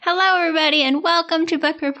Hello, everybody, and welcome to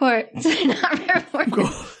Book Reports. Not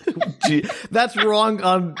reports. Gee, that's wrong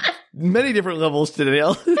on many different levels today.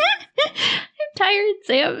 I'm tired,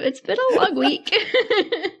 Sam. It's been a long week.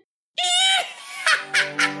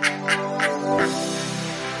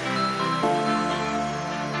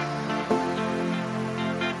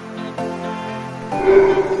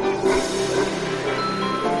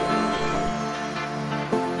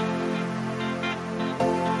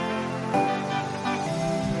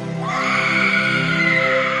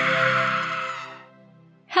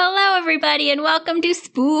 Hello, everybody, and welcome to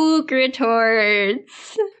Spook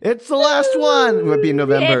Retorts. It's the last one. It would be in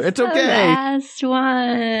November. It's okay. The last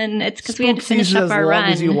one. It's because we had to finish up our run. As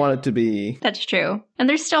long as you want it to be. That's true. And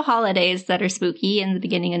there's still holidays that are spooky in the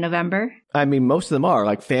beginning of November. I mean, most of them are.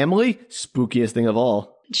 Like family, spookiest thing of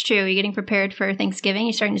all. It's true. You're getting prepared for Thanksgiving.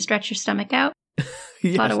 You're starting to stretch your stomach out.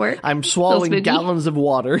 Yes, a lot of work. I'm swallowing gallons of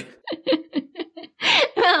water.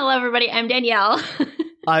 Hello, everybody. I'm Danielle.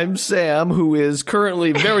 I'm Sam, who is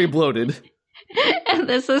currently very bloated. And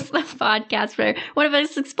this is the podcast where one of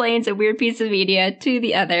us explains a weird piece of media to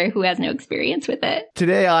the other who has no experience with it.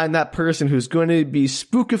 Today, I'm that person who's going to be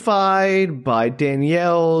spookified by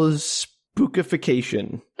Danielle's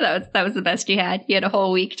spookification. That was the best you had. You had a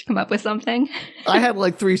whole week to come up with something. I had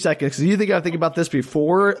like 3 seconds. If you think I think about this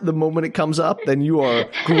before the moment it comes up, then you are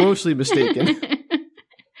grossly mistaken.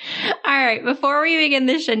 All right, before we begin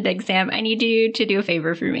this shindig, Sam, I need you to do a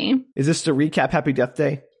favor for me. Is this to recap Happy Death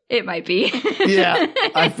Day? It might be. Yeah,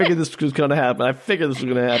 I figured this was going to happen.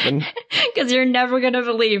 Because you're never going to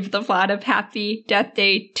believe the plot of Happy Death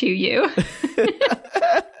Day to you.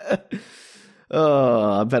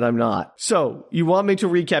 Oh, I bet I'm not. So, you want me to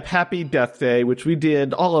recap Happy Death Day, which we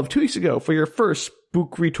did all of 2 weeks ago for your first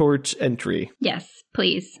Spook Retorts entry. Yes,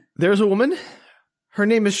 please. There's a woman. Her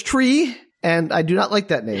name is Tree, and I do not like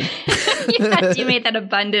that name. Yes, you made that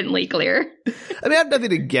abundantly clear. I mean, I have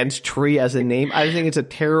nothing against Tree as a name. I think it's a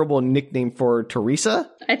terrible nickname for Teresa.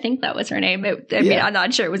 I think that was her name. I mean, I'm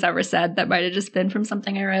not sure it was ever said. That might have just been from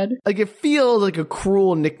something I read. Like, it feels like a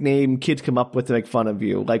cruel nickname kids come up with to make fun of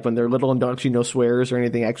you. Like, when they're little and don't actually know swears or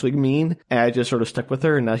anything actually mean. And I just sort of stuck with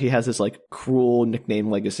her, and now she has this, like, cruel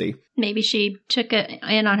nickname legacy. Maybe she took it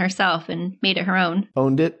in on herself and made it her own.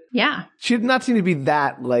 Owned it? Yeah. She did not seem to be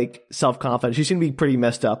that, like, self-confident. She seemed to be pretty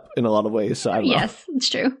messed up in a lot of ways, so I don't know. Yes, it's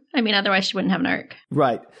true. I mean, otherwise she wouldn't have an arc.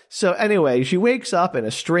 Right. So anyway, she wakes up in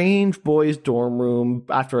a strange boys' dorm room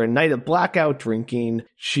after a night of blackout drinking.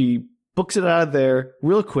 She books it out of there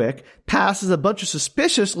real quick, passes a bunch of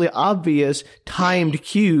suspiciously obvious timed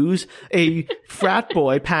cues, a frat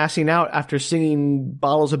boy passing out after singing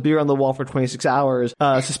bottles of beer on the wall for 26 hours,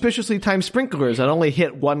 suspiciously timed sprinklers that only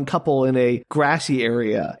hit one couple in a grassy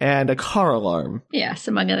area, and a car alarm. Yes,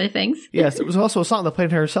 among other things. Yes, it was also a song that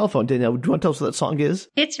played on her cell phone. Danielle, do you want to tell us what that song is?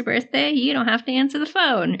 It's your birthday, you don't have to answer the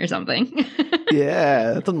phone, or something.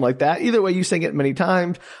 Yeah, something like that. Either way, you sang it many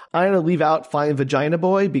times. I'm going to leave out Fine Vagina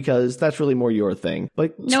Boy because that's really more your thing.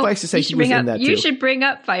 But suffice to say, he was in that too. You should bring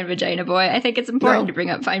up Fine Vagina Boy. I think it's important to bring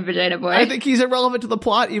up Fine Vagina Boy. I think he's irrelevant to the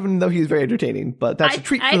plot, even though he's very entertaining. But that's a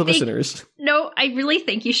treat for the listeners. No, I really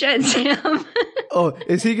think you should, Sam. Oh,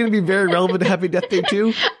 is he going to be very relevant to Happy Death Day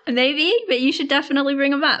too? Maybe, but you should definitely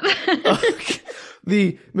bring him up. Okay.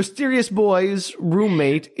 The mysterious boy's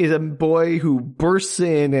roommate is a boy who bursts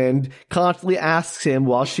in and constantly asks him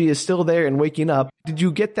while she is still there and waking up, "Did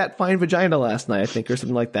you get that fine vagina last night?" I think, or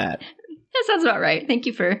something like that. That sounds about right. Thank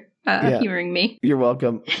you for humoring me. You're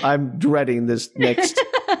welcome. I'm dreading this next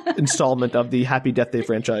installment of the Happy Death Day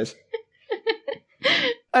franchise.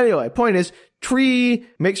 Anyway, point is, Tree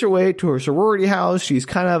makes her way to her sorority house. She's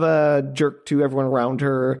kind of a jerk to everyone around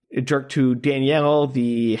her, a jerk to Danielle,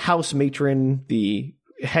 the house matron, the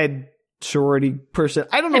head sorority person.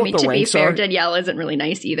 I don't know what the ranks are. To be fair, Danielle isn't really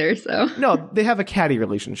nice either, so. No, they have a catty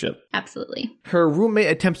relationship. Absolutely. Her roommate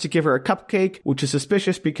attempts to give her a cupcake, which is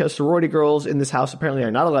suspicious because sorority girls in this house apparently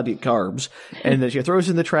are not allowed to eat carbs. And then she throws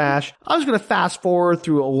it in the trash. I was going to fast forward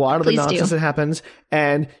through a lot of the nonsense that happens,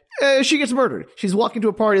 and she gets murdered. She's walking to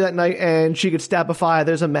a party that night and she gets stabified.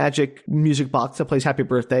 There's a magic music box that plays Happy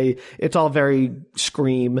Birthday. It's all very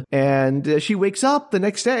Scream. And she wakes up the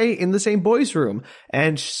next day in the same boy's room.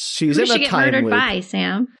 And she's in a time loop. Who did she get murdered by,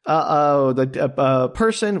 Sam? The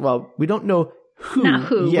person, well, we don't know who. Not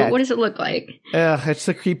who, yet. But what does it look like? It's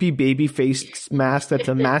the creepy baby face mask that's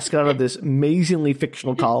a mascot of this amazingly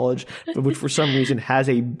fictional college, which for some reason has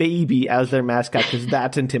a baby as their mascot because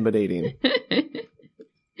that's intimidating.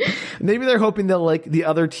 Maybe they're hoping that, like, the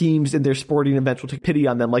other teams in their sporting events will take pity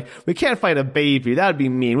on them. Like, we can't fight a baby. That would be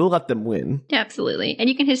mean. We'll let them win. Yeah, absolutely. And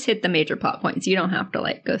you can just hit the major plot points. You don't have to,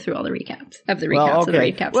 like, go through all the recaps of the recaps of the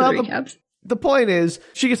recaps of the recaps. The point is,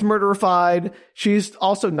 she gets murderified. She's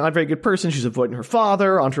also not a very good person. She's avoiding her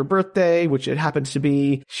father on her birthday, which it happens to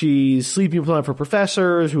be. She's sleeping with one of her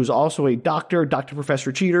professors, who's also a doctor, Dr.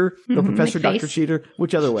 Professor Cheater. No, Professor Dr. Cheater.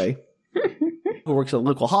 Which other way? Who works at a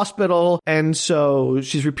local hospital. And so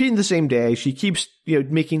she's repeating the same day. She keeps,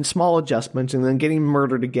 making small adjustments and then getting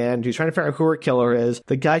murdered again. She's trying to figure out who her killer is.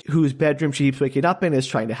 The guy whose bedroom she keeps waking up in is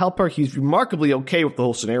trying to help her. He's remarkably okay with the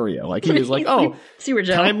whole scenario. Like, he was like, oh,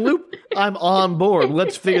 time loop? I'm on board.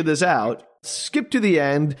 Let's figure this out. Skip to the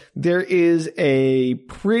end. There is a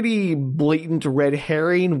pretty blatant red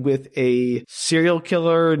herring with a serial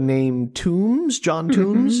killer named Toombs, John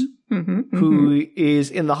Toombs. Who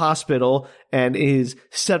is in the hospital and is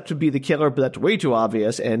set up to be the killer, but that's way too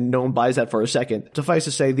obvious, and no one buys that for a second. Suffice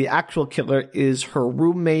to say, the actual killer is her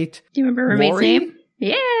roommate. Do you remember her roommate's name?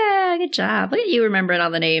 Yeah, good job. Look at you remembering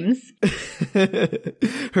all the names.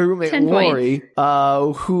 Her roommate, Lori,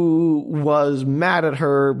 who was mad at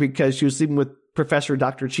her because she was sleeping with Professor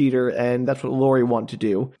Dr. Cheater, and that's what Lori wanted to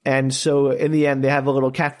do. And so in the end, they have a little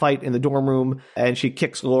cat fight in the dorm room, and she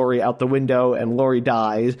kicks Lori out the window, and Lori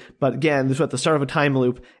dies. But again, this was at the start of a time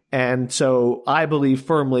loop, and so I believe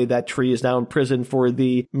firmly that Tree is now in prison for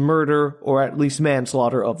the murder, or at least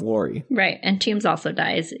manslaughter, of Lori. Right, and Toombs also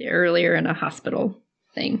dies earlier in a hospital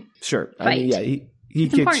thing. Sure. Fight. I mean, yeah, he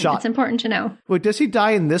gets shot. It's important to know. Wait, does he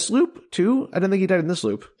die in this loop, too? I don't think he died in this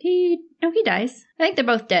loop. No, he dies. I think they're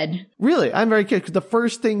both dead. Really? I'm very curious, because the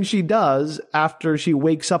first thing she does after she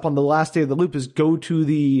wakes up on the last day of the loop is go to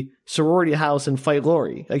the sorority house and fight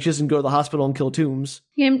Lori. Like, she doesn't go to the hospital and kill Toombs.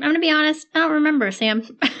 Yeah, I'm going to be honest. I don't remember, Sam.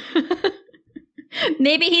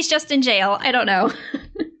 Maybe he's just in jail. I don't know.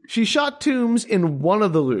 She shot Toombs in one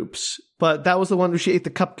of the loops, but that was the one where she ate the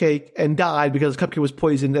cupcake and died because the cupcake was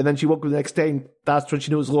poisoned, and then she woke up the next day, and that's when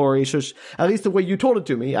she knew it was Lori. So at least the way you told it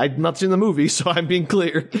to me, I'd not seen the movie, so I'm being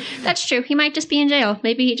clear. That's true. He might just be in jail.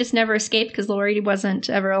 Maybe he just never escaped because Lori wasn't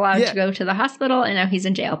ever allowed to go to the hospital, and now he's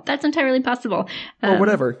in jail. That's entirely possible. Or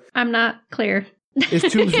whatever. I'm not clear. Is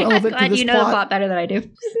Toombs relevant to this plot? You know the plot better than I do.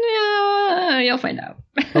 You'll find out.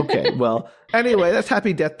 Okay, well, anyway, that's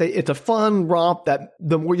Happy Death Day. It's a fun romp that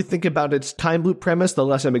the more you think about its time loop premise, the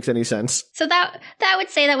less it makes any sense. So that would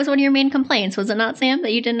say that was one of your main complaints, was it not, Sam?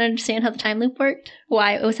 That you didn't understand how the time loop worked?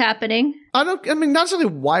 Why it was happening? I mean, not necessarily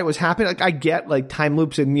why it was happening. Like, I get, like, time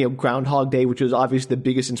loops in, Groundhog Day, which was obviously the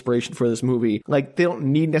biggest inspiration for this movie. Like, they don't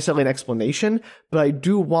need necessarily an explanation, but I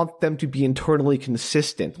do want them to be internally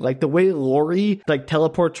consistent. Like, the way Lori, like,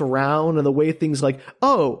 teleports around and the way things like,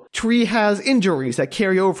 oh, Tree has injuries that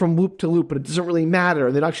carry over from loop to loop, but it doesn't really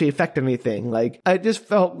matter. They don't actually affect anything. Like, I just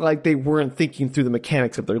felt like they weren't thinking through the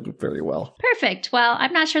mechanics of their loop very well. Perfect. Well,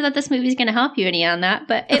 I'm not sure that this movie's going to help you any on that,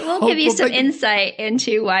 but it will give you some insight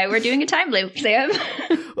into why we're doing a time loop, Sam.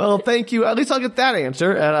 Well, thank you. At least I'll get that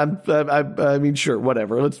answer. And I mean, sure,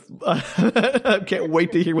 whatever. Let's. I can't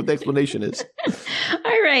wait to hear what the explanation is.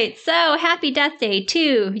 All right. So, Happy Death Day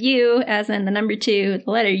to you, as in the number 2,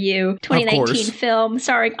 the letter U, 2019 film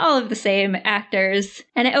starring all of the same actors,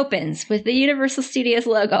 and it opens with the Universal Studios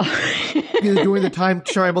logo. You're doing the time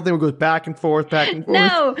travel thing where it goes back and forth, back and forth.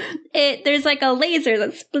 No, there's like a laser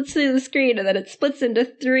that splits through the screen, and then it splits into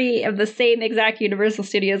 3 of the same exact Universal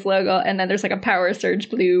Studios logo, and then there's like a power surge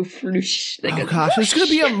blue. Oh gosh, it's gonna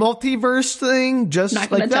be a multiverse thing. Just like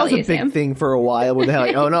that was a big thing for a while. Where they're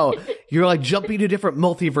like, oh no, you're like jumping to different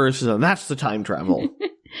multiverses, and that's the time travel.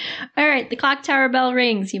 All right, the clock tower bell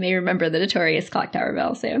rings. You may remember the notorious clock tower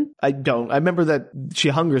bell, Sam. I don't. I remember that she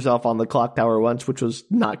hung herself on the clock tower once, which was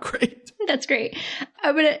not great. That's great.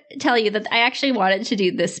 I'm going to tell you that I actually wanted to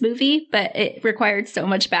do this movie, but it required so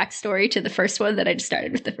much backstory to the first one that I just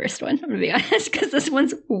started with the first one. I'm going to be honest, because this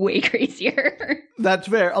one's way crazier. That's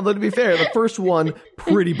fair. Although to be fair, the first one,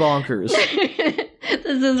 pretty bonkers.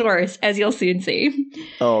 This is worse, as you'll soon see.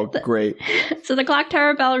 Oh, great. So the clock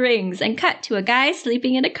tower bell rings and cut to a guy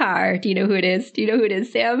sleeping in a car. Do you know who it is? Do you know who it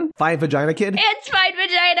is, Sam? Fine Vagina Kid? It's Fine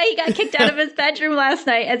Vagina. He got kicked out of his bedroom last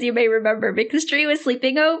night, as you may remember, because Tree was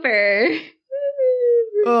sleeping over.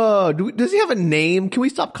 Oh, does he have a name? Can we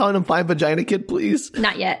stop calling him Fine Vagina Kid, please?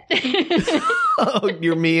 Not yet. Oh,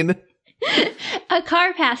 you're mean. A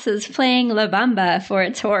car passes playing La Bamba for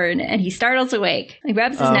its horn, and he startles awake. He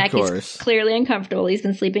grabs his neck. He's clearly uncomfortable. He's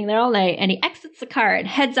been sleeping there all night, and he exits the car and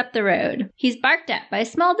heads up the road. He's barked at by a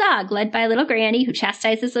small dog led by a little granny who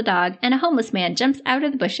chastises the dog, and a homeless man jumps out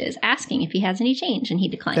of the bushes asking if he has any change, and he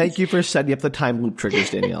declines. Thank you for setting up the time loop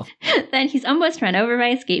triggers, Danielle. Then he's almost run over by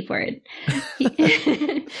a skateboard.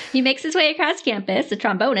 He makes his way across campus. The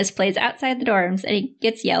trombonist plays outside the dorms, and he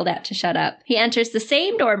gets yelled at to shut up. He enters the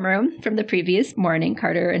same dorm room from from the previous morning,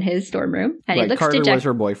 Carter in his dorm room. And right, he looks Carter was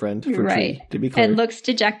her boyfriend for Tree, to be clear. And looks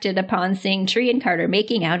dejected upon seeing Tree and Carter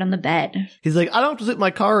making out on the bed. He's like, I don't have to sit in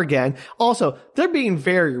my car again. Also, they're being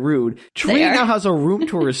very rude. Tree now has a room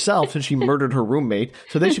to herself since she murdered her roommate,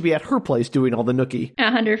 so they should be at her place doing all the nookie.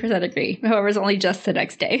 100% agree. However, it's only just the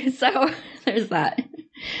next day, so there's that.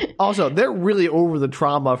 Also, they're really over the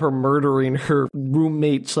trauma of her murdering her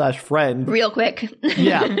roommate/friend. Real quick.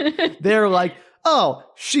 Yeah. They're like, oh,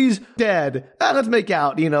 she's dead. Let's make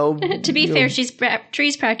out, To be fair,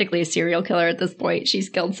 Tree's practically a serial killer at this point. She's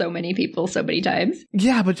killed so many people so many times.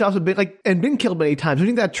 Yeah, but she's also been killed many times. Do you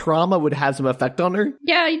think that trauma would have some effect on her?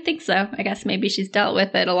 Yeah, I think so. I guess maybe she's dealt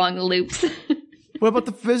with it along the loops. What about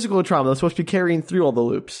the physical trauma that's supposed to be carrying through all the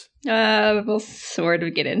loops? We'll sort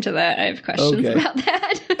of get into that. I have questions about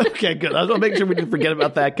that. Okay, good. I just want to make sure we didn't forget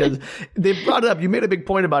about that because they brought it up. You made a big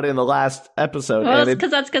point about it in the last episode. Well,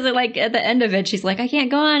 because at the end of it, she's like, I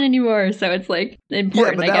can't go on anymore. So it's like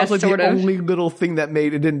important, I guess. Yeah, but that was the only little thing that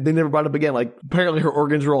made it. They never brought it up again. Like apparently her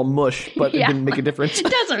organs are all mush, but it didn't make a difference. It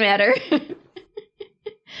doesn't matter.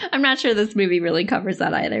 I'm not sure this movie really covers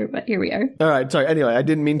that either, but here we are. All right, sorry. Anyway, I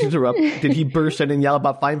didn't mean to interrupt. Did he burst in and yell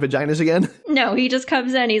about fine vaginas again? No, he just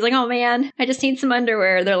comes in. He's like, oh man, I just need some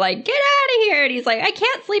underwear. They're like, get out of here. And he's like, I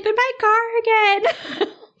can't sleep in my car again.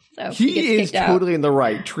 So he is totally in the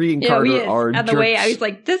right. Tree and Carter are on the way out. He's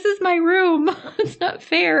like, this is my room. It's not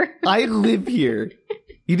fair. I live here.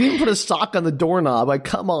 You didn't put a sock on the doorknob. Like,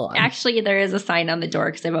 come on. Actually, there is a sign on the door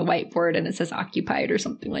because I have a whiteboard and it says occupied or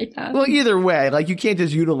something like that. Well, either way, like you can't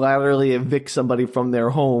just unilaterally evict somebody from their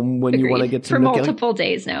home when you want to get some for multiple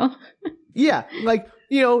days now. Yeah, like,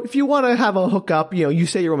 if you want to have a hookup, you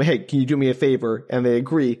say to your roommate, hey, can you do me a favor? And they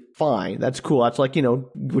agree, fine, that's cool. That's like,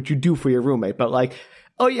 what you do for your roommate. But like,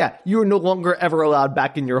 oh yeah, you're no longer ever allowed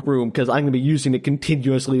back in your room because I'm going to be using it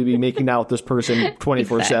continuously to be making out with this person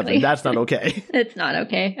 24/7. Exactly. That's not okay. It's not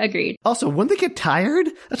okay. Agreed. Also, when they get tired,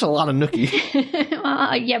 that's a lot of nookie.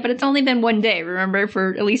 Well, yeah, but it's only been one day, remember,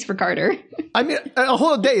 at least for Carter. I mean, a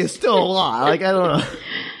whole day is still a lot. Like, I don't know.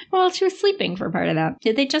 Well, she was sleeping for part of that.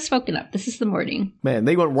 They just woken up. This is the morning. Man,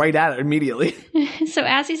 they went right at it immediately. So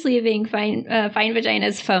as he's leaving, Fine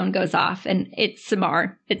Vagina's phone goes off, and it's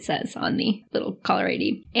Samar, it says on the little caller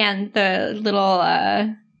ID. And the little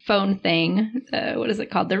phone thing, what is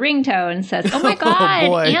it called? The ringtone says, oh my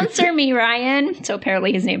God, answer me, Ryan. So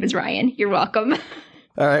apparently his name is Ryan. You're welcome.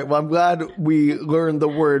 All right, well, I'm glad we learned the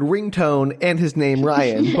word ringtone and his name,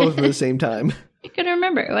 Ryan, both at the same time. I couldn't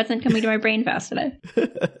remember. It wasn't coming to my brain fast enough.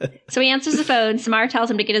 So he answers the phone. Samar tells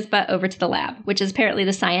him to get his butt over to the lab, which is apparently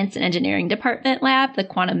the science and engineering department lab, the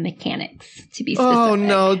quantum mechanics, to be specific. Oh,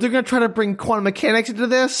 no. They're going to try to bring quantum mechanics into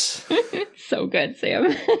this? So good,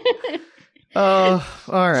 Sam. Oh,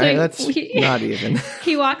 all right. So that's not even.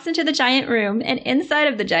 He walks into the giant room, and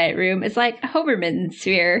inside of the giant room is like a Hoberman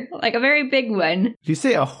sphere, like a very big one. Did you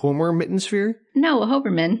say a Homer mitten sphere? No, a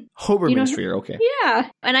Hoberman. Hoberman sphere, okay. Yeah.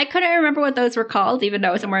 And I couldn't remember what those were called, even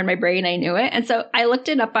though somewhere in my brain I knew it. And so I looked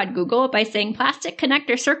it up on Google by saying plastic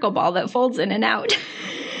connector circle ball that folds in and out.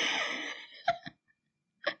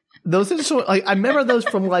 Those are so, like, I remember those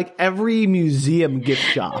from, like, every museum gift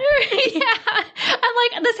shop. Yeah. I'm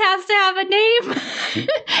like, this has to have a name.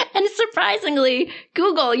 And surprisingly,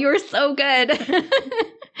 Google, you were so good.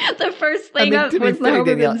 The first thing up was the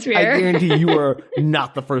Hoberman sphere. I guarantee you are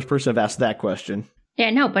not the first person to ask that question.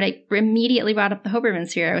 Yeah, no, but I immediately brought up the Hoberman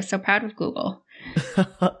sphere. I was so proud of Google.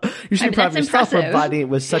 You should be proud of yourself for providing it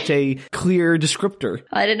with such a clear descriptor.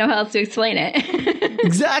 I didn't know how else to explain it.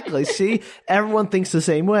 Exactly. See, everyone thinks the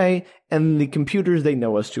same way, and the computers, they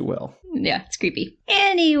know us too well. Yeah, it's creepy.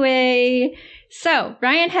 Anyway, so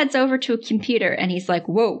Ryan heads over to a computer, and he's like,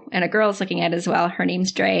 whoa. And a girl's looking at it as well. Her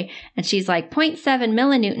name's Dre. And she's like, 0.7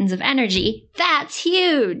 millinewtons of energy. That's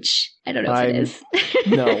huge. I don't know if it is.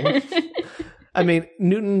 No. I mean,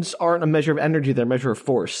 newtons aren't a measure of energy, they're a measure of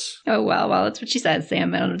force. Oh, well, that's what she says,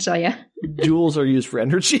 Sam. I don't know to tell you. Joules are used for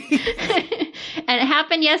energy. And it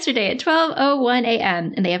happened yesterday at 12:01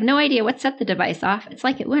 a.m., and they have no idea what set the device off. It's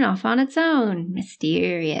like it went off on its own.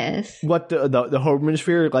 Mysterious. What, the Hoberman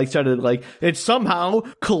sphere, started, it somehow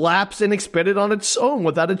collapsed and expanded on its own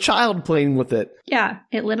without a child playing with it. Yeah,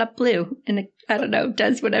 it lit up blue, and it, I don't know,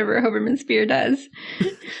 does whatever a Hoberman sphere does.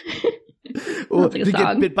 Well, to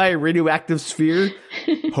get bit by a radioactive sphere,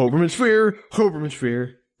 Hoberman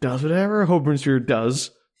sphere does whatever a Hoberman sphere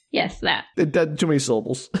does. Yes, that. It does too many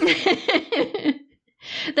syllables.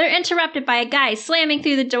 They're interrupted by a guy slamming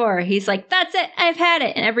through the door. He's like, that's it, I've had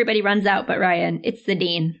it. And everybody runs out but Ryan. It's the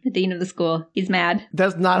dean of the school. He's mad.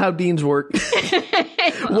 That's not how deans work.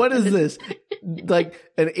 What is this? Like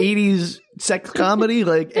an 80s sex comedy?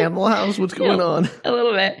 Like Animal House? What's going on? A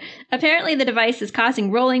little bit. Apparently, the device is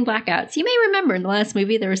causing rolling blackouts. You may remember in the last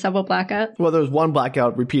movie there were several blackouts. Well, there was one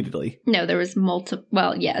blackout repeatedly. No, there was multiple.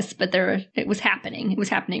 Well, yes, but it was happening. It was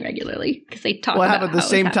happening regularly because they talked about it happened at the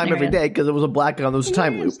same time every day because it was a blackout on those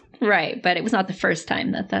time loop. Right, but it was not the first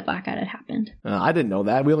time that blackout had happened. I didn't know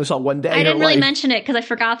that. We only saw one day. I didn't really mention it because I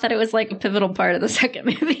forgot that it was like a pivotal part of the second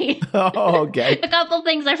movie. Oh, okay. A couple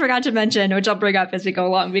things I forgot to mention, which I'll bring up as we go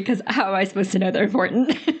along, because how am I supposed to know they're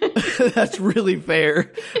important? That's really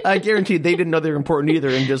fair. I guarantee they didn't know they were important either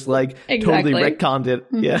and just totally retconned it.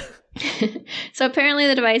 Mm-hmm. Yeah. So apparently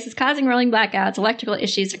the device is causing rolling blackouts, electrical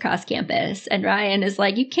issues across campus. And Ryan is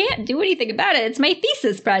like, you can't do anything about it. It's my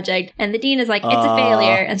thesis project. And the dean is like, it's a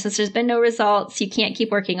failure. And since there's been no results, you can't keep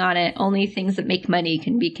working on it. Only things that make money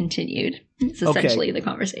can be continued. It's essentially the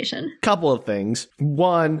conversation. Couple of things.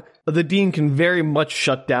 One, the dean can very much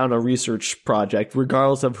shut down a research project,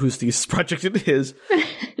 regardless of whose thesis project it is.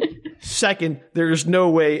 Second, there's no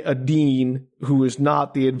way a dean who is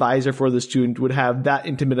not the advisor for the student would have that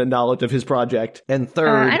intimate a knowledge of his project. And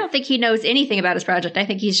third... I don't think he knows anything about his project. I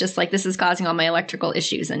think he's just like, this is causing all my electrical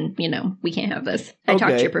issues and, we can't have this. I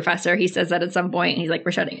talked to your professor. He says that at some point and he's like,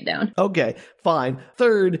 we're shutting it down. Okay, fine.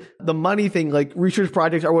 Third, the money thing, research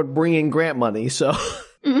projects are what bring in grant money, so...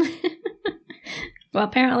 Well,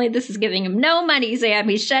 apparently this is giving him no money, Sam.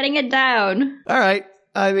 He's shutting it down. All right.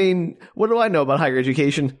 I mean, what do I know about higher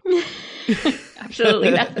education?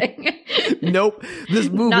 Absolutely nothing. Nope. This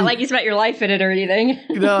movie... Not like you spent your life in it or anything.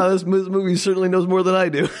 No, this movie certainly knows more than I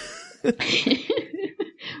do.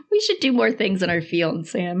 We should do more things in our field,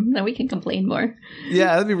 Sam. Then we can complain more.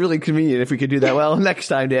 Yeah, that'd be really convenient if we could do that. Well, next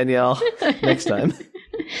time, Danielle. Next time.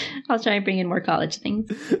 I'll try and bring in more college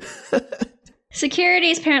things. Security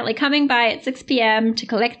is apparently coming by at 6 p.m. to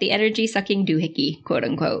collect the energy-sucking doohickey,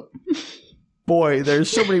 quote-unquote. Boy, there's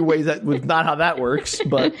so many ways that was not how that works,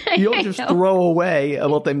 but you don't just throw away a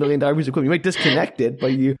multi-million-dollar piece of equipment. You might disconnect it,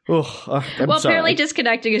 but you... apparently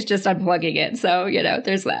disconnecting is just unplugging it, so,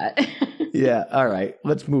 there's that. Yeah, all right.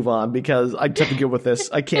 Let's move on, because I just have to deal with this.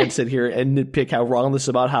 I can't sit here and nitpick how wrong this is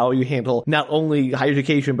about how you handle not only higher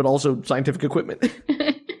education, but also scientific equipment.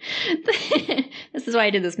 This is why I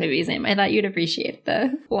did this movie, Sam. I thought you'd appreciate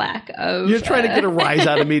the lack of... You're trying to get a rise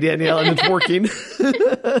out of me, Danielle, and it's working.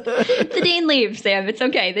 The dean leaves, Sam. It's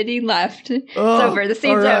okay. The dean left. It's over. The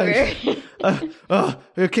scene's over.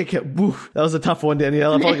 Okay. Woo. That was a tough one,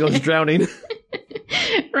 Danielle. I felt like I was drowning.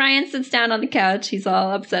 Ryan sits down on the couch. He's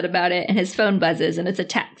all upset about it, and his phone buzzes, and it's a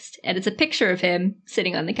text. And it's a picture of him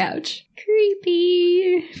sitting on the couch.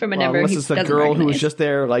 Creepy. From a number he doesn't recognize. It's the girl who was just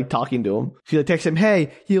there, talking to him. She texts him,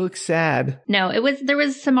 hey, he looks sad. No, there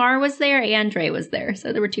was Samar was there, and Dre was there.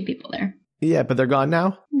 So there were two people there. Yeah, but they're gone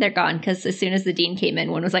now? They're gone, because as soon as the dean came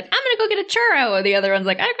in, one was like, I'm going to go get a churro. And the other one's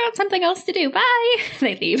like, I've got something else to do. Bye.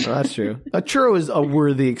 They leave. Oh, that's true. A churro is a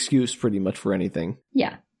worthy excuse pretty much for anything.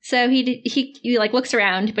 Yeah. So he looks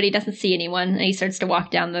around, but he doesn't see anyone, and he starts to walk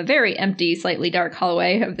down the very empty, slightly dark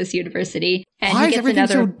hallway of this university. And why is everything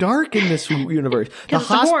so dark in this universe? The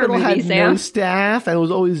hospital had no staff, and it was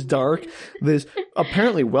always dark. This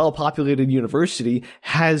apparently well-populated university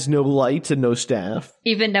has no lights and no staff.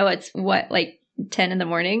 Even though it's, 10 in the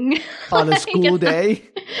morning? On a school day?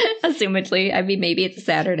 Assumedly. I mean, maybe it's a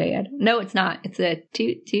Saturday. No, it's not. It's a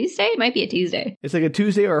Tuesday? It might be a Tuesday. It's like a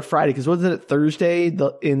Tuesday or a Friday, because wasn't it Thursday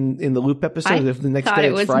in the Loop episode? I the next thought day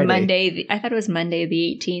it was Friday. Monday. I thought it was Monday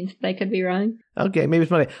the 18th, but I could be wrong. Okay, maybe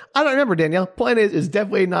it's Monday. I don't remember, Danielle. Point is, it's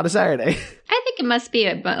definitely not a Saturday. I think it must be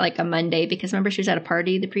a Monday, because remember she was at a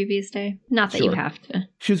party the previous day? Not that you have to.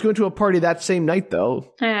 She was going to a party that same night,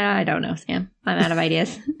 though. I don't know, Sam. I'm out of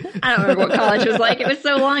ideas. I don't remember what college was like. It was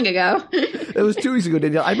so long ago. It was 2 weeks ago,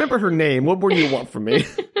 Danielle. I remember her name. What more do you want from me?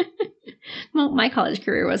 Well, my college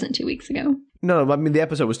career wasn't 2 weeks ago. No, I mean, the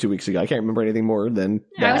episode was 2 weeks ago. I can't remember anything more than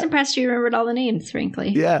that. I was impressed you remembered all the names, frankly.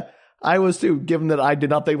 Yeah. I was too, given that I did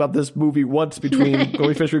not think about this movie once between when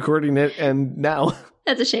we finished recording it and now.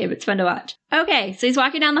 That's a shame. It's fun to watch. Okay, so he's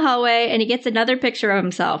walking down the hallway and he gets another picture of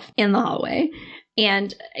himself in the hallway.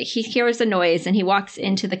 And he hears a noise and he walks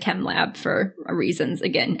into the chem lab for reasons.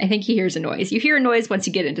 Again, I think he hears a noise. You hear a noise once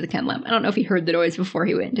you get into the chem lab. I don't know if he heard the noise before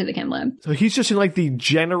he went into the chem lab. So he's just in the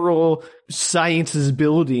general sciences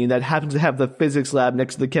building that happens to have the physics lab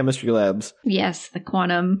next to the chemistry labs. Yes, the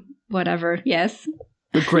quantum, whatever. Yes.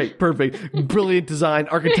 Great, perfect. Brilliant design.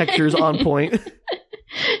 Architecture is on point.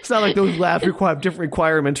 It's not like those labs have different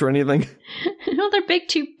requirements or anything. I don't they're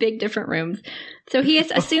two big different rooms. So he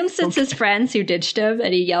assumes it's his friends who ditched him,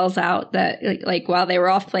 and he yells out that, like while they were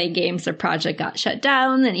off playing games, their project got shut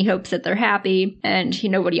down, and he hopes that they're happy. And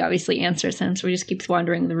nobody obviously answers him, so he just keeps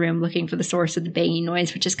wandering the room looking for the source of the banging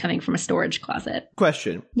noise, which is coming from a storage closet.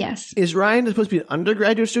 Question. Yes. Is Ryan supposed to be an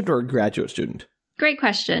undergraduate student or a graduate student? Great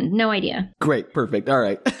question. No idea. Great. Perfect. All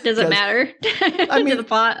right. Does it matter to the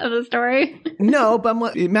plot of the story? No,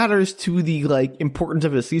 but it matters to the importance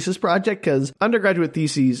of his thesis project, because undergraduate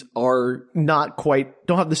theses are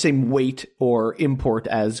don't have the same weight or import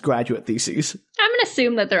as graduate theses. I'm going to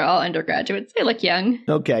assume that they're all undergraduates. They look young.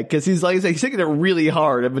 Okay, because he's taking it really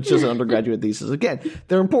hard if it's just an undergraduate thesis. Again,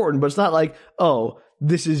 they're important, but it's not like, oh,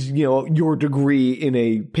 this is, your degree in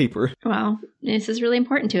a paper. Well, this is really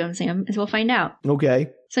important to him, Sam, as we'll find out. Okay.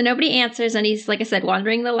 So nobody answers, and he's, like I said,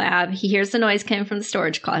 wandering the lab. He hears the noise coming from the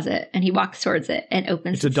storage closet, and he walks towards it and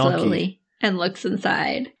opens it slowly and looks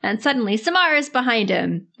inside. And suddenly, Samar is behind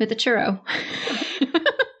him with a churro.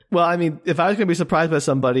 Well, I mean, if I was going to be surprised by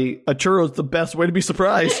somebody, a churro is the best way to be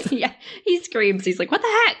surprised. Yeah, he screams. He's like, what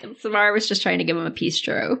the heck? And Samar was just trying to give him a peace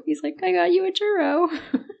churro. He's like, I got you a churro.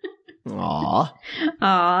 Aw,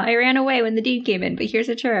 I ran away when the deed came in, but here's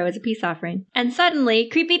a churro as a peace offering. And suddenly,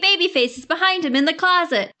 creepy baby face is behind him in the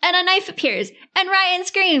closet, and a knife appears, and Ryan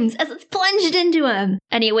screams as it's plunged into him.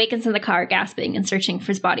 And he awakens in the car, gasping and searching for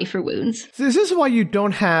his body for wounds. So this is why you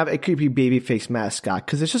don't have a creepy baby face mascot,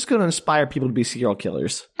 because it's just going to inspire people to be serial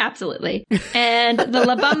killers. Absolutely. And the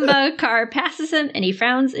La Bamba car passes him, and he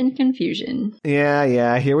frowns in confusion.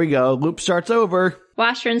 Yeah, here we go. Loop starts over.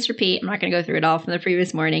 Wash, rinse, repeat. I'm not going to go through it all from the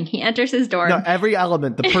previous morning. He enters his dorm. No, every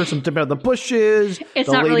element. The person jumping out of the bushes. It's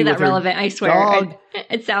not really that relevant, I swear.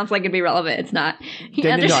 It sounds like it'd be relevant. It's not.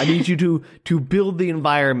 I need you to build the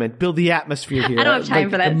environment, build the atmosphere here. I don't have time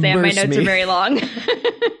for that, Sam. My notes are very long.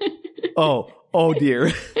 Oh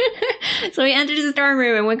dear. So he enters his dorm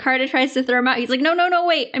room, and when Carter tries to throw him out, he's like, no,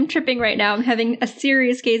 wait, I'm tripping right now. I'm having a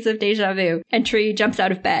serious case of deja vu. And Tree jumps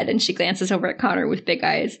out of bed, and she glances over at Connor with big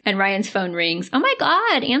eyes. And Ryan's phone rings. Oh my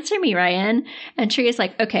God, answer me, Ryan. And Tree is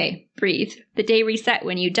like, okay, breathe. The day reset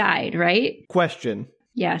when you died, right? Question.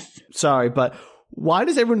 Yes. Sorry, but why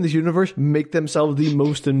does everyone in this universe make themselves the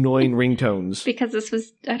most annoying ringtones? Because this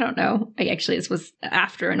was, I don't know. This was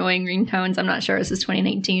after annoying ringtones. I'm not sure. This was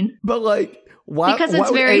 2019. But why? Because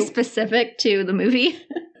it's very specific to the movie.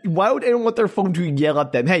 Why would anyone want their phone to yell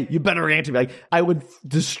at them? Hey, you better answer me. I would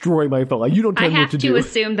destroy my phone. You don't tell me what to do. I have to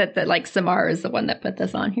assume that Samar is the one that put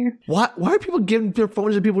this on here. Why are people giving their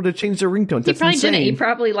phones to people to change their ringtones? He probably didn't. He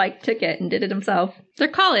probably took it and did it himself. They're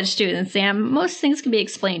college students, Sam. Most things can be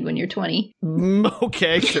explained when you're 20.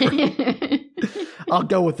 Okay, sure. I'll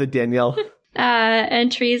go with it, Danielle.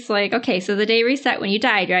 And Tree's like, okay, so the day reset when you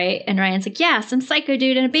died, right? And Ryan's like, yeah, some psycho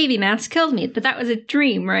dude in a baby mask killed me, but that was a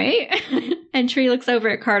dream, right? And Tree looks over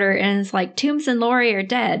at Carter and is like, Toombs and Laurie are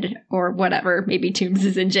dead, or whatever. Maybe Toombs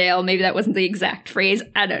is in jail. Maybe that wasn't the exact phrase.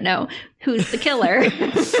 I don't know. Who's the killer?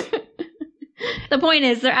 The point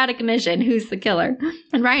is, they're out of commission. Who's the killer?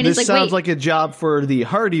 And Ryan is like, this sounds like a job for the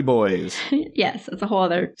Hardy Boys. Yes, that's a whole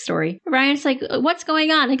other story. Ryan's like, what's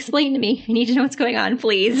going on? Explain to me. I need to know what's going on,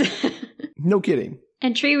 please. No kidding.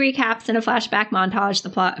 And Tree recaps in a flashback montage the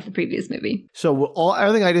plot of the previous movie. So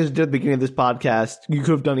everything I just did at the beginning of this podcast, you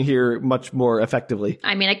could have done here much more effectively.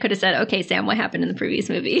 I mean, I could have said, okay, Sam, what happened in the previous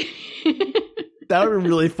movie? That would have been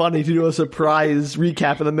really funny to do a surprise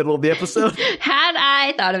recap in the middle of the episode. Had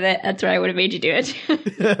I thought of it, that's where I would have made you do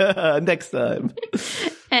it. Next time.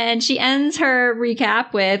 And she ends her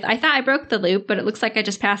recap with, I thought I broke the loop, but it looks like I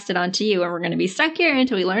just passed it on to you, and we're going to be stuck here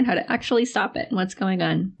until we learn how to actually stop it and what's going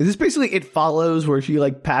on. Is this basically It Follows, where she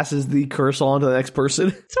passes the curse on to the next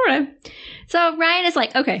person? Sort of. So Ryan is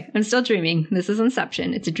like, okay, I'm still dreaming. This is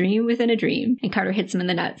Inception. It's a dream within a dream. And Carter hits him in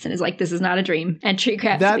the nuts and is like, this is not a dream. And Tree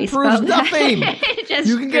grabs that proves nothing.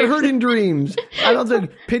 You can get hurt in dreams. I don't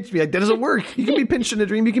think pinch me. That doesn't work. You can be pinched in a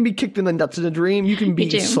dream. You can be kicked in the nuts in a dream. You can be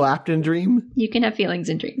slapped in a dream. You can have feelings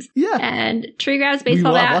in dreams. Yeah. And Tree grabs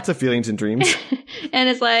baseball bat. We have lots of feelings in dreams. And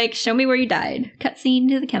is like, show me where you died. Cutscene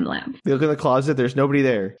to the chem lab. They look in the closet. There's nobody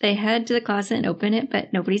there. They head to the closet and open it,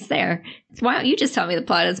 but nobody's there. So why don't you just tell me the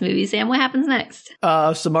plot of this movie, Sam? What happens next?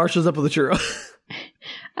 Samar shows up with a churro.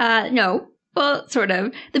 No. Well, sort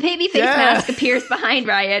of. The baby face mask appears behind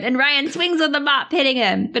Ryan, and Ryan swings with the mop, hitting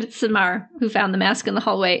him. But it's Samar who found the mask in the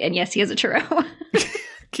hallway, and yes, he has a churro.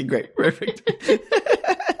 Okay, great. Perfect.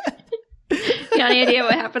 You got any idea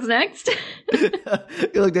what happens next?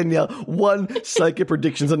 Look, Danielle, one psychic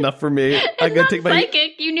prediction's enough for me. I'm gonna take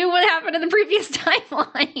psychic. You knew what happened in the previous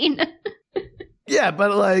timeline. Yeah,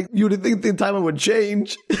 but you would think the timeline would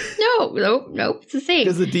change. Nope. It's the same.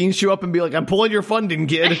 Does the dean show up and be like, I'm pulling your funding,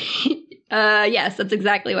 kid? Yes, that's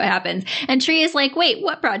exactly what happens. And Tree is like, wait,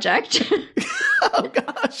 what project? Oh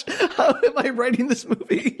gosh, how am I writing this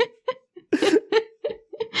movie?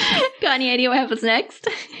 Got any idea what happens next?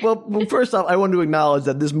 Well, first off, I want to acknowledge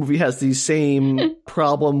that this movie has the same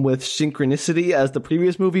problem with synchronicity as the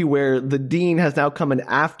previous movie, where the dean has now come in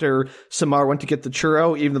after Samara went to get the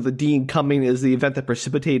churro, even though the dean coming is the event that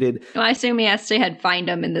precipitated. Well, I assume he has to find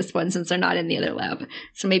them in this one since they're not in the other lab.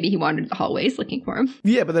 So maybe he wandered the hallways looking for him.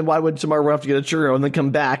 Yeah, but then why would Samara run off to get a churro and then come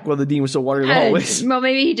back while the dean was still wandering the hallways? Well,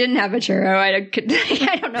 maybe he didn't have a churro. I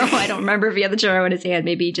don't know. I don't remember if he had the churro in his hand.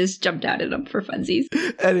 Maybe he just jumped out at him for funsies.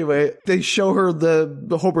 Anyway, they show her the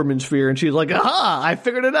Hoberman sphere, and she's like, aha, I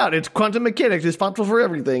figured it out. It's quantum mechanics. It's thoughtful for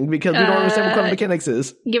everything, because we don't understand what quantum mechanics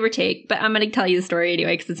is. Give or take, but I'm going to tell you the story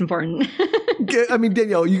anyway, because it's important. I mean,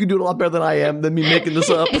 Danielle, you can do it a lot better than I am, than me making this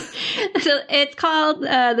up. So it's called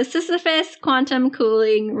the Sisyphus Quantum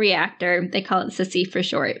Cooling Reactor. They call it SISI for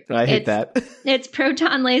short. I hate that. It's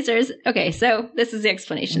proton lasers. Okay, so this is the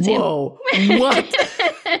explanation. Whoa. What?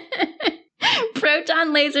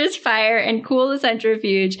 Proton lasers fire and cool the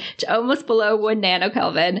centrifuge to almost below 1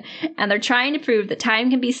 nanokelvin, and they're trying to prove that time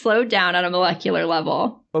can be slowed down on a molecular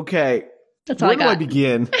level. Okay. That's all I got. Where do I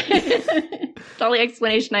begin? That's all the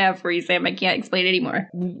explanation I have for you, Sam. I can't explain anymore.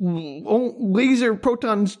 Laser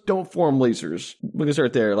protons don't form lasers. We can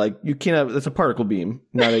start there. Like, you can't have, that's a particle beam,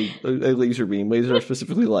 not a laser beam. Lasers are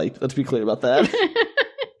specifically light. Let's be clear about that.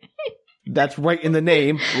 That's right in the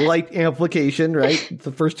name. Light amplification, right? It's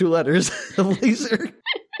the first 2 letters of laser.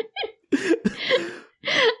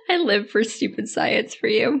 I live for stupid science for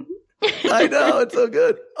you. I know, it's so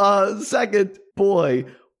good. Second, boy,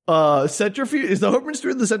 centrifuge. Is the Hoberman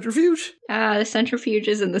sphere the centrifuge? The centrifuge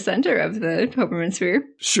is in the center of the Hoberman sphere.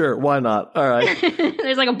 Sure, why not? All right.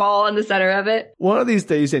 There's like a ball in the center of it. One of these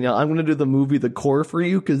days, Danielle, I'm going to do the movie The Core for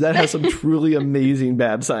you, because that has some truly amazing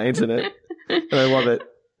bad science in it. And I love it.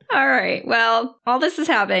 All right. Well, all this is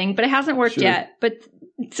happening, but it hasn't worked yet. But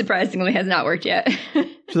surprisingly, has not worked yet.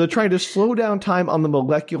 So they're trying to slow down time on the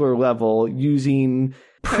molecular level using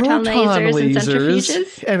proton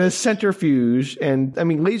lasers and a centrifuge. And I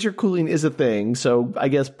mean, laser cooling is a thing, so I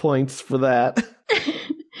guess points for that.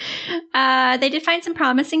 They did find some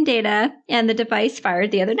promising data, and the device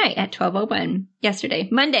fired the other night at 12:01 yesterday,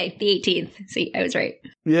 Monday, the 18th. See, I was right.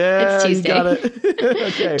 Yeah, it's Tuesday. You got it.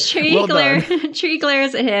 Okay. Tree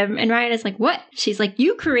glares at him, and Ryan is like, "What?" She's like,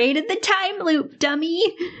 "You created the time loop, dummy."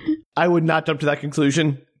 I would not jump to that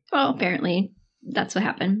conclusion. Well, apparently that's what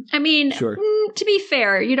happened. I mean, sure. To be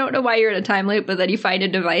fair, you don't know why you're in a time loop, but then you find a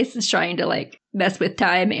device that's trying to like mess with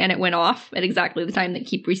time, and it went off at exactly the time that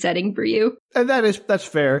keep resetting for you. And that's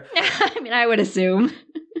fair. I mean, I would assume.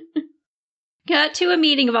 Got to a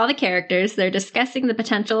meeting of all the characters. They're discussing the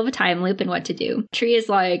potential of a time loop and what to do. Tree is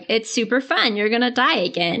like, it's super fun. You're going to die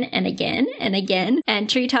again and again and again. And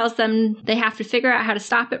Tree tells them they have to figure out how to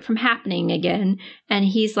stop it from happening again. And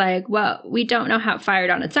he's like, well, we don't know how it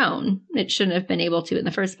fired on its own. It shouldn't have been able to in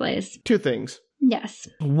the first place. 2 things. Yes.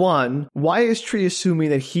 1, why is Tree assuming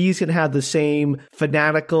that he's going to have the same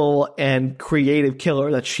fanatical and creative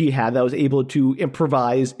killer that she had, that was able to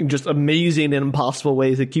improvise in just amazing and impossible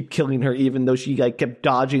ways to keep killing her, even though she like kept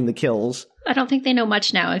dodging the kills? I don't think they know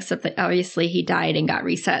much now, except that obviously he died and got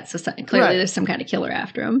reset, so clearly there's some kind of killer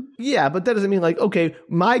after him. Yeah, but that doesn't mean like, okay,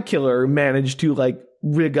 my killer managed to like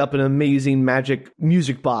rig up an amazing magic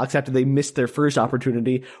music box after they missed their first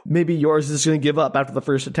opportunity. Maybe yours is going to give up after the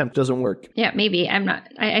first attempt doesn't work. Yeah, maybe.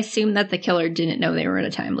 I assume that the killer didn't know they were in a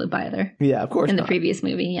time loop either. Yeah, of course. In the previous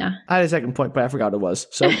movie, yeah. I had a second point, but I forgot it was.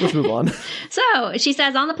 So let's move on. So she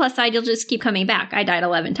says, on the plus side, you'll just keep coming back. I died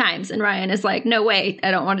 11 times. And Ryan is like, no way. I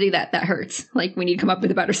don't want to do that. That hurts. Like, we need to come up with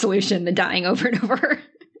a better solution than dying over and over.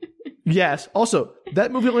 Yes. Also,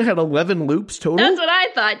 that movie only had 11 loops total. That's what I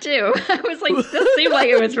thought, too. I was like, this seemed like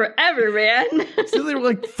it was forever, man. So there were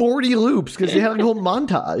like 40 loops because they had like a whole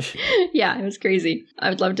montage. Yeah, it was crazy. I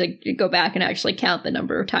would love to go back and actually count the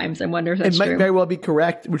number of times. I wonder if that's true. It might very well be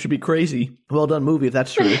correct, which would be crazy. Well done movie if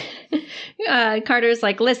that's true. Carter's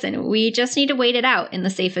like, listen, we just need to wait it out in the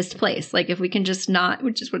safest place. Like, if we can just not,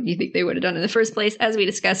 which is what you think they would have done in the first place, as we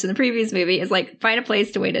discussed in the previous movie, is like, find a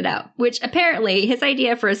place to wait it out. Which apparently his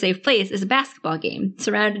idea for a safe place is a basketball game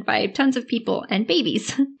surrounded by tons of people and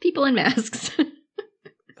babies. People in masks.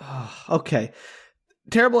 Okay.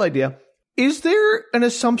 Terrible idea. Is there an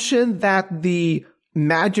assumption that the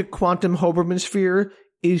magic quantum Hoberman sphere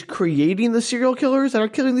is creating the serial killers that are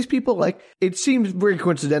killing these people? Like, it seems very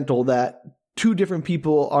coincidental that 2 different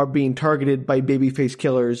people are being targeted by babyface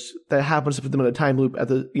killers that happens to put them in a time loop at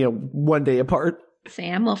the, 1 day apart.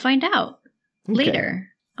 Sam, we'll find out later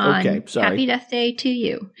on Sorry. Happy Death Day to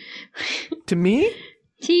you. To me?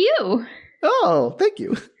 To you. Oh, thank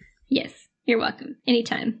you. Yes, you're welcome.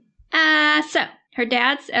 Anytime. So her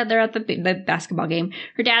dad's, they're at the basketball game.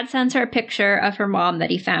 Her dad sends her a picture of her mom that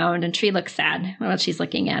he found, and Tree looks sad while she's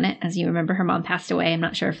looking at it. As you remember, her mom passed away. I'm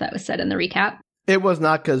not sure if that was said in the recap. It was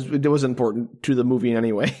not, because it was important to the movie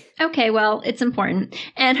anyway. Okay, well, it's important.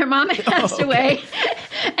 And her mom had passed away.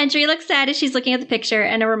 And Tree looks sad as she's looking at the picture,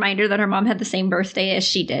 and a reminder that her mom had the same birthday as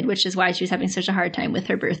she did, which is why she was having such a hard time with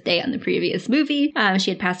her birthday on the previous movie.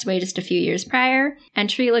 She had passed away just a few years prior. And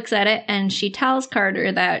Tree looks at it, and she tells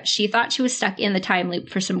Carter that she thought she was stuck in the time loop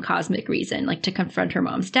for some cosmic reason, like to confront her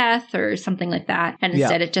mom's death or something like that. And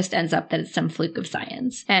instead it just ends up that it's some fluke of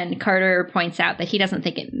science. And Carter points out that he doesn't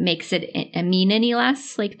think it makes it mean any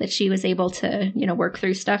less, like that she was able to, work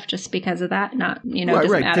through stuff just because of that. Not, it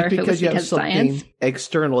doesn't matter if it was because of science.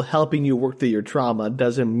 External helping you work through your trauma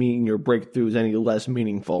doesn't mean your breakthrough is any less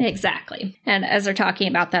meaningful. Exactly. And as they're talking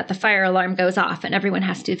about that, the fire alarm goes off and everyone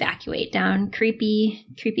has to evacuate down creepy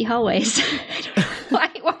hallways. why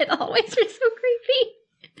the hallways are so creepy.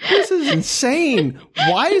 This is insane.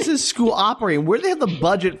 Why is this school operating? Where do they have the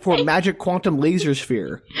budget for magic quantum laser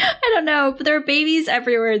sphere? I don't know, but there are babies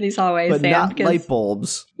everywhere in these hallways. But not light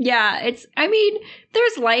bulbs. Yeah,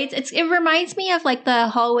 there's lights. It reminds me of like the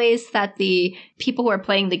hallways that the people who are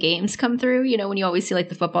playing the games come through. When you always see like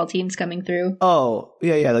the football teams coming through. Oh,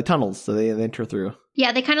 yeah, the tunnels that they enter through.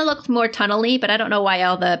 Yeah, they kind of look more tunnely, but I don't know why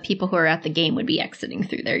all the people who are at the game would be exiting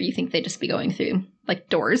through there. You think they'd just be going through, like,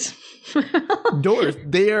 doors? Doors.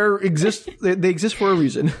 They exist for a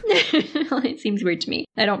reason. Well, it seems weird to me.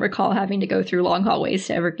 I don't recall having to go through long hallways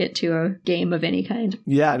to ever get to a game of any kind.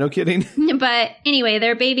 Yeah, no kidding. But anyway,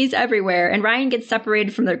 there are babies everywhere, and Ryan gets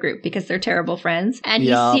separated from their group because they're terrible friends. And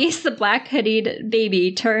he sees the black-hooded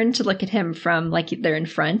baby turn to look at him from, like, they're in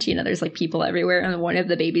front. There's, like, people everywhere, and one of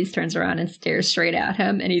the babies turns around and stares straight at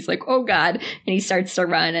him, and he's like, oh God, and he starts to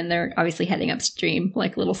run, and they're obviously heading upstream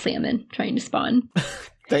like little salmon trying to spawn.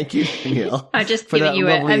 Thank you, Danielle. I'm just giving you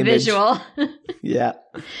a visual. Yeah.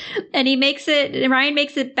 And Ryan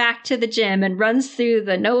makes it back to the gym and runs through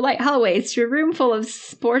the no light hallways to a room full of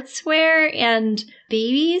sportswear and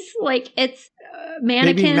babies. Like, it's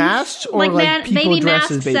mannequins. Baby masks or like baby masks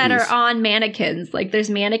babies? that are on mannequins. Like, there's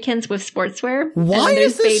mannequins with sportswear. Why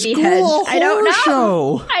is this baby school heads. a horror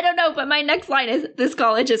show? I don't know, but my next line is, this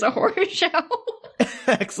college is a horror show.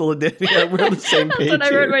 Excellent. Yeah, we're on the same page. That's when I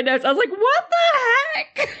wrote my notes. I was like, what the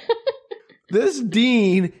heck? This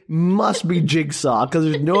dean must be Jigsaw, because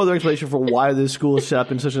there's no other explanation for why this school is set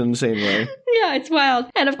up in such an insane way. Yeah, it's wild.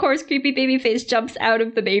 And of course, creepy Babyface jumps out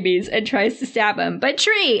of the babies and tries to stab him. But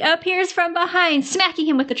Tree appears from behind, smacking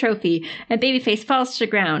him with the trophy. And Babyface falls to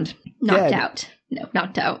the ground, knocked out. No,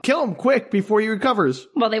 knocked out. Kill him quick before he recovers.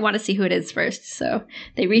 Well, they want to see who it is first, so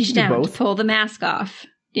they reach down to pull the mask off.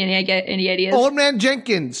 Any ideas? Old Man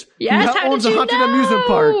Jenkins. Yes, who owns a haunted amusement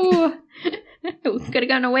park. Could have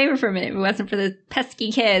gotten away from it if it wasn't for the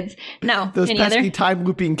pesky kids. No. Those pesky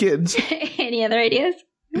time-looping kids. Any other ideas?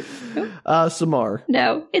 Samar.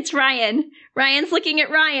 No, it's Ryan. Ryan's looking at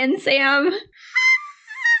Ryan, Sam.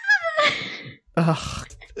 Ugh,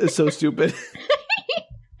 it's so stupid.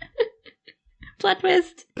 Plot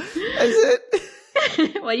twist. That's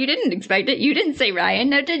it. Well, you didn't expect it. You didn't say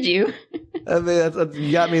Ryan, now did you? I mean,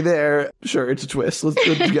 you got me there. Sure, it's a twist.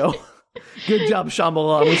 Let's go. Good job,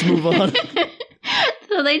 Shyamalan. Let's move on.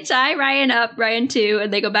 So they tie Ryan up, Ryan 2,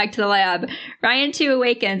 and they go back to the lab. Ryan 2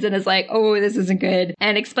 awakens and is like, oh, this isn't good,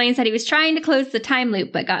 and explains that he was trying to close the time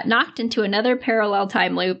loop, but got knocked into another parallel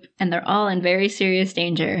time loop, and they're all in very serious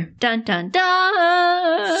danger. Dun, dun,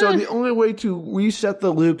 dun! So the only way to reset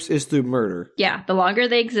the loops is through murder. Yeah, the longer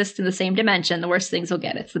they exist in the same dimension, the worse things will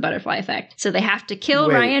get. It's the butterfly effect. So they have to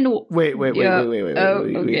kill Ryan... Wait.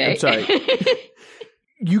 Okay. I'm sorry.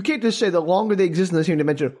 You can't just say the longer they exist in the same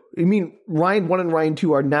dimension. I mean, Ryan 1 and Ryan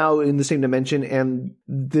 2 are now in the same dimension, and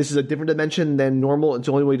this is a different dimension than normal. It's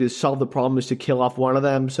the only way to solve the problem is to kill off one of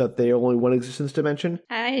them so that they only one existence dimension.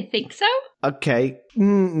 I think so. Okay.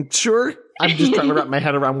 Sure. I'm just trying to wrap my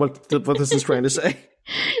head around what this is trying to say.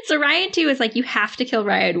 So Ryan 2 is like, you have to kill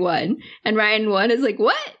Ryan 1. And Ryan 1 is like,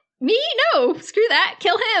 what? Me? No, screw that.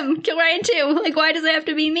 Kill him. Kill Ryan 2. Like, why does it have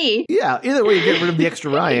to be me? Yeah, either way, you get rid of the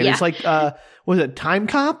extra Ryan. Yeah. It's like, was it Time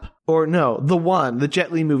Cop? Or no, the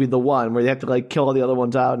Jet Li movie, The One, where they have to like kill all the other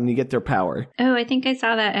ones out and you get their power. Oh, I think I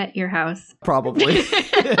saw that at your house. Probably.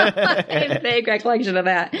 I have a vague recollection of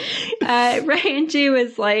that. Ryan 2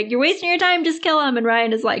 is like, you're wasting your time, just kill him. And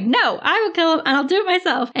Ryan is like, no, I will kill him and I'll do it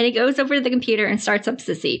myself. And he goes over to the computer and starts up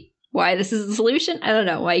Sissy. why this is the solution. I don't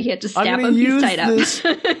know why you can't just stab him. He's tied up. This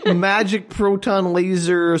magic proton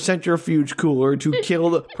laser centrifuge cooler to kill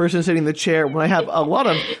the person sitting in the chair when I have a lot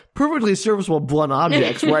of perfectly serviceable blunt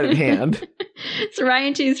objects right at hand. So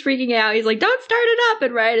Ryan 2 is freaking out. He's like, don't start it up.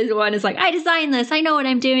 And Ryan 1 is like, I designed this. I know what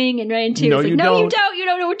I'm doing. And Ryan 2 is like, no, you don't. You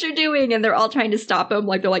don't know what you're doing. And they're all trying to stop him.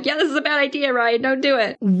 Like, they're like, yeah, this is a bad idea, Ryan. Don't do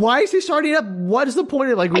it. Why is he starting it up? What is the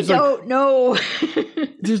point of it? Like, I don't know.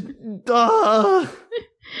 Just,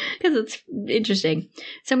 because it's interesting.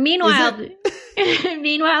 So meanwhile,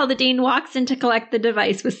 the dean walks in to collect the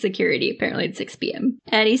device with security, apparently at 6 p.m.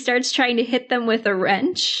 And he starts trying to hit them with a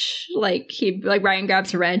wrench. Like Ryan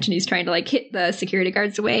grabs a wrench and he's trying to like hit the security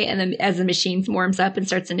guards away. And then as the machine warms up and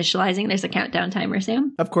starts initializing, there's a countdown timer,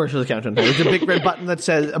 Sam. Of course there's a countdown timer. There's a big red button that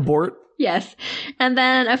says abort. Yes. And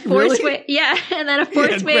then a force wave. Yeah. And then a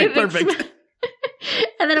force wave. Perfect.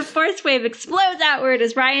 And then a force wave explodes outward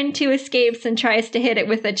as Ryan 2 escapes and tries to hit it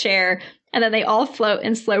with a chair. And then they all float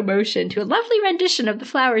in slow motion to a lovely rendition of the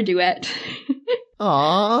flower duet.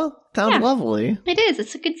 Aw, sounds lovely. It is.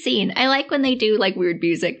 It's a good scene. I like when they do like weird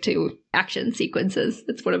music to action sequences.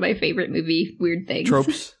 It's one of my favorite movie weird things.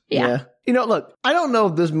 Tropes. Yeah. You know, look, I don't know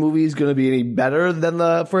if this movie is going to be any better than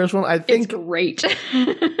the first one. I think it's great.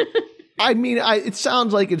 I mean, it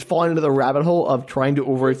sounds like it's falling into the rabbit hole of trying to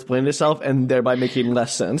over-explain itself and thereby making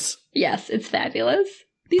less sense. Yes, it's fabulous.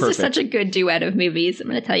 These are such a good duet of movies, I'm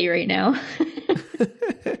going to tell you right now.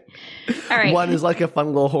 All right. One is like a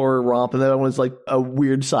fun little horror romp, and the other one is like a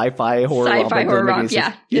weird sci-fi horror romp. Sci-fi horror romp,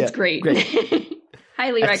 yeah. It's great.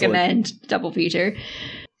 Highly recommend. Double feature.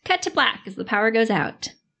 Cut to black as the power goes out.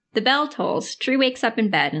 The bell tolls. Tree wakes up in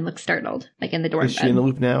bed and looks startled, like in the dorm bed. Is she in the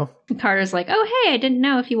loop now? And Carter's like, oh, hey, I didn't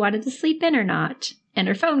know if you wanted to sleep in or not. And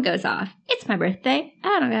her phone goes off. It's my birthday.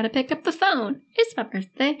 I don't gotta pick up the phone. It's my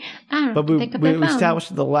birthday. I don't have to pick up the phone. We established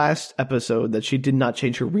in the last episode that she did not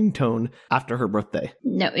change her ringtone after her birthday.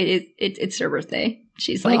 No, it's her birthday.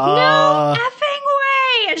 She's like, no effing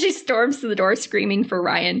way! And she storms to the door screaming for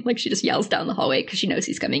Ryan. Like, she just yells down the hallway because she knows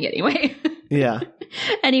he's coming anyway. Yeah.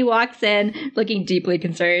 And he walks in looking deeply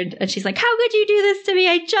concerned. And she's like, how could you do this to me?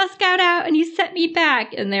 I just got out and you sent me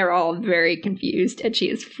back. And they're all very confused. And she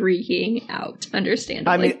is freaking out,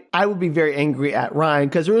 understandably. I mean, I would be very angry at Ryan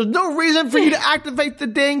because there was no reason for you to activate the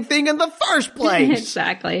dang thing in the first place.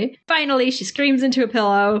 Exactly. Finally, she screams into a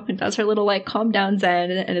pillow and does her little like calm down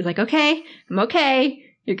zen and is like, okay, I'm okay.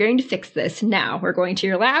 You're going to fix this. Now, we're going to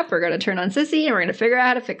your lab, we're going to turn on Sissy, and we're going to figure out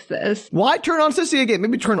how to fix this. Why turn on Sissy again?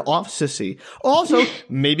 Maybe turn off Sissy. Also,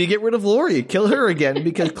 maybe get rid of Lori. Kill her again,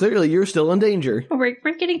 because clearly you're still in danger. We're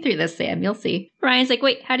getting through this, Sam. You'll see. Ryan's like,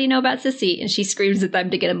 wait, how do you know about Sissy? And she screams at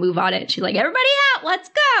them to get a move on it. She's like, everybody out,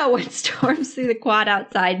 let's go! And storms through the quad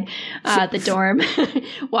outside the dorm,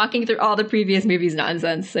 walking through all the previous movies'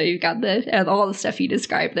 nonsense. So you've got all the stuff you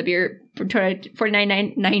described, the beer...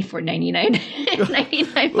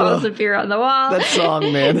 $99 bottles of beer on the wall. That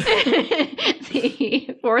song, man.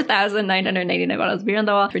 The 4,999 bottles of beer on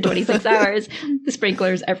the wall for 26 hours. The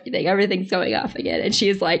sprinklers, everything. Everything's going off again. And she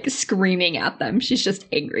is like screaming at them. She's just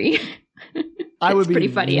angry. I would be pretty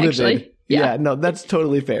funny, livid. Actually. Yeah, no, that's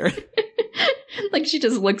totally fair. Like, she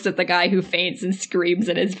just looks at the guy who faints and screams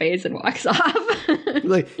in his face and walks off.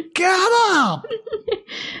 Like, get up!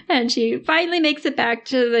 And she finally makes it back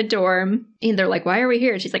to the dorm. And they're like, why are we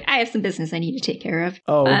here? And she's like, I have some business I need to take care of.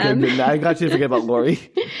 Oh, okay. Good. I got you to forget about Lori.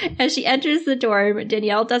 As she enters the dorm,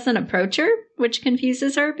 Danielle doesn't approach her, which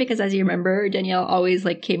confuses her because, as you remember, Danielle always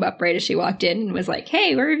like came up right as she walked in and was like,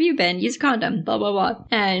 hey, where have you been? Use a condom, blah, blah, blah.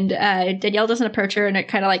 And Danielle doesn't approach her, and it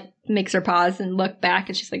kind of like makes her pause and look back,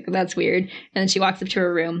 and she's like, that's weird. And then she walks up to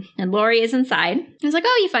her room, and Lori is inside. And is like,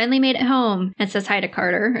 oh, you finally made it home, and says hi to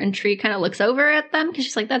Carter. And Tree kind of looks over at them because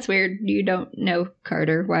she's like, that's weird. You don't know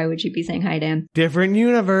Carter. Why would you be saying hi to him? Different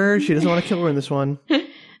universe. She doesn't want to kill her in this one.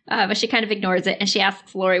 But she kind of ignores it, and she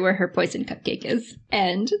asks Lori where her poison cupcake is.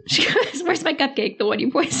 And she goes, where's my cupcake? The one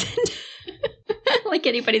you poisoned. Like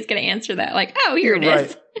anybody's going to answer that. Like, oh, here it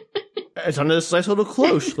is. It's on this nice little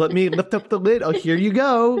cloche. Let me lift up the lid. Oh, here you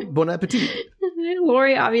go. Bon appetit.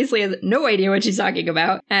 Lori obviously has no idea what she's talking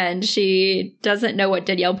about, and she doesn't know what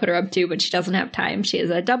Danielle put her up to, but she doesn't have time. She has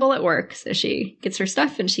a double at work, so she gets her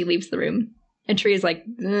stuff and she leaves the room. And Tree is like,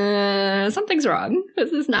 something's wrong.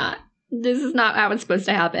 This is not how it's supposed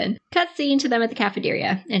to happen. Cutscene to them at the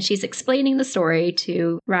cafeteria, and she's explaining the story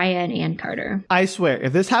to Ryan and Carter. I swear,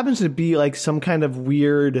 if this happens to be like some kind of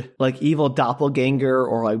weird, like evil doppelganger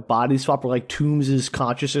or like body swap, where like Toombs'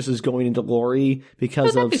 consciousness is going into Lori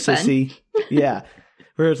because of Sissy. Yeah.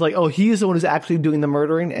 Where it's like, oh, he's the one who's actually doing the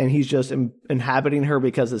murdering and he's just inhabiting her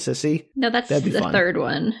because of Sissy. No, that's the third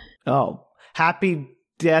one. Oh, Happy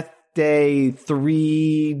Death Day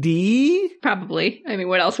 3D? Probably. I mean,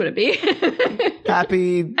 what else would it be?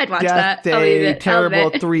 Happy I'd watch Death that. Day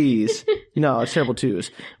Terrible 3s. No, it's Terrible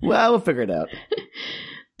 2s. Well, we'll figure it out.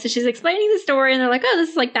 So she's explaining the story, and they're like, oh, this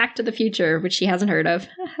is like Back to the Future, which she hasn't heard of.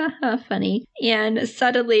 Funny. And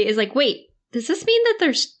suddenly is like, wait, does this mean that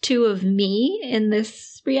there's two of me in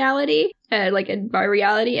this reality? Like in my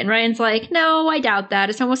reality? And Ryan's like, no, I doubt that.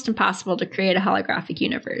 It's almost impossible to create a holographic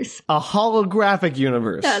universe. A holographic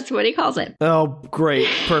universe. That's what he calls it. Oh, great.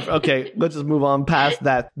 Perfect. Okay, let's just move on past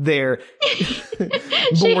that there.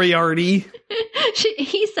 Moriarty.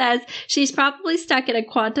 He says she's probably stuck in a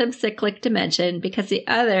quantum cyclic dimension because the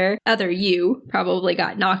other you probably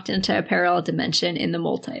got knocked into a parallel dimension in the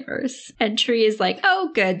multiverse. And Tree is like, oh,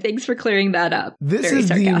 good. Thanks for clearing that up. This is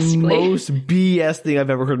the most BS thing I've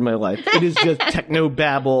ever heard in my life. It is just techno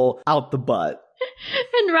babble out the butt.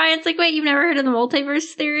 And Ryan's like, wait, you've never heard of the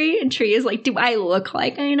multiverse theory? And Tree is like, do I look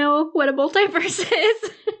like I know what a multiverse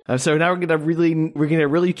is? So now we're gonna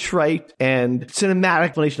really trite and cinematic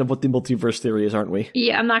explanation of what the multiverse theory is, aren't we?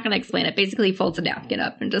 Yeah, I'm not gonna explain it. Basically, he folds a napkin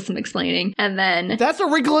up and does some explaining, and then that's A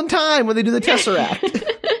Wrinkle in Time when they do the Tesseract.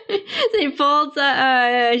 So he folds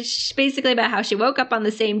basically about how she woke up on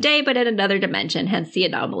the same day, but in another dimension, hence the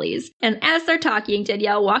anomalies. And as they're talking,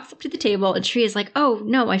 Danielle walks up to the table, and Tree is like, oh,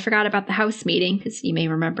 no, I forgot about the house meeting, because you may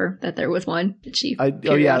remember that there was one that she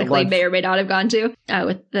periodically may or may not have gone to,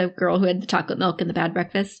 with the girl who had the chocolate milk and the bad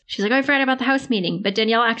breakfast. She's like, oh, I forgot about the house meeting. But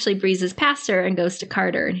Danielle actually breezes past her and goes to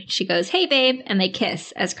Carter. And she goes, hey, babe, and they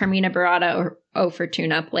kiss as Carmina Burana or O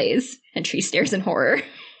Fortuna plays. And Tree stares in horror.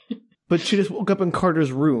 But she just woke up in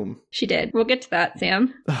Carter's room. She did. We'll get to that,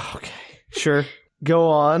 Sam. Okay. Sure. Go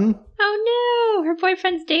on. Oh, no. Her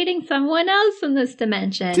boyfriend's dating someone else in this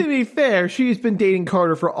dimension. To be fair, she's been dating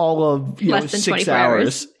Carter for all of, less than 6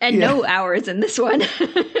 hours. And no hours in this one.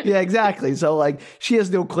 Yeah, exactly. So, like, she has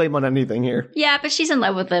no claim on anything here. Yeah, but she's in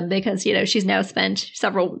love with him because, she's now spent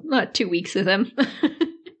 2 weeks with him.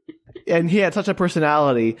 And he had such a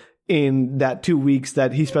personality in that 2 weeks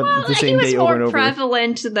that he spent the same day over and over. He was more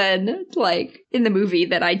prevalent than, in the movie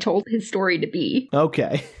that I told his story to be.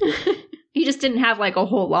 Okay. He just didn't have, a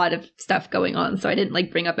whole lot of stuff going on, so I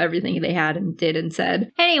didn't, bring up everything they had and did and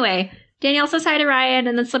said. Anyway, Danielle says hi to Ryan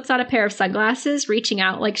and then slips on a pair of sunglasses, reaching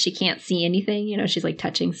out like she can't see anything. She's,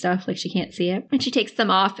 touching stuff like she can't see it. And she takes them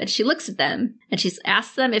off and she looks at them. And she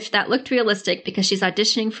asks them if that looked realistic because she's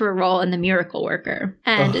auditioning for a role in The Miracle Worker.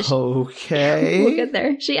 And okay. We'll get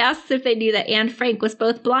there. She asks if they knew that Anne Frank was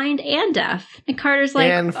both blind and deaf. And Carter's like,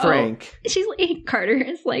 Anne Frank. Carter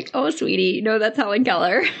is like, oh, sweetie, no, that's Helen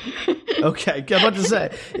Keller. Okay, I'm about to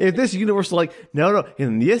say, if this universe is no,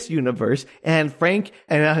 in this universe, Anne Frank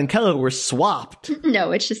and Helen Keller were swapped.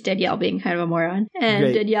 No, it's just Danielle being kind of a moron. And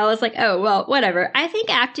Great. Danielle is like, oh, well, whatever. I think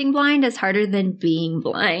acting blind is harder than being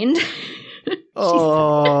blind. That's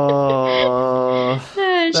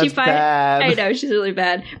bad. I know, she's really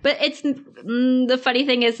bad. But it's the funny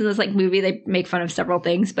thing is in this movie they make fun of several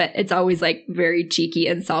things, but it's always very cheeky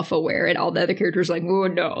and self-aware, and all the other characters are like, oh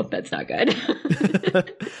no, that's not good.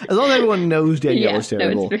 As long as everyone knows Danielle is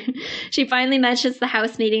terrible. No, she finally mentions the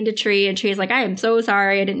house meeting to Tree, and Tree's like, I am so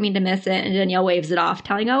sorry, I didn't mean to miss it. And Danielle waves it off,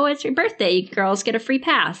 telling, oh, it's your birthday, you girls get a free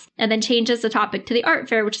pass. And then changes the topic to the art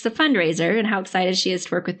fair, which is a fundraiser, and how excited she is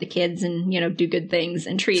to work with the kids and do good things.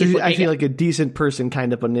 And Tree's actually like a decent person,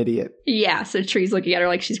 kind of an idiot. Yeah, so Tree's looking at her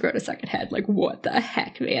like she's grown a second head. Like, what the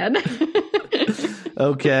heck, man?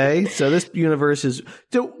 Okay, so this universe is...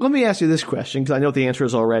 So let me ask you this question, because I know what the answer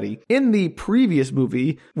is already. In the previous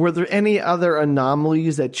movie, were there any other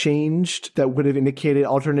anomalies that changed that would have indicated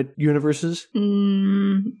alternate universes?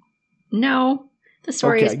 No. The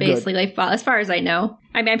story is basically as far as I know.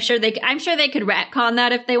 I mean, I'm sure they could retcon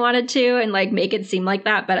that if they wanted to and make it seem like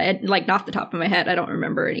that, but off the top of my head, I don't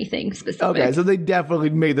remember anything specific. Okay, so they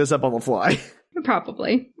definitely made this up on the fly.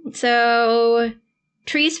 Probably. So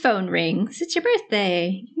Tree's phone rings. It's your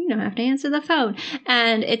birthday. You don't have to answer the phone.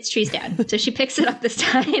 And it's Tree's dad. So she picks it up this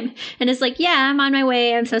time and is like, yeah, I'm on my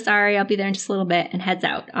way. I'm so sorry. I'll be there in just a little bit. And heads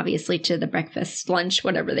out, obviously, to the breakfast, lunch,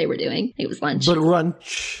 whatever they were doing. It was lunch. But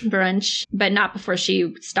brunch. But not before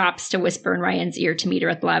she stops to whisper in Ryan's ear to meet her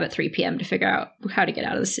at the lab at 3 p.m. to figure out how to get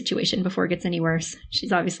out of the situation before it gets any worse.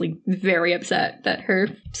 She's obviously very upset that her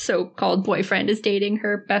so-called boyfriend is dating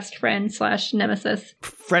her best friend / nemesis.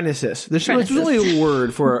 Frenesis. There's only a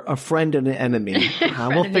word for a friend and an enemy.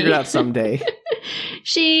 We'll figure it out someday.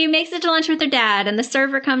 She makes it to lunch with her dad, and the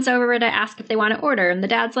server comes over to ask if they want to order. And the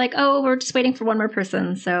dad's like, oh, we're just waiting for one more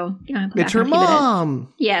person. So it's her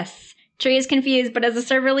mom. Yes. Tree is confused, but as the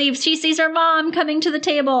server leaves, she sees her mom coming to the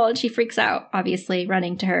table, and she freaks out, obviously,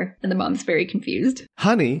 running to her. And the mom's very confused.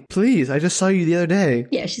 Honey, please, I just saw you the other day.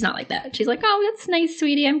 Yeah, she's not like that. She's like, oh, that's nice,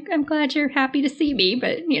 sweetie. I'm glad you're happy to see me.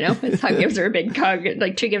 But, his hug gives her a big hug.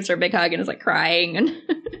 Like, Tree gives her a big hug and is, like, crying. And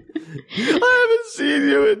I haven't seen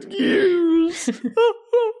you in years.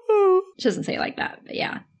 She doesn't say it like that, but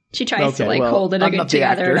yeah. She tries to, hold it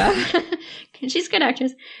together enough. She's a good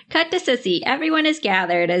actress. Cut to Sissy. Everyone is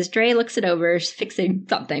gathered as Dre looks it over, fixing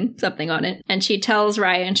something on it. And she tells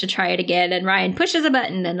Ryan to try it again, and Ryan pushes a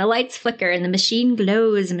button, and the lights flicker, and the machine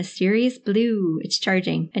glows mysterious blue. It's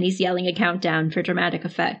charging, and he's yelling a countdown for dramatic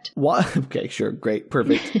effect. What? Okay, sure. Great.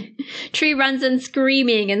 Perfect. Tree runs in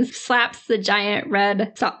screaming and slaps the giant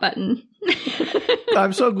red stop button.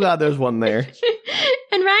 I'm so glad there's one there.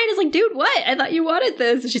 And Ryan is like, dude, what? I thought you wanted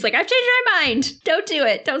this. And she's like, I've changed my mind. Don't do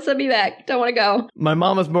it. Don't send me back. Don't want to go. My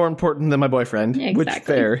mom is more important than my boyfriend. Exactly. Which,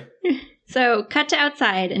 fair. So, cut to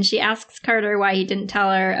outside, and she asks Carter why he didn't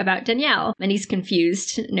tell her about Danielle. And he's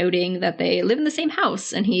confused, noting that they live in the same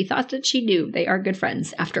house, and he thought that she knew. They are good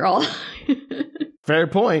friends, after all. Fair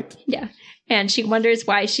point. Yeah. And she wonders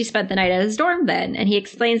why she spent the night at his dorm then. And he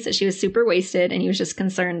explains that she was super wasted and he was just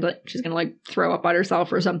concerned that she's going to throw up on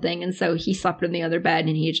herself or something. And so he slept in the other bed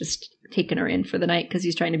and he had just taken her in for the night because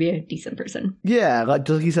he's trying to be a decent person. Yeah, like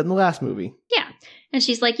he said in the last movie. Yeah. And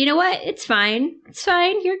she's like, you know what? It's fine. It's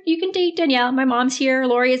fine. You can date Danielle. My mom's here.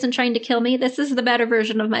 Lori isn't trying to kill me. This is the better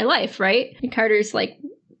version of my life, right? And Carter's like,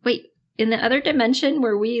 wait, in the other dimension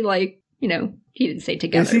where we he didn't say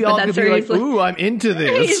together. Is he all gonna be like, ooh, I'm into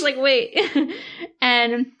this? He's like, wait.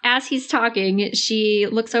 And as he's talking, she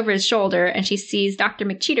looks over his shoulder and she sees Dr.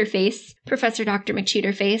 McCheaterface, Professor Dr.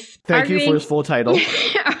 McCheaterface. Thank you for his full title.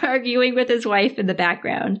 Arguing with his wife in the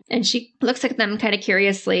background. And she looks at them kind of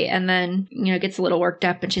curiously and then, gets a little worked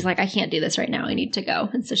up and she's like, I can't do this right now. I need to go.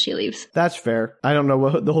 And so she leaves. That's fair. I don't know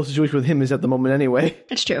what the whole situation with him is at the moment anyway.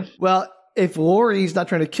 That's true. Well, if Lori's not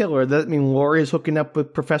trying to kill her, does that mean Lori is hooking up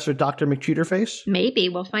with Professor Dr. McCheaterface? Maybe.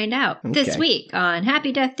 We'll find out. Okay. This week on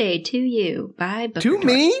Happy Death Day to You by Book To Retorts.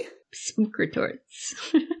 Me? Spook Retorts.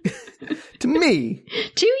 To me.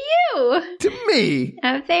 To you. To me.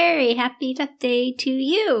 A very happy death day to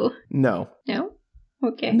you. No. No?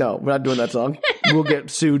 Okay. No, we're not doing that song. We'll get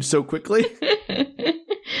sued so quickly.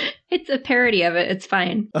 It's a parody of it. It's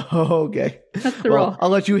fine. Oh, okay. That's the rule. I'll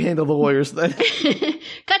let you handle the lawyers then.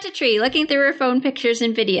 Cut to Tree, looking through her phone pictures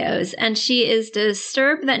and videos, and she is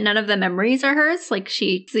disturbed that none of the memories are hers. Like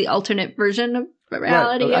she's the alternate version of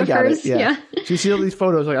reality of hers. Yeah. She sees all these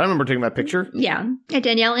photos, like, I remember taking that picture. Yeah. And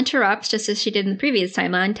Danielle interrupts, just as she did in the previous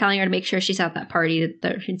timeline, telling her to make sure she's at that party,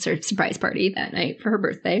 the surprise party that night for her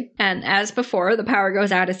birthday. And as before, the power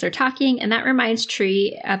goes out as they're talking, and that reminds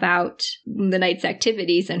Tree about the night's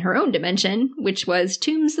activities in her own dimension, which was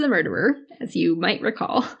Toombs the murderer, as you might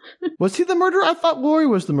recall. Was he the murderer? I thought Lori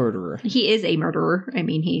was the murderer. He is a murderer. I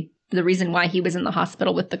mean, the reason why he was in the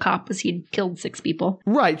hospital with the cop was he'd killed 6 people.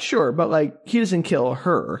 Right, sure, but he doesn't kill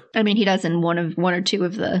her. I mean, he does in one or two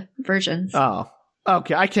of the versions. Oh,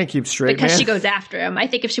 okay. I can't keep straight, because she goes after him. I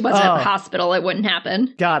think if she wasn't at the hospital, it wouldn't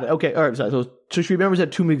happen. Got it. Okay. All right. So she remembers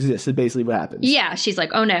that Tomb exists. Is basically what happens. Yeah. She's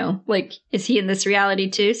like, oh no, is he in this reality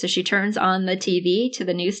too? So she turns on the TV to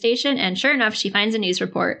the news station, and sure enough, she finds a news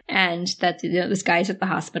report, and that this guy's at the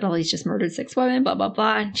hospital. He's just murdered 6 women. Blah blah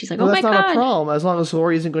blah. And she's like, oh my god. That's not a problem as long as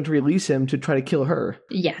Lori isn't going to release him to try to kill her.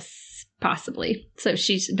 Yes, possibly. So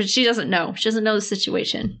but she doesn't know. She doesn't know the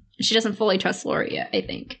situation. She doesn't fully trust Lori yet, I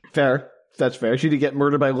think. Fair. That's fair. She did get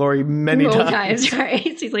murdered by Lori many times.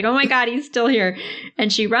 Right? She's like, oh my god, he's still here.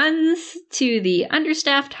 And she runs to the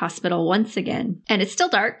understaffed hospital once again. And it's still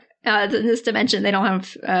dark. In this dimension, they don't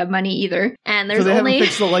have money either. And there's haven't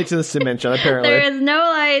fixed the lights in this dimension, apparently. There is no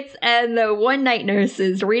lights, and the one night nurse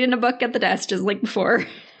is reading a book at the desk just like before.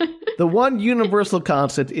 The one universal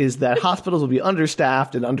constant is that hospitals will be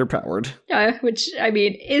understaffed and underpowered. Which, I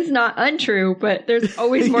mean, is not untrue, but there's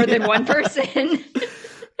always more than one person.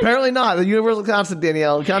 Apparently not. The universal constant,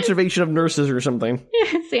 Danielle. Conservation of nurses or something.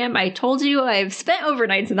 Sam, I told you I've spent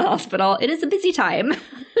overnights in the hospital. It is a busy time.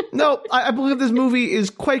 No, I believe this movie is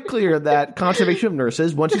quite clear that conservation of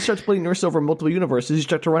nurses, once you start splitting nurses over multiple universes, you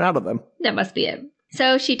start to run out of them. That must be it.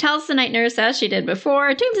 So she tells the night nurse, as she did before,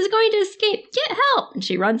 Toombs is going to escape. Get help. And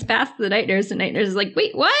she runs past the night nurse, and night nurse is like,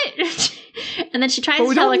 wait, what? And then she tries to tell...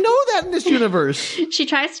 we don't know that in this universe. She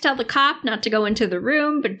tries to tell the cop not to go into the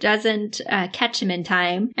room, but doesn't catch him in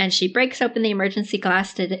time. And she breaks open the emergency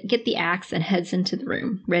glass to get the axe and heads into the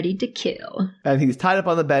room, ready to kill. And he's tied up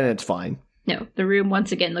on the bed, and it's fine. No, the room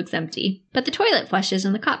once again looks empty. But the toilet flushes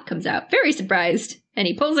and the cop comes out, very surprised. And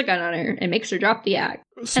he pulls a gun on her and makes her drop the act.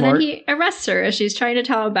 Smart. And then he arrests her as she's trying to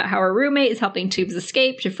tell him about how her roommate is helping Tubes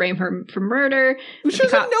escape to frame her for murder. She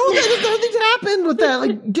doesn't know that. Nothing's happened with that.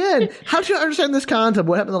 Like, again, how do you understand this concept?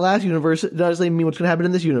 What happened in the last universe doesn't mean what's going to happen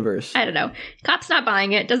in this universe. I don't know. Cop's not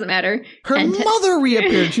buying it. Doesn't matter. Her mother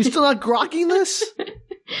reappeared. She's still not grokking this?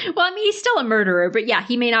 Well, I mean, he's still a murderer, but yeah,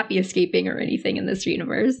 he may not be escaping or anything in this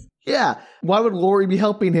universe. Yeah. Why would Laurie be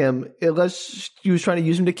helping him unless she was trying to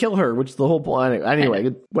use him to kill her, which is the whole point.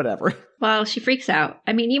 Anyway, whatever. Well, she freaks out.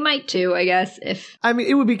 I mean, you might too, I guess, if... I mean,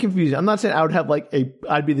 it would be confusing. I'm not saying I would have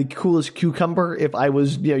I'd be the coolest cucumber if I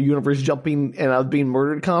was, universe jumping and I was being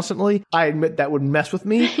murdered constantly. I admit that would mess with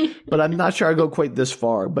me, but I'm not sure I'd go quite this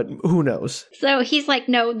far, but who knows? So he's like,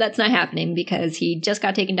 no, that's not happening because he just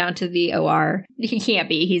got taken down to the OR. He can't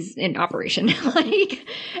be. He's in operation. He's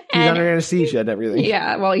under anesthesia and everything.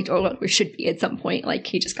 Yeah, well, he should be at some point. Like,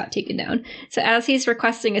 he just got taken down. So as he's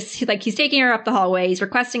requesting, he's taking her up the hallway, he's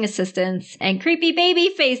requesting assistance, and creepy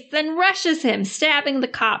Babyface then rushes him, stabbing the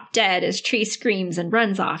cop dead as Tree screams and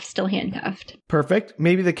runs off, still handcuffed. Perfect.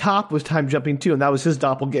 Maybe the cop was time jumping too, and that was his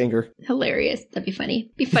doppelganger. Hilarious. That'd be funny.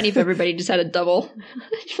 It'd be funny if everybody just had a double.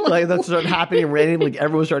 Like, that started happening randomly. Like,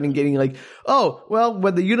 everyone started getting like, oh, well,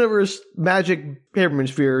 when the universe magic Haberman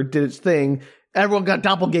sphere did its thing, everyone got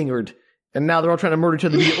doppelgangered. And now they're all trying to murder each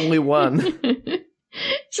other, the only one.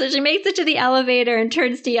 So she makes it to the elevator and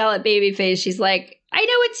turns to yell at Babyface. She's like, I know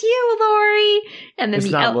it's you, Laurie. And then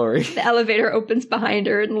the elevator opens behind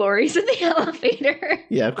her and Laurie's in the elevator.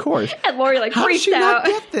 Yeah, of course. And Laurie freaks out. How did she not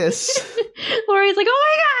get this? Laurie's like,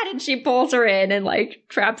 oh my God. And she pulls her in and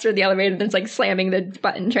traps her in the elevator and then's slamming the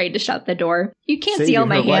button trying to shut the door. You can't see all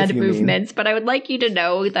my hand movements, but I would like you to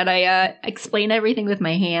know that I explain everything with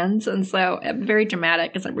my hands. And so I'm very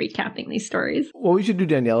dramatic as I'm recapping these stories. What we should do,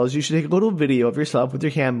 Danielle, is you should take a little video of yourself with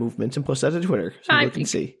your hand movements and post that to Twitter so people can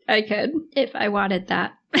see. I could, if I wanted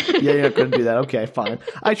that. Yeah, you're not going to do that. Okay, fine.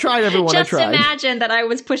 I tried, everyone. Just I tried. Imagine that I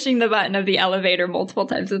was pushing the button of the elevator multiple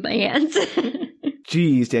times with my hands.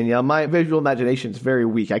 Jeez, Danielle, my visual imagination is very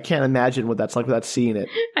weak. I can't imagine what that's like without seeing it.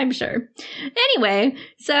 I'm sure. Anyway,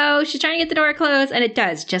 so she's trying to get the door closed, and it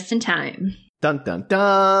does, just in time. Dun, dun,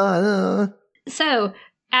 dun. So,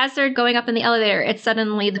 as they're going up in the elevator,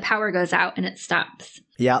 suddenly the power goes out, and it stops.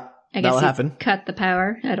 Yeah, I guess that'll happen. Cut the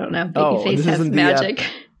power. I don't know. Babyface has magic.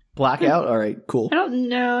 Blackout? All right, cool. I don't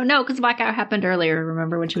know. No, because blackout happened earlier,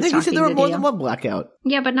 remember, when she was talking to you said there were more than one blackout.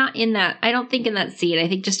 Yeah, but not in that. I don't think in that scene. I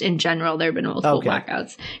think just in general there have been multiple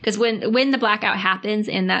blackouts. Because when the blackout happens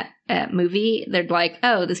in that movie, they're like,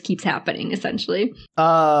 oh, this keeps happening, essentially.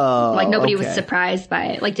 Oh, nobody was surprised by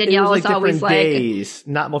it. Like, Danielle was always days,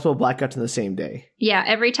 not multiple blackouts in the same day. Yeah,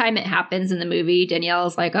 every time it happens in the movie,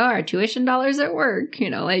 Danielle's like, oh, our tuition dollars at work.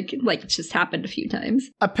 Like it's just happened a few times.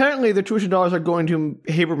 Apparently, the tuition dollars are going to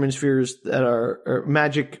Haberman spheres that are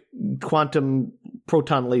magic quantum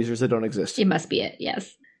proton lasers that don't exist. It must be it,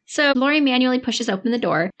 yes. So Laurie manually pushes open the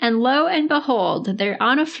door, and lo and behold, they're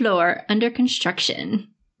on a floor under construction.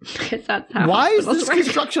 Because that's how. Why is this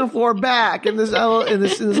construction floor back in this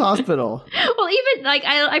hospital? Well, even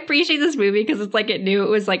I appreciate this movie because it's it knew it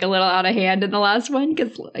was a little out of hand in the last one.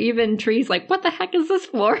 Because even Tree's like, "What the heck is this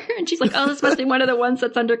floor?" And she's like, "Oh, this must be one of the ones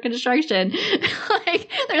that's under construction."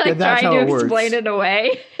 They're trying to explain it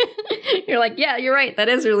away. You're like, "Yeah, you're right. That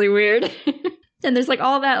is really weird." And there's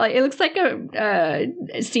all that, it looks like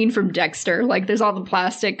a scene from Dexter. There's all the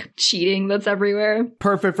plastic sheeting that's everywhere.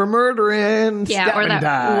 Perfect for murdering. Yeah, or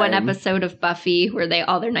that one episode of Buffy where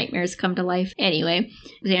all their nightmares come to life. Anyway,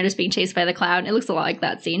 Xander's being chased by the cloud. It looks a lot like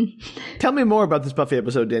that scene. Tell me more about this Buffy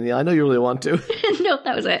episode, Danielle. I know you really want to. Nope,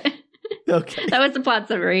 that was it. Okay. That was the plot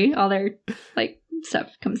summary. All their, stuff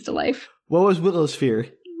comes to life. What was Willow's fear?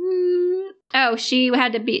 Oh, she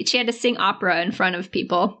had to sing opera in front of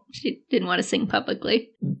people. She didn't want to sing publicly.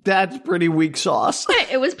 That's pretty weak sauce.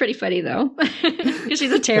 It was pretty funny, though. Because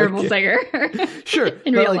she's a terrible singer. Sure.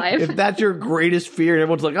 In real life. If that's your greatest fear and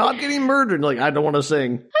everyone's like, oh, I'm getting murdered. And I don't want to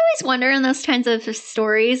sing. I always wonder in those kinds of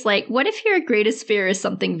stories, what if your greatest fear is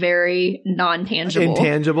something very non-tangible?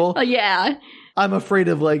 Intangible? Yeah. I'm afraid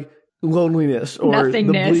of, loneliness or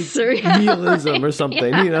nothingness or nihilism or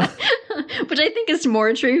something, Which I think is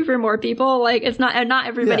more true for more people. It's not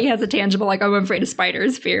everybody has a tangible, I'm afraid of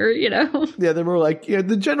spiders fear, Yeah, they're more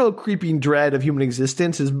the general creeping dread of human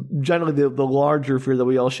existence is generally the larger fear that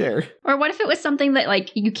we all share. Or what if it was something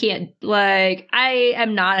that, you can't, I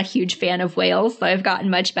am not a huge fan of whales, so I've gotten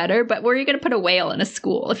much better, but where are you going to put a whale in a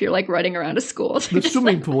school if you're, running around a school? The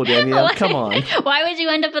swimming pool, Danielle, come on. Why would you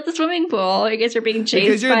end up at the swimming pool? I guess you're being chased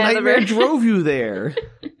because your by nightmare drove you there.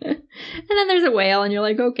 And then there's a whale, and you're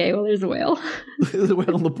like, okay, well, there's a whale. There's a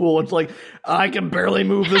whale in the pool. It's like, I can barely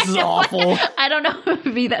move. This is awful. I don't know if it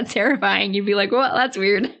would be that terrifying. You'd be like, well, that's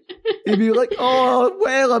weird. You'd be like, oh,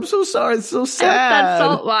 whale, I'm so sorry. It's so sad. That's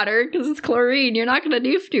salt water because it's chlorine. You're not going to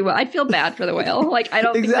do too well. I'd feel bad for the whale. Like, I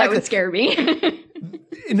don't think that would scare me.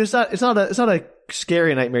 And it's not a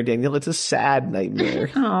scary nightmare, Danielle. It's a sad nightmare.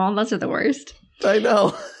 Oh, those are the worst. I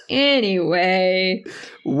know. Anyway.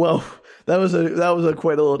 Whoa. That was a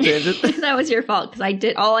quite a little tangent. That was your fault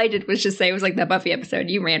because all I did was just say it was like that Buffy episode.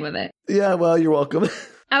 You ran with it. Yeah, well, you're welcome.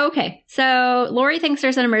 Okay, so Laurie thinks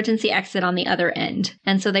there's an emergency exit on the other end.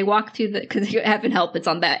 And so they walk through because heaven help, it's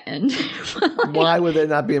on that end. Why would there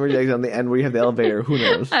not be an emergency exit on the end where you have the elevator? Who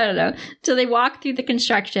knows? I don't know. So they walk through the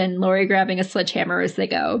construction, Laurie grabbing a sledgehammer as they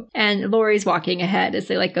go. And Laurie's walking ahead as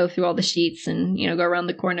they like go through all the sheets and, go around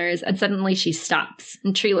the corners. And suddenly she stops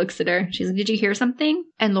and Tree looks at her. She's like, did you hear something?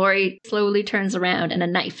 And Laurie slowly turns around and a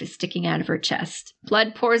knife is sticking out of her chest.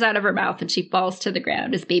 Blood pours out of her mouth and she falls to the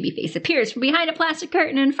ground as Babyface appears from behind a plastic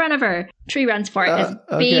curtain in front of her. Tree runs for it as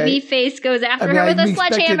Babyface goes after her with a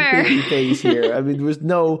sledgehammer. Babyface here. There was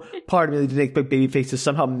no part of me that didn't expect Babyface to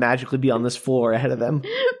somehow magically be on this floor ahead of them.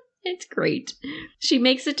 It's great. She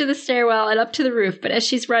makes it to the stairwell and up to the roof, but as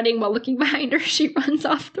she's running while looking behind her, she runs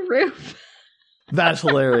off the roof. That's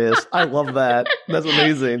hilarious. I love that. That's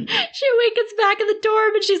amazing. She gets back in the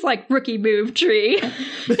dorm and she's like, rookie move, Tree.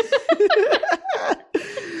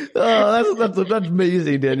 Oh, that's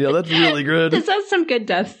amazing, Danielle. That's really good. This has some good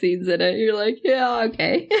death scenes in it. You're like, yeah,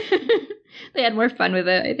 okay. They had more fun with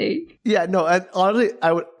it, I think. Yeah, no, honestly,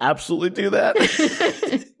 I would absolutely do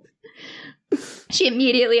that. She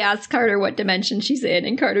immediately asks Carter what dimension she's in,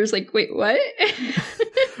 and Carter's like, wait, what?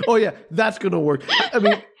 Oh, yeah, that's going to work. I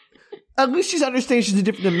mean, at least she's understanding she's a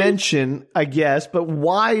different dimension, I guess, but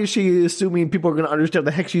why is she assuming people are going to understand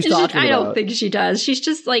what the heck she's talking about? I don't think she does. She's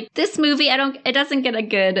just like, this movie, it doesn't get a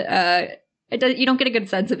good, you don't get a good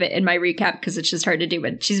sense of it in my recap because it's just hard to do,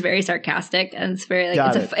 but she's very sarcastic and it's very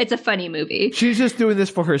it's a funny movie. She's just doing this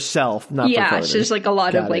for herself, not for Carter. She's like a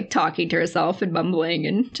lot of like talking to herself and mumbling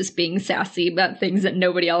and just being sassy about things that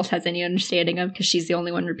nobody else has any understanding of because she's the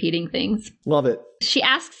only one repeating things. Love it.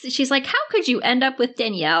 She's like, how could you end up with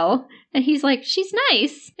Danielle? And he's like, she's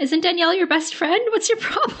nice. Isn't Danielle your best friend? What's your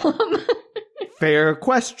problem? Fair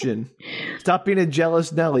question. Stop being a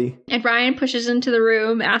jealous Nelly. And Ryan pushes into the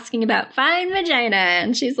room asking about fine vagina.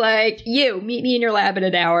 And she's like, you, meet me in your lab in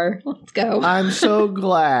an hour. Let's go. I'm so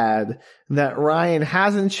glad that Ryan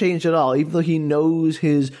hasn't changed at all, even though he knows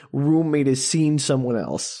his roommate has seen someone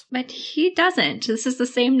else. But he doesn't. This is the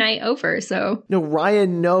same night over, so... No,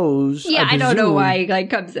 Ryan knows. Yeah, I don't know why he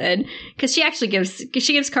comes in. Because she actually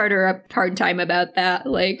gives Carter a hard time about that.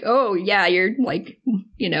 Like, oh, yeah, you're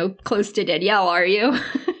close to Danielle, are you?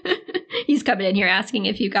 He's coming in here asking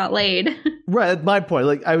if you got laid. Right, that's my point.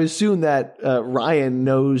 Like, I assume that Ryan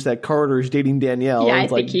knows that Carter's dating Danielle. Yeah, I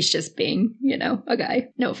think he's just being, a guy.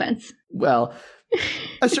 No offense. Well,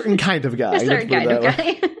 a certain kind of guy. A certain kind of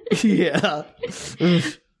guy. Yeah.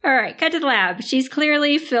 All right, cut to the lab. She's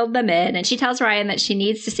clearly filled them in, and she tells Ryan that she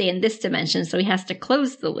needs to stay in this dimension, so he has to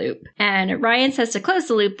close the loop. And Ryan says to close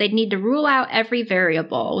the loop, they'd need to rule out every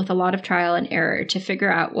variable with a lot of trial and error to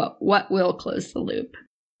figure out what will close the loop.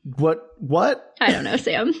 What? I don't know,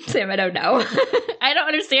 Sam. Sam, I don't know. I don't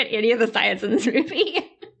understand any of the science in this movie.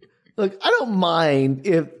 Look, I don't mind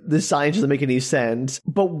if the science doesn't make any sense,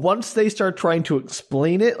 but once they start trying to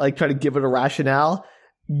explain it, like try to give it a rationale,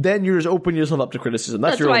 then you're just opening yourself up to criticism.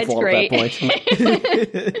 That's your own fault at that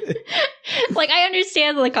point. Like, I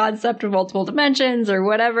understand the concept of multiple dimensions or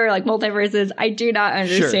whatever, like multiverses. I do not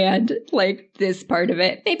understand, this part of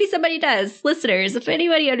it. Maybe somebody does. Listeners, if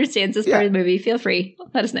anybody understands this part of the movie, feel free.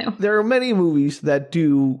 Let us know. There are many movies that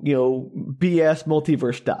do, BS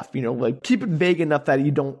multiverse stuff. Keep it vague enough that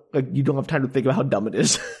you don't have time to think about how dumb it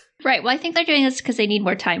is. Right. Well, I think they're doing this because they need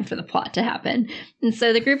more time for the plot to happen. And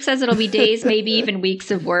so the group says it'll be days, maybe even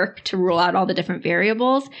weeks of work to rule out all the different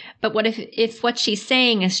variables. But what if what she's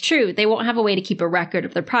saying is true? They won't have a way to keep a record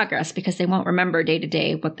of their progress because they won't remember day to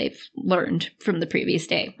day what they've learned from the previous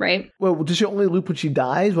day, right? Well, does she only loop when she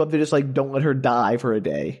dies? What if they just don't let her die for a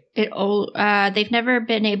day? They've never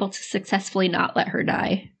been able to successfully not let her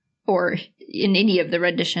die. Or in any of the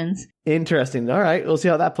renditions. Interesting. All right. We'll see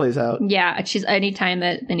how that plays out. Yeah. Anytime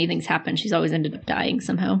that anything's happened, she's always ended up dying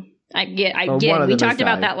somehow. I get. We talked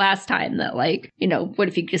about that last time that what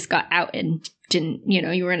if you just got out and didn't,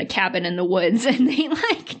 you were in a cabin in the woods and they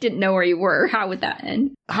didn't know where you were. How would that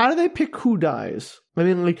end? How do they pick who dies? I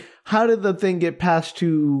mean, how did the thing get passed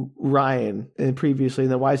to Ryan previously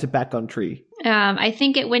and then why is it back on Tree? I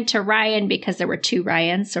think it went to Ryan because there were 2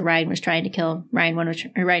 Ryans. So Ryan was trying to kill Ryan 1,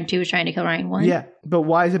 Ryan 2 was trying to kill Ryan 1. Yeah, but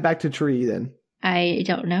why is it back to Tree then? I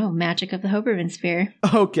don't know. Magic of the Hoberman sphere.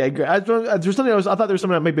 Okay, great. There's something I thought there was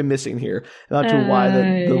something that might be missing here. Not to why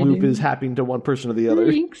the loop is happening to one person or the other. I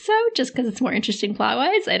think so, just because it's more interesting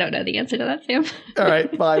plot-wise. I don't know the answer to that, Sam. All right,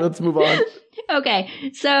 fine. Let's move on.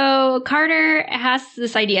 Okay, so Carter has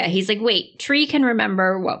this idea. He's like, wait, Tree can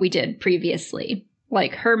remember what we did previously.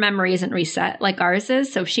 Like, her memory isn't reset like ours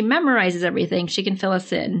is, so if she memorizes everything, she can fill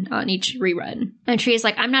us in on each rerun. And Tree is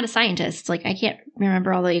like, I'm not a scientist. Like, I can't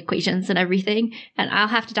remember all the equations and everything, and I'll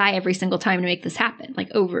have to die every single time to make this happen, like,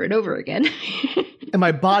 over and over again. And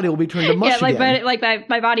my body will be turned to mush again. But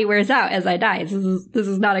my body wears out as I die. This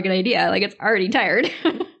is not a good idea. Like, it's already tired.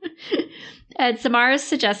 And Samara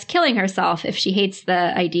suggests killing herself if she hates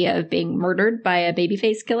the idea of being murdered by a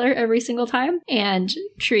babyface killer every single time. And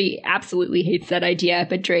Tree absolutely hates that idea.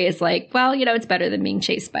 But Dre is like, well, it's better than being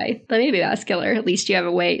chased by the babyface killer. At least you have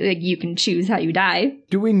a way, like, you can choose how you die.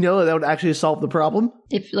 Do we know that would actually solve the problem?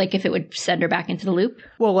 If it would send her back into the loop?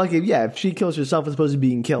 Well, if she kills herself as opposed to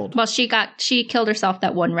being killed. Well, she killed herself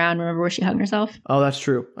that one round. Remember where she hung herself? Oh, that's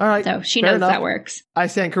true. All right. So she knows that works. I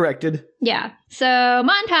stand corrected. Yeah. So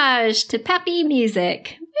montage to peppy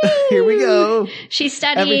music. Here we go. She's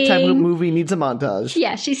studying. Every time a movie needs a montage.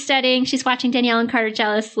 Yeah, she's studying. She's watching Danielle and Carter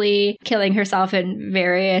jealously, killing herself in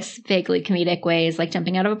various vaguely comedic ways, like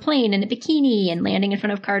jumping out of a plane in a bikini and landing in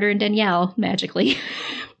front of Carter and Danielle magically,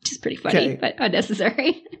 which is pretty funny, but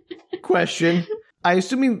unnecessary. Question. I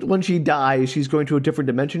assume when she dies, she's going to a different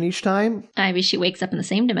dimension each time? Maybe she wakes up in the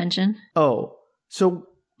same dimension. Oh, so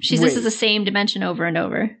this is the same dimension over and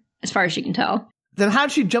over, as far as you can tell. Then how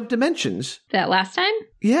did she jump dimensions? That last time?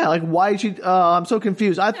 Yeah, like why did she... I'm so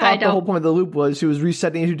confused. I thought the whole point of the loop was she was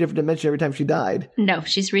resetting into a different dimension every time she died. No,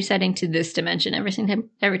 she's resetting to this dimension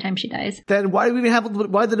every time she dies. Then why do we even have...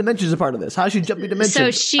 Why are the dimensions a part of this? How is she jumping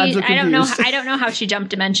dimensions? So I don't know how she jumped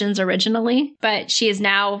dimensions originally, but she has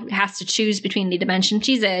to choose between the dimension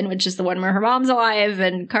she's in, which is the one where her mom's alive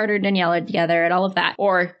and Carter and Danielle are together and all of that,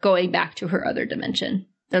 or going back to her other dimension.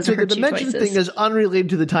 Those are her two choices. So the dimension thing is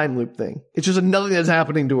unrelated to the time loop thing. It's just another thing that's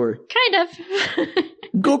happening to her. Kind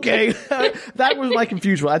of. Okay. That was my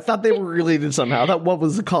confusion. I thought they were related somehow. I thought one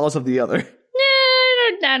was the cause of the other.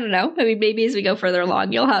 I don't know. I mean, maybe as we go further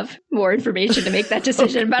along, you'll have more information to make that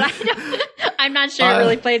decision, but I'm not sure it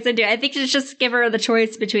really plays into it. I think it's just give her the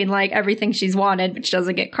choice between, like, everything she's wanted, but she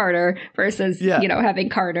doesn't get Carter, versus, having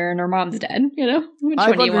Carter and her mom's dead,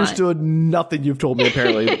 I've understood nothing you've told me,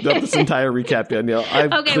 apparently, of this entire recap, Danielle.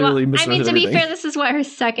 I've clearly misunderstood to be fair, this is her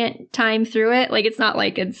second time through it. Like, it's not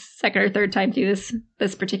like it's second or third time through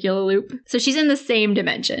this particular loop. So she's in the same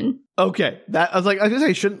dimension. Okay. I was going to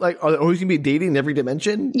say, shouldn't, like, are they always going to be dating in every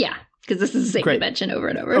dimension? Yeah, because this is the same dimension over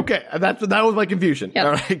and over. Okay, that was my confusion. Yep.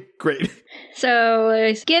 All right, great.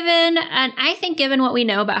 So given what we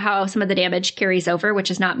know about how some of the damage carries over, which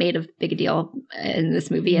is not made of big a deal in this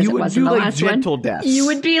movie as it was in the last gentle one. Deaths. You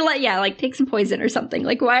would be like take some poison or something.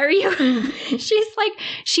 Like, why are you?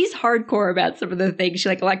 she's hardcore about some of the things. She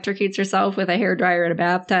electrocutes herself with a hairdryer in a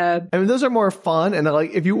bathtub. I mean, those are more fun. And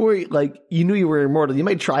if you were you knew you were immortal, you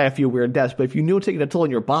might try a few weird deaths. But if you knew it taking a toll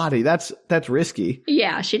on your body, that's risky.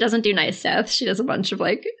 Yeah, she doesn't do nice deaths. She does a bunch of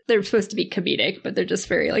they're supposed to be comedic, but they're just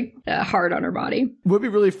very hard on her body. What would be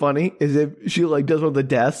really funny is if she does one of the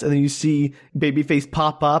deaths and then you see Babyface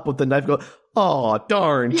pop up with the knife and go, oh,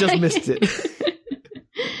 darn, just missed it.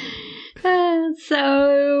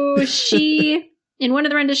 So she... In one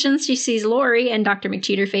of the renditions, she sees Laurie and Dr.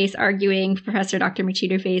 McCheaterface arguing, Professor Dr.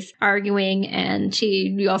 McCheaterface arguing, and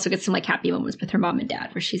you also get some happy moments with her mom and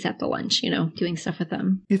dad where she's at the lunch, doing stuff with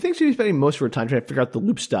them. You think she's spending most of her time trying to figure out the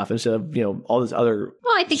loop stuff instead of, all this other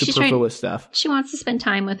superfluous stuff? She wants to spend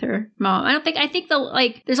time with her mom. I think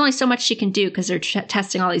there's only so much she can do because they're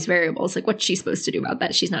testing all these variables. What's she supposed to do about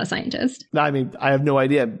that? She's not a scientist. I mean, I have no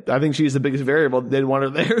idea. I think she's the biggest variable. They didn't want her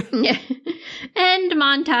there. Yeah. End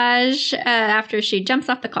montage after she jumps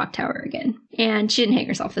off the clock tower again. And she didn't hang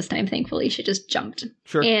herself this time, thankfully. She just jumped.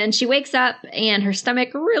 Sure. And she wakes up and her stomach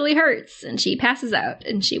really hurts and she passes out.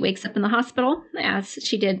 And she wakes up in the hospital as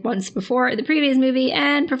she did once before in the previous movie.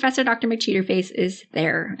 And Professor Dr. McCheaterface is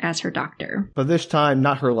there as her doctor. But this time,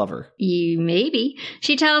 not her lover. Maybe.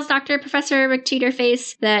 She tells Professor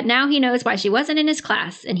McCheaterface that now he knows why she wasn't in his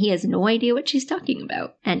class and he has no idea what she's talking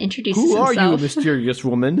about. And introduces himself. Who are you, mysterious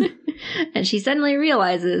woman? And she suddenly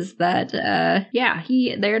realizes that,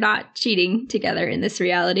 they're not cheating together in this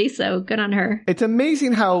reality, so good on her. It's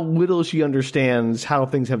amazing how little she understands how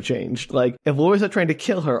things have changed. If Laura's not trying to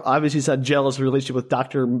kill her, obviously she's not jealous of her relationship with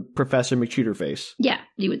Professor McCheaterface. Yeah,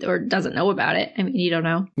 or doesn't know about it. I mean, you don't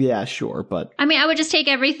know. Yeah, sure, but I mean, I would just take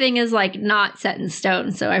everything as like not set in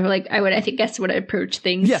stone. So I guess would approach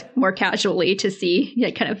things more casually to see,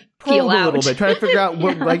 kind of feel out a little bit, try to figure out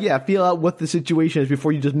what, feel out what the situation is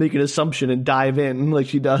before you just make an assumption and dive in like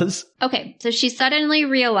she does. Okay, so she suddenly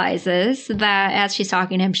realizes that as she's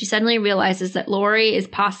talking to him, she suddenly realizes that Laurie is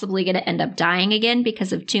possibly going to end up dying again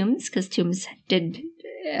because of Toombs, because Toombs did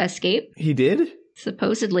escape. He did?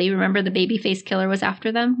 Supposedly, remember the babyface killer was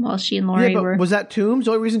after them while she and Laurie were... was that Toombs?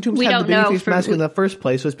 The only reason Toombs had the babyface mask in the first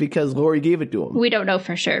place was because Laurie gave it to him. We don't know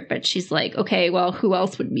for sure, but she's like, okay, well, who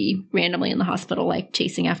else would be randomly in the hospital, like,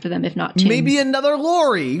 chasing after them, if not Toombs? Maybe another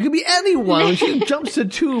Laurie. It could be anyone. She jumps to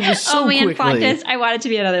Toombs so quickly. Fontes, I want it to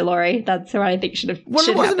be another Laurie. That's what I think should have Well,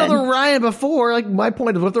 there was another Ryan before. Like, my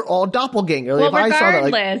point is, what if they're all doppelganger? Well,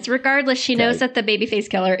 regardless, she knows that the babyface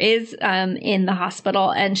killer is in the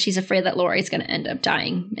hospital, and she's afraid that Laurie's going to end up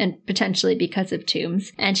dying. And potentially because of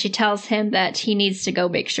Toombs. And she tells him that he needs to go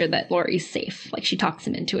make sure that Laurie's safe. Like, she talks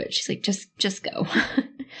him into it. She's like, just go.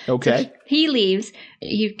 Okay. So he leaves.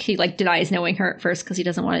 He denies knowing her at first because he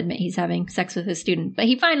doesn't want to admit he's having sex with his student. But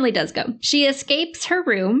he finally does go. She escapes her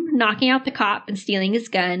room, knocking out the cop and stealing his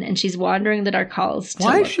gun. And she's wandering the dark halls.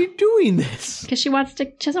 Why is she doing this? Because she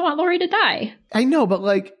doesn't want Laurie to die. I know,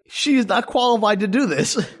 but she is not qualified to do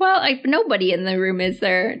this. Well, nobody in the room is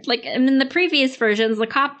there. In the previous versions, the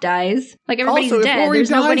cop dies. Everybody's also, dead. If Laurie There's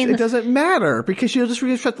dies, nobody in it doesn't matter because she'll just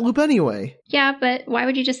reset the loop anyway. Yeah, but why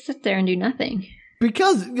would you just sit there and do nothing?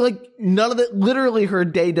 Because, none of it, literally her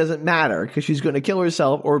day doesn't matter because she's going to kill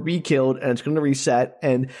herself or be killed and it's going to reset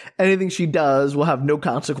and anything she does will have no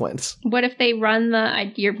consequence. What if they run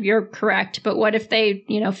you're correct, but what if they,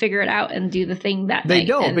 figure it out and do the thing that they night? They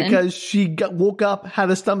don't because she woke up,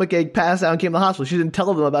 had a stomachache, passed out, and came to the hospital. She didn't tell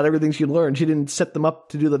them about everything she learned. She didn't set them up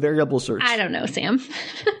to do the variable search. I don't know, Sam.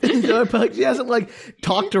 She hasn't,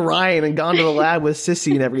 talked to Ryan and gone to the lab with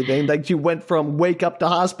Sissy and everything. She went from wake up to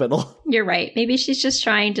hospital. You're right. Maybe she's just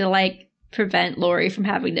trying to prevent Laurie from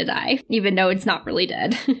having to die, even though it's not really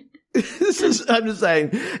dead. I'm just saying,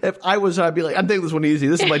 if I was her, I'd be like, I'm taking this one easy.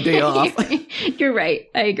 This is my day off. You're right.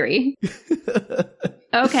 I agree.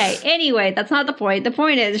 Okay. Anyway, that's not the point. The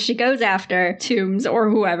point is she goes after Toombs or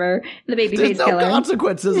whoever, the babyface killer. There's no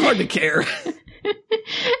consequences. It's hard to care.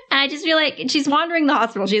 And I just feel like she's wandering the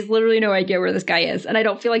hospital. She has literally no idea where this guy is. And I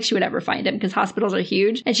don't feel like she would ever find him because hospitals are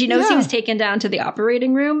huge. And she knows he was taken down to the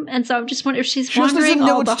operating room. And so I'm just wondering if she's wandering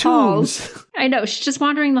all the halls. I know, she's just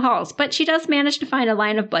wandering the halls. But she does manage to find a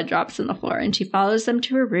line of blood drops on the floor. And she follows them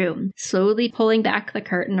to her room, slowly pulling back the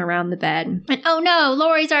curtain around the bed. And oh no,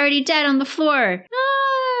 Laurie's already dead on the floor.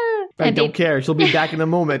 I don't care. She'll be back in a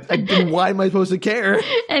moment. Why am I supposed to care?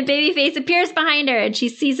 And Babyface appears behind her, and she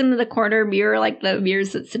sees him in the corner mirror, the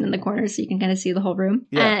mirrors that sit in the corner, so you can kind of see the whole room.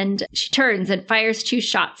 Yeah. And she turns and fires 2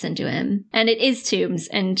 shots into him. And it is Toombs,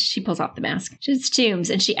 and she pulls off the mask. It's Toombs,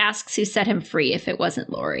 and she asks who set him free if it wasn't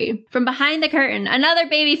Laurie. From behind the curtain, another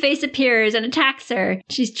Babyface appears and attacks her.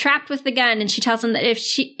 She's trapped with the gun, and she tells him that if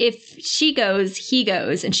she goes, he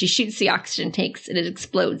goes, and she shoots the oxygen tanks, and it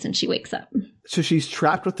explodes, and she wakes up. So she's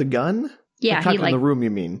trapped with the gun? Yeah, trapped in the room,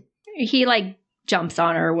 you mean? He jumps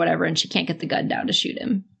on her or whatever, and she can't get the gun down to shoot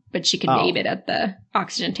him. But she can aim it at the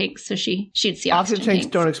oxygen tanks, so she shoots the oxygen tanks.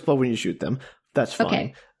 Don't explode when you shoot them. That's fine.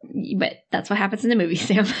 Okay, but that's what happens in the movie,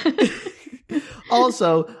 Sam.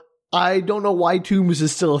 Also, I don't know why Toombs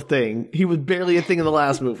is still a thing. He was barely a thing in the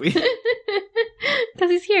last movie. Because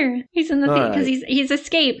he's here. He's in the thing. Because he's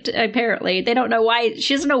escaped, apparently. They don't know why.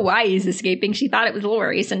 She doesn't know why he's escaping. She thought it was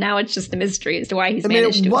Laurie, so now it's just a mystery as to why he's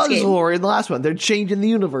managed to escape. It was Laurie in the last one. They're changing the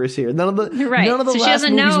universe here. None of the last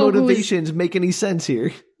movie's motivations make any sense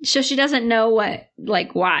here. So she doesn't know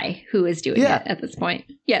who is doing it at this point.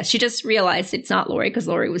 Yeah, she just realized it's not Laurie because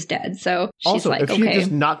Laurie was dead. So she's if she had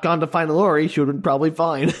just not gone to find Laurie, she would have been probably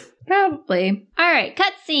fine. Probably. All right,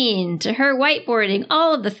 cutscene to her whiteboarding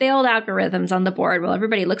all of the failed algorithms on the board while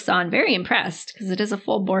everybody looks on very impressed because it is a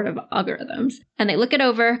full board of algorithms. And they look it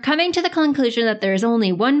over, coming to the conclusion that there is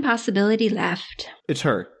only one possibility left. It's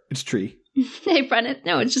her. It's Tree. They run it.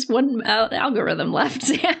 No, it's just one algorithm left,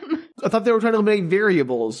 Sam. I thought they were trying to eliminate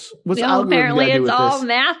variables. Apparently it's all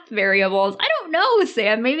math variables. I don't know,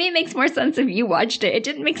 Sam. Maybe it makes more sense if you watched it. It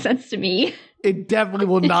didn't make sense to me. It definitely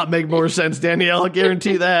will not make more sense, Danielle. I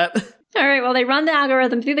guarantee that. All right, well, they run the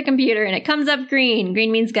algorithm through the computer, and it comes up green.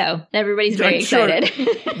 Green means go. Everybody's very excited.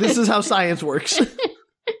 This is how science works.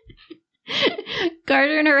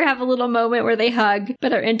 Carter and her have a little moment where they hug,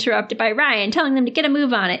 but are interrupted by Ryan telling them to get a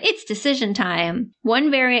move on it. It's decision time.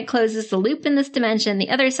 One variant closes the loop in this dimension. The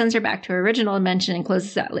other sends her back to her original dimension and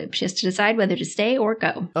closes that loop. She has to decide whether to stay or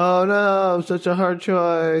go. Oh no, such a hard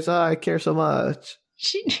choice. I care so much.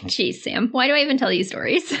 Jeez, Sam. Why do I even tell you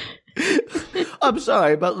stories? I'm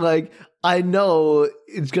sorry, but like, I know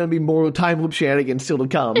it's going to be more time loop shenanigans still to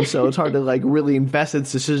come, so it's hard to like really invest in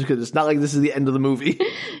this decision because it's not like this is the end of the movie.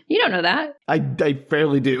 You don't know that. I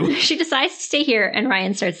fairly do. She decides to stay here, and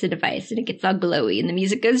Ryan starts the device, and it gets all glowy, and the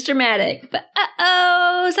music goes dramatic. But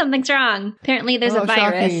something's wrong. Apparently, there's a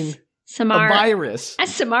virus. Shocking. A virus.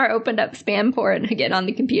 As Samar opened up spam porn again on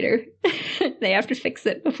the computer. They have to fix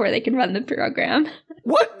it before they can run the program.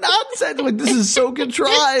 What nonsense! Like, this is so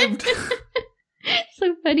contrived.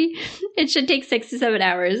 So funny. It should take 6 to 7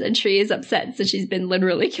 hours, and Tree is upset, so she's been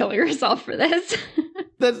literally killing herself for this.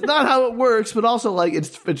 That's not how it works, but also, like,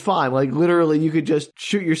 it's fine. Like, literally, you could just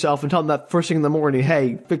shoot yourself and tell them that first thing in the morning,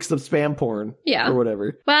 hey, fix the spam porn. Yeah. Or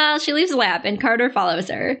whatever. Well, she leaves the lab, and Carter follows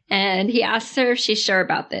her, and he asks her if she's sure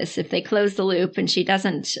about this. If they close the loop and she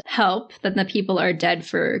doesn't help, then the people are dead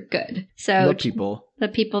for good. So the people? The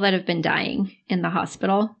people that have been dying in the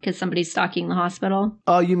hospital, because somebody's stalking the hospital.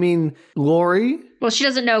 Oh, you mean Lori? Well, she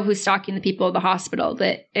doesn't know who's stalking the people at the hospital,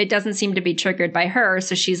 but it doesn't seem to be triggered by her.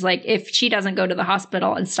 So she's like, if she doesn't go to the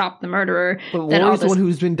hospital and stop the murderer, but then Lori's the one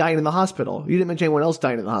who's been dying in the hospital. You didn't mention anyone else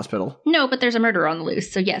dying in the hospital. No, but there's a murderer on the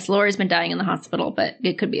loose. So yes, Lori's been dying in the hospital, but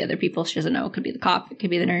it could be other people she doesn't know. It could be the cop. It could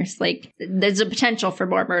be the nurse. Like, there's a potential for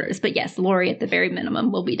more murders. But yes, Lori at the very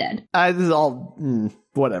minimum will be dead. This is all...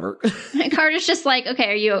 whatever. Carter's just like, okay,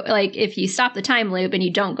 are you, like, if you stop the time loop and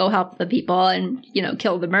you don't go help the people and, you know,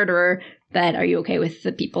 kill the murderer, then are you okay with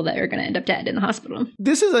the people that are going to end up dead in the hospital?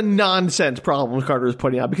 This is a nonsense problem Carter is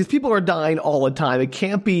putting out because people are dying all the time. It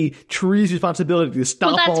can't be Tree's responsibility to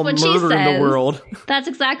stop all murder in the world. That's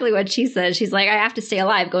exactly what she says. She's like, I have to stay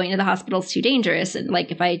alive. Going to the hospital is too dangerous. And,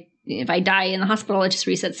 like, if I die in the hospital, it just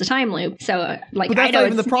resets the time loop. So, like, but that's not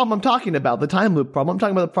even the problem I'm talking about, the time loop problem. I'm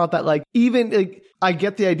talking about the problem that, like, even, like, I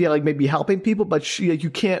get the idea, like, maybe helping people, but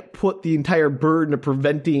you can't put the entire burden of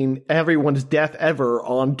preventing everyone's death ever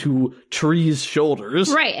onto Tree's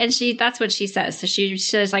shoulders. Right, and that's what she says. So she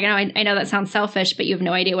says, like, I know that sounds selfish, but you have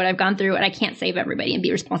no idea what I've gone through, and I can't save everybody and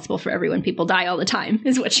be responsible for everyone. People die all the time,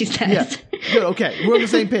 is what she says. Yeah, good, okay, we're on the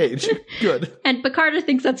same page. Good. But Carter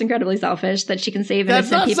thinks that's incredibly selfish, that she can save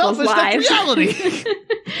innocent people's lives. That's reality.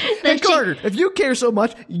 Hey, Carter, if you care so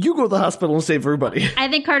much, you go to the hospital and save everybody. I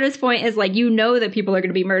think Carter's point is, like, you know that people are going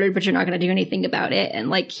to be murdered, but you're not going to do anything about it. And,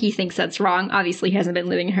 like, he thinks that's wrong. Obviously, he hasn't been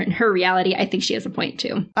living in her reality. I think she has a point,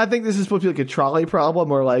 too. I think this is supposed to be like a trolley problem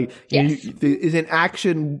or, like, yes. Is an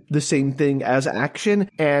action the same thing as action?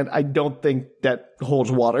 And I don't think that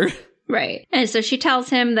holds water. Right. And so she tells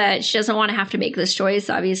him that she doesn't want to have to make this choice.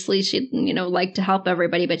 Obviously, she'd, like to help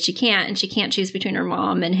everybody, but she can't. And she can't choose between her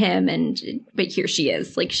mom and him. But here she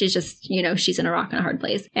is. Like, she's just, she's in a rock and a hard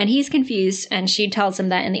place. And he's confused. And she tells him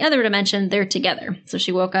that in the other dimension, they're together. So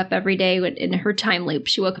she woke up every day in her time loop.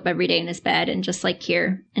 She woke up every day in his bed and just like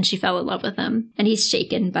here. And she fell in love with him. And he's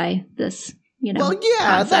shaken by this, Well,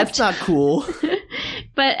 yeah, concept. That's not cool.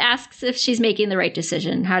 But asks if she's making the right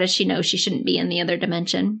decision. How does she know she shouldn't be in the other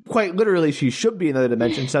dimension? Quite literally, she should be in the other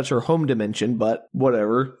dimension. So that's her home dimension, but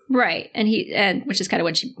whatever. Right. And which is kind of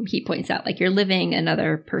what he points out. Like, you're living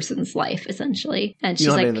another person's life, essentially. And she's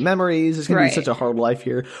you don't like, have any of the memories. It's going to be such a hard life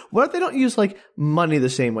here. What if they don't use, like, money the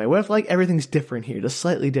same way? What if, like, everything's different here, just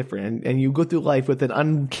slightly different, and you go through life with an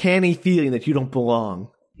uncanny feeling that you don't belong?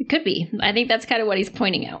 It could be. I think that's kind of what he's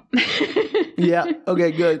pointing out. Yeah.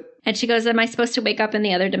 Okay, good. And she goes, am I supposed to wake up in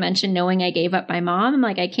the other dimension knowing I gave up my mom? I'm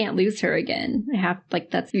like, I can't lose her again.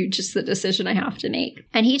 That's just the decision I have to make.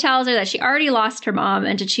 And he tells her that she already lost her mom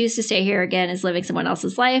and to choose to stay here again is living someone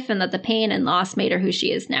else's life and that the pain and loss made her who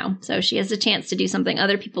she is now. So she has a chance to do something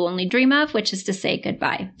other people only dream of, which is to say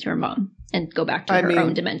goodbye to her mom and go back to her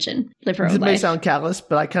own dimension, live her own life. It may sound callous,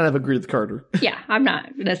 but I kind of agree with Carter. Yeah, I'm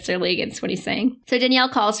not necessarily against what he's saying. So Danielle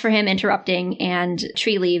calls for him, interrupting, and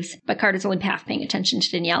Tree leaves. But Carter's only half paying attention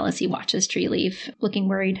to Danielle as he watches Tree leave, looking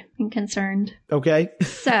worried and concerned. Okay.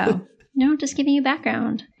 So, just giving you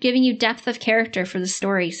background. Giving you depth of character for the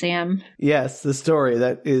story, Sam. Yes, the story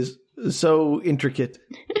that is so intricate.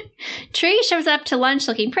 Tree shows up to lunch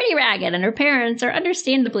looking pretty ragged, and her parents are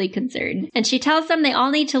understandably concerned. And she tells them they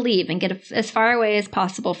all need to leave and get as far away as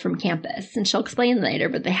possible from campus. And she'll explain later,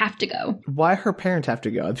 but they have to go. Why her parents have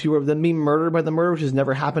to go? If you were them being murdered by the murder, which has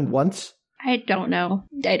never happened once? I don't know,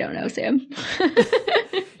 Sam.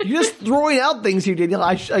 You're just throwing out things here, Danielle.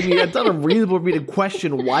 I mean, it's not unreasonable for me to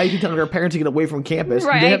question why she's telling her parents to get away from campus.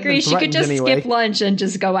 Right, I agree. She could just skip lunch and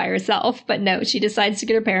just go by herself. But no, she decides to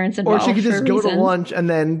get her parents involved. Or she could just go to lunch and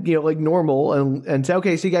then, like normal and say,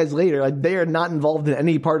 okay, see you guys later. Like, they are not involved in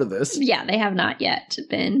any part of this. Yeah, they have not yet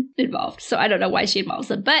been involved. So I don't know why she involves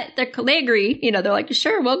them. But they agree. They're like,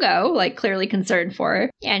 sure, we'll go. Like, clearly concerned for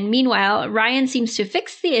her. And meanwhile, Ryan seems to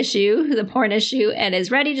fix the issue, the porn issue, and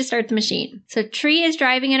is ready to start the machine. So Tree is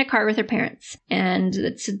driving in a car with her parents. And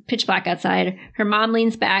it's pitch black outside. Her mom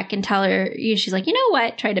leans back and tell her, she's like, you know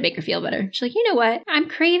what? Trying to make her feel better. She's like, you know what? I'm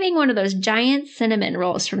craving one of those giant cinnamon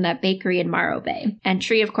rolls from that bakery in Morro Bay. And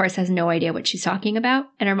Tree, of course, has no idea what she's talking about.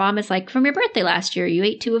 And her mom is like, from your birthday last year, you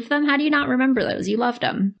ate 2 of them? How do you not remember those? You loved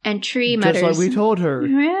them. And Tree mutters, just like we told her.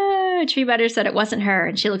 Tree mutters that it wasn't her.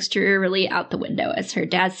 And she looks drearily out the window as her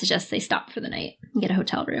dad suggests they stop for the night and get a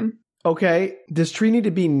hotel room. Okay, does Tree need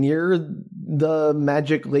to be near the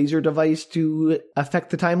magic laser device to affect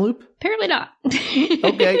the time loop? Apparently not.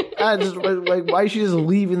 Okay, why is she just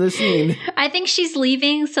leaving the scene? I think she's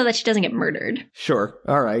leaving so that she doesn't get murdered. Sure,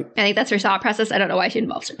 all right. I think that's her thought process. I don't know why she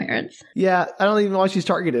involves her parents. Yeah, I don't even know why she's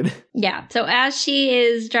targeted. Yeah, so as she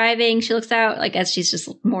is driving, she looks out, like as she's just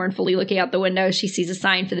mournfully looking out the window, she sees a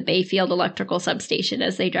sign for the Bayfield Electrical Substation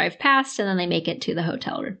as they drive past, and then they make it to the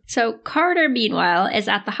hotel room. So Carter, meanwhile, is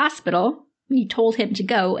at the hospital. You told him to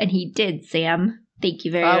go, and he did, Sam. Thank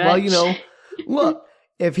you very much. Well, look,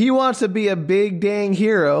 if he wants to be a big dang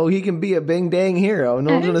hero, he can be a big dang hero.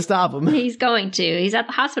 No one's going to stop him. He's going to. He's at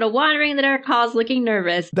the hospital wandering in the dark halls looking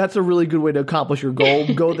nervous. That's a really good way to accomplish your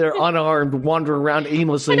goal. Go there unarmed, wander around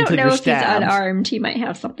aimlessly until you're stabbed. I don't know if he's unarmed. He might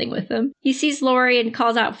have something with him. He sees Lori and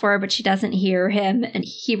calls out for her, but she doesn't hear him, and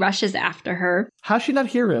he rushes after her. How's she not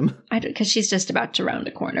hear him? Because she's just about to round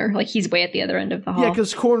a corner. Like, he's way at the other end of the hall. Yeah,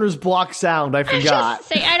 because corners block sound. I forgot.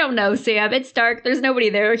 I don't know, Sam. It's dark. There's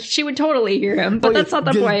nobody there. She would totally hear him, but that's not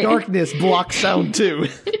the point. Darkness blocks sound, too.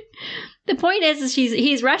 The point is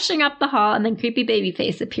he's rushing up the hall, and then creepy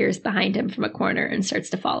Babyface appears behind him from a corner and starts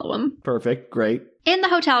to follow him. Perfect. Great. In the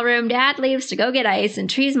hotel room, Dad leaves to go get ice, and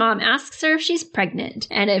Tree's mom asks her if she's pregnant.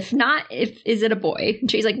 And if not, is it a boy? And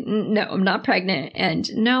Tree's like, no, I'm not pregnant. And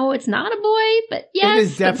no, it's not a boy, but yes, it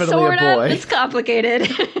is definitely a boy. It's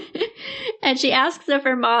complicated. And she asks if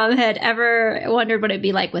her mom had ever wondered what it'd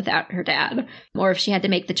be like without her dad, or if she had to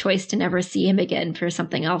make the choice to never see him again for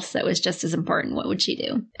something else that was just as important. What would she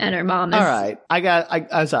do? And her mom is... All right.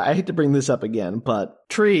 I'm sorry. I hate to bring this up again, but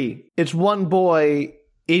Tree, it's one boy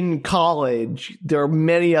in college. There are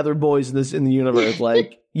many other boys in the universe.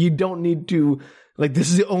 Like, you don't need to... Like,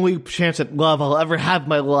 this is the only chance at love I'll ever have in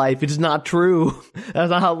my life. It's not true.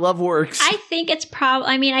 That's not how love works. I think it's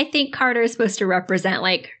I think Carter is supposed to represent,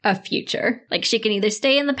 like, a future. Like, she can either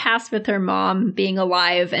stay in the past with her mom being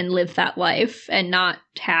alive and live that life and not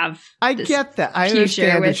have I get that. I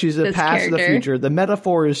understand that she's the past and the future. The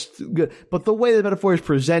metaphor is good. But the way the metaphor is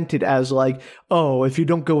presented as, like, oh, if you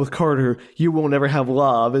don't go with Carter, you will never have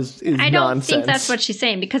love is nonsense. I don't think that's what she's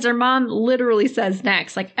saying, because her mom literally says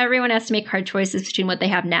next, like, everyone has to make hard choices between what they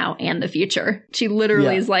have now and the future. She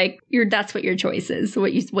literally is like, that's what your choice is.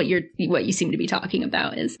 What you seem to be talking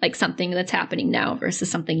about is like something that's happening now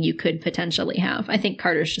versus something you could potentially have. I think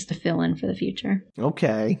Carter's just a fill-in for the future.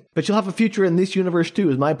 Okay. But she'll have a future in this universe too,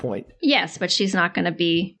 is my point. Yes, but she's not going to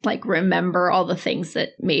be like, remember all the things that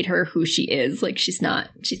made her who she is. Like, she's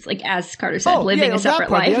like, as Carter said, living a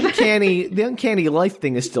separate life. The uncanny life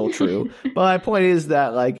thing is still true. But my point is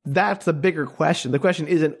that, like, that's the bigger question. The question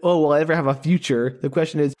isn't, oh, will I ever have a future? The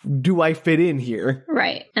question is, do I fit in here?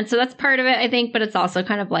 Right. And so that's part of it, I think, but it's also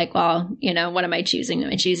kind of like, well, what am I choosing? Am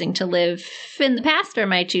I choosing to live in the past, or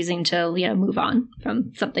am I choosing to, move on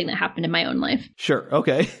from something that happened in my own life? Sure.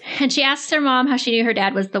 Okay. And she asks her mom how she knew her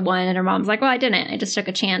dad was the one, and her mom's like, well, I didn't. I just took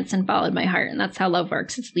a chance and followed my heart, and that's how love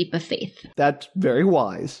works. It's leap of faith. That's very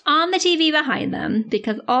wise. On the TV behind them,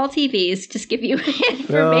 because all TVs just give you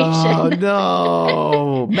information. Oh,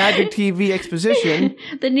 no. Magic TV exposition.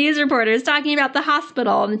 The news reporter is talking about the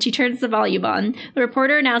hospital, and she turns the volume on. The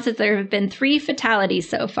reporter announces there have been 3 fatalities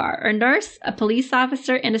so far: a nurse, a police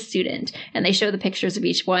officer, and a student. And they show the pictures of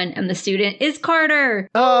each one, and the student is Carter.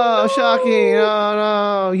 Oh, shocking.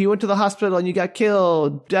 Oh, no. You went to the hospital and you got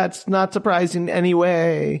killed. That's not surprising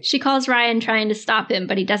anyway. She calls Ryan trying to stop him,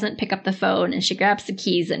 but he doesn't pick up the phone, and she grabs the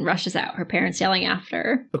keys and rushes out, her parents yelling after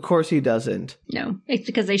her. Of course he doesn't. No, it's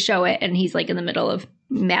because they show it, and he's like in the middle of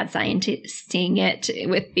mad scientisting it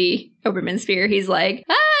with the Obermann sphere. He's like,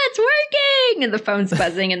 it's working! And the phone's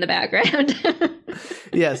buzzing in the background.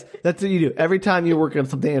 Yes, that's what you do. Every time you work on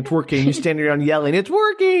something and it's working, you stand around yelling, it's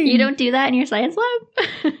working! You don't do that in your science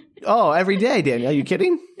lab? Oh, every day, Danielle. Are you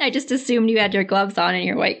kidding? I just assumed you had your gloves on and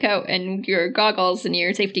your white coat and your goggles and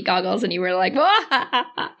your safety goggles, and you were like,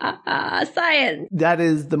 science. That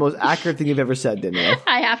is the most accurate thing you've ever said, Danielle.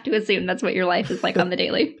 I have to assume that's what your life is like on the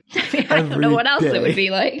daily. I don't know what else it would be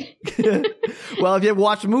like. Well, if you ever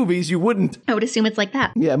watched movies, you wouldn't. I would assume it's like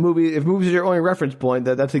that. Yeah, if movies are your only reference point,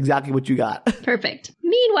 that's exactly what you got. Perfect.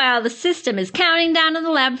 Meanwhile, the system is counting down in the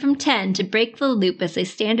lab from 10 to break the loop as they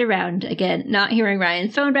stand around. Again, not hearing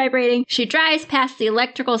Ryan's phone vibrating. She drives past the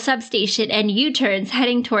electrical substation and U-turns,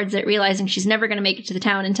 heading towards it, realizing she's never going to make it to the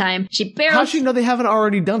town in time. She barrels... How's she know they haven't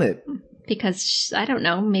already done it? Because, I don't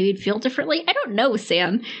know, maybe it'd feel differently? I don't know,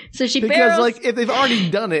 Sam. So she barrels... Because, like, if they've already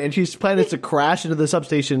done it and she's planning to crash into the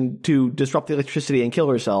substation to disrupt the electricity and kill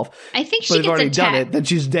herself... I think she gets already done it, then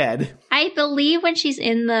she's dead. I believe when she's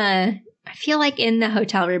in the... I feel like in the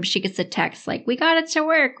hotel room, she gets a text like, we got it to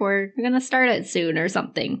work. We're going to start it soon or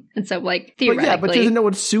something. And so, like, theoretically... But she doesn't know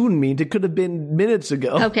what soon means. It could have been minutes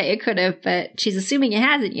ago. Okay, it could have, but she's assuming it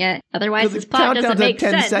hasn't yet. Otherwise, this plot doesn't make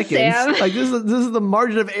 10 sense, Sam. Like, this is the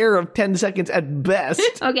margin of error of 10 seconds at best.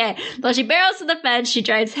 Okay, well, she barrels to the fence. She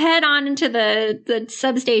drives head on into the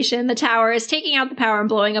substation, the towers, taking out the power and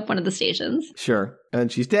blowing up one of the stations. Sure. And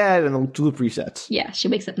she's dead, and the loop resets. Yeah, she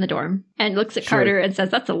wakes up in the dorm and looks at Carter and says,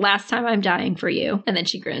 that's the last time I'm dying for you. And then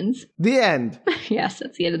she grins. The end. Yes,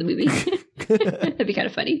 that's the end of the movie. That'd be kind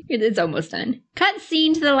of funny. It's almost done. Cut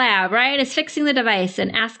scene to the lab. Ryan is fixing the device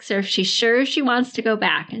and asks her if she's sure she wants to go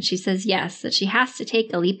back. And she says yes, that she has to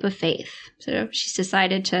take a leap of faith. So she's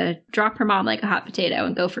decided to drop her mom like a hot potato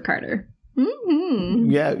and go for Carter. Mm-hmm.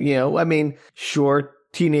 Yeah, I mean, sure.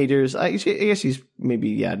 Teenagers, I guess he's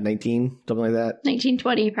maybe, 19, something like that. 19,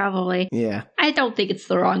 20, probably. Yeah. I don't think it's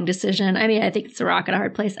the wrong decision. I mean, I think it's a rock and a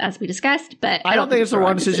hard place, as we discussed, but I don't think it's the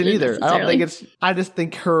wrong decision either. I just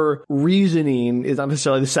think her reasoning is not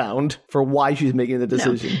necessarily sound for why she's making the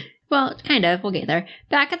decision. No. Well, kind of. We'll get there.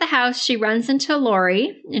 Back at the house, she runs into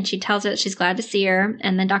Lori, and she tells her that she's glad to see her.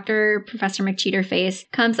 And then Professor McCheaterface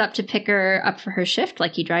comes up to pick her up for her shift,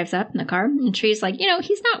 like he drives up in the car. And Tree's like,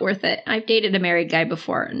 he's not worth it. I've dated a married guy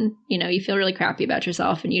before, and, you feel really crappy about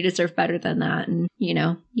yourself, and you deserve better than that. And,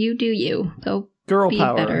 you do you. Go Girl be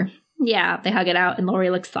power. Better. Yeah, they hug it out, and Lori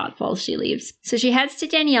looks thoughtful as she leaves. So she heads to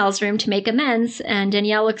Danielle's room to make amends, and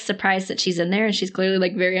Danielle looks surprised that she's in there, and she's clearly,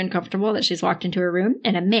 very uncomfortable that she's walked into her room,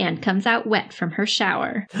 and a man comes out wet from her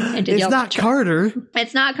shower. And It's not Carter.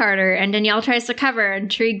 It's not Carter, and Danielle tries to cover, and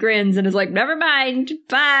Tree grins and is like, never mind,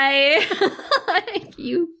 bye.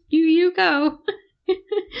 You go.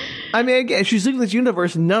 I mean, again, she's living in this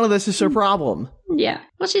universe, none of this is her problem. Yeah.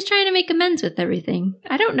 Well, she's trying to make amends with everything.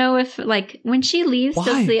 I don't know if, when she leaves,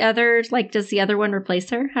 does the other one replace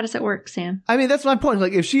her? How does it work, Sam? I mean, that's my point.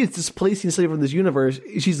 If she is displacing Slaver from this universe,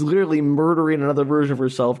 she's literally murdering another version of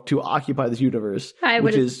herself to occupy this universe,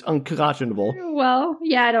 which is unconscionable. Well,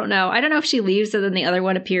 yeah, I don't know. I don't know if she leaves and then the other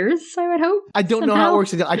one appears, I would hope. I don't know how it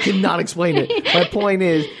works. I cannot explain it. My point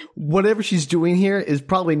is, whatever she's doing here is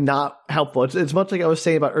probably not helpful. It's much like I was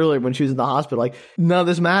saying about earlier when she was in the hospital. None of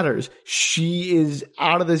this matters. She is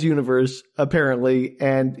out of this universe, apparently,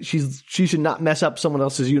 and she should not mess up someone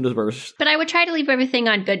else's universe. But I would try to leave everything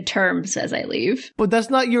on good terms as I leave. But that's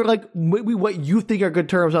not your, what you think are good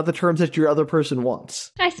terms, not the terms that your other person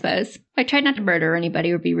wants. I suppose. I tried not to murder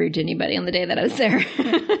anybody or be rude to anybody on the day that I was there.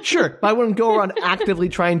 Sure, but I wouldn't go around actively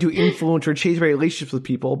trying to influence or change my relationships with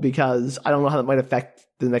people because I don't know how that might affect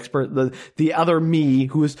the next person, the other me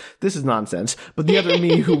this is nonsense, but the other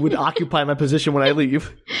me who would occupy my position when I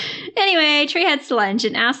leave. Anyway, Tree heads to lunch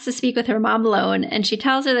and asks to speak with her mom alone, and she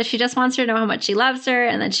tells her that she just wants her to know how much she loves her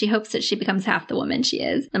and that she hopes that she becomes half the woman she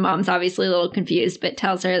is. The mom's obviously a little confused, but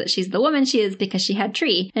tells her that she's the woman she is because she had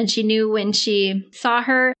Tree, and she knew when she saw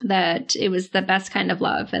her that it was the best kind of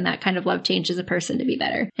love, and that kind of love changes a person to be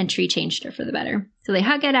better, and Tree changed her for the better. So they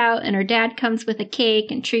hug it out, and her dad comes with a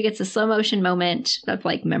cake, and Tree gets a slow motion moment of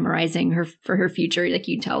memorizing her for her future. You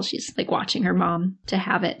can tell she's watching her mom to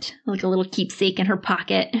have it like a little keepsake in her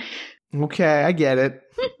pocket. Okay, I get it.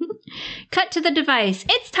 Cut to the device.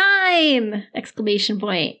 It's time! Exclamation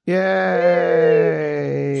point.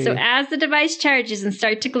 Yay! So as the device charges and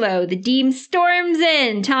starts to glow, the Dean storms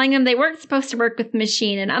in, telling him they weren't supposed to work with the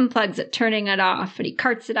machine, and unplugs it, turning it off, and he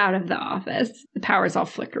carts it out of the office. The power's all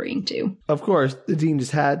flickering, too. Of course, the Dean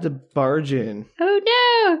just had to barge in. Oh,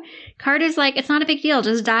 no! Carter's like, it's not a big deal,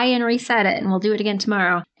 just die and reset it, and we'll do it again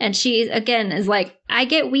tomorrow. And she, again, is like, I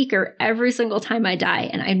get weaker every single time I die,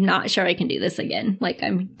 and I'm not sure I can do this again.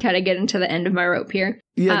 I'm kind of getting to the end of my rope here.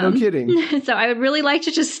 Yeah, no kidding. So I would really like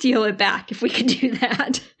to just steal it back if we could do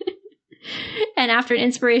that. And after an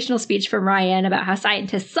inspirational speech from Ryan about how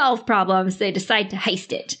scientists solve problems, they decide to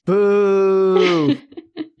heist it. Boo!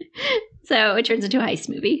 So it turns into a heist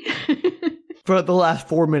movie. For the last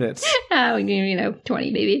 4 minutes. 20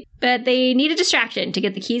 maybe. But they need a distraction to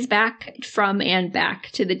get the keys back from and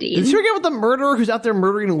back to the dean. Did you forget about the murderer who's out there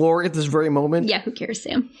murdering Laurie at this very moment? Yeah, who cares,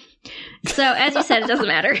 Sam? So, as you said, it doesn't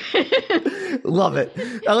matter. Love it.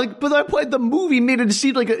 But I played the movie, made it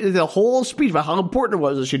seem like the whole speech about how important it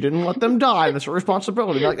was that she didn't let them die, and it's her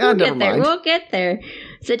responsibility. Like, never mind. We'll get there.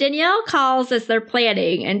 So Danielle calls as they're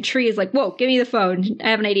planning, and Tree is like, whoa, give me the phone.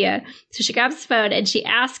 I have an idea. So she grabs the phone, and she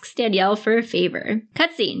asks Danielle for a favor.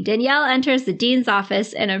 Cutscene. Danielle enters the dean's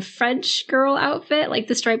office in a French girl outfit, like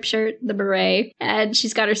the striped shirt, the beret, and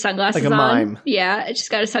she's got her sunglasses on. Like a mime. Yeah, and she's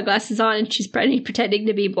got her sunglasses on, and she's pretending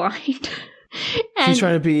to be blind. She's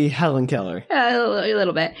trying to be Helen Keller. A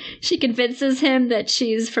little bit. She convinces him that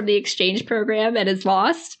she's from the exchange program and is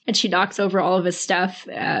lost, and she knocks over all of his stuff,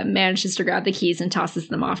 manages to grab the keys and tosses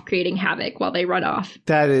them off, creating havoc while they run off.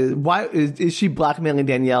 That is, why is she blackmailing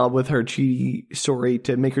Danielle with her cheaty story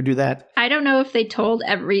to make her do that? I don't know if they told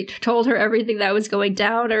her everything that was going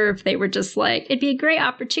down, or if they were just like, it'd be a great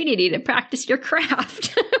opportunity to practice your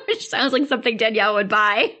craft, which sounds like something Danielle would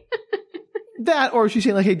buy. That, or she's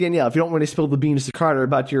saying like, hey, Danielle, if you don't want to spill the beans to Carter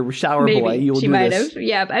about your shower boy, you'll do this. She might have.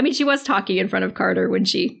 Yeah, I mean, she was talking in front of Carter when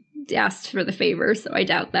she asked for the favor, so I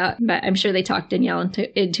doubt that. But I'm sure they talked Danielle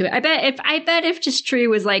into it. I bet if just Tree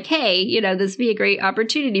was like, hey, this would be a great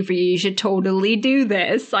opportunity for you. You should totally do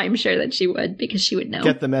this. I'm sure that she would, because she would know.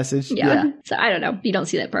 Get the message. Yeah. So I don't know. You don't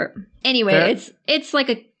see that part. Anyway, it's like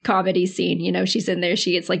a comedy scene. She's in there.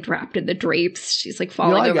 She gets like wrapped in the drapes. She's like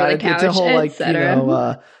falling over the couch, it's a whole like,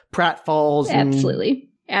 pratfalls. Absolutely.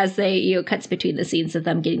 As they, cuts between the scenes of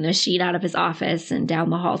them getting the sheet out of his office and down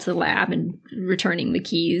the hall to the lab and returning the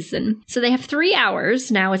keys. And so they have 3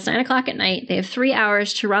 hours. Now it's 9:00 at night. They have 3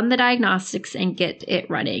 hours to run the diagnostics and get it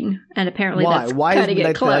running. And apparently that's cutting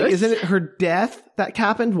it close. Isn't it her death that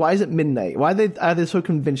happened? Why is it midnight? Why are they so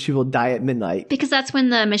convinced she will die at midnight? Because that's when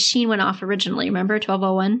the machine went off originally. Remember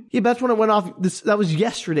 12:01? Yeah, but that's when it went off. That was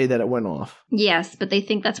yesterday that it went off. Yes, but they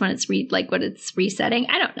think that's when it's when it's resetting.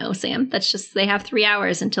 I don't know, Sam. That's just, they have 3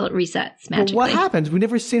 hours until it resets magically. But what happens? We've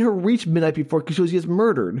never seen her reach midnight before because she gets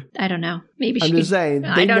murdered. I don't know. Maybe I'm just saying.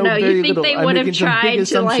 I don't know. You think they would have tried to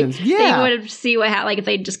they would have see what happened, like if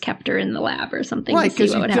they just kept her in the lab or something. Right,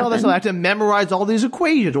 because you tell us I have to memorize all these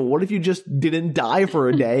equations. Well, what if you just didn't die for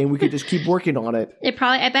a day and we could just keep working on it?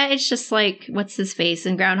 I bet it's just like, what's his face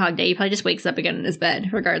in Groundhog Day? He probably just wakes up again in his bed,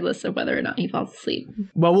 regardless of whether or not he falls asleep.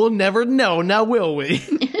 Well, we'll never know, now will we?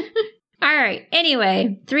 All right.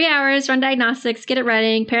 Anyway, 3 hours, run diagnostics, get it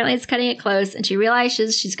running. Apparently it's cutting it close, and she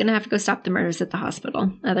realizes she's going to have to go stop the murders at the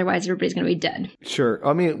hospital. Otherwise, everybody's going to be dead. Sure.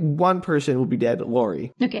 I mean, one person will be dead,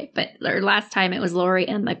 Laurie. Okay, but last time it was Laurie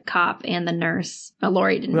and the cop and the nurse. Well,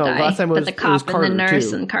 Laurie didn't die. Last time but the cop Carter, and the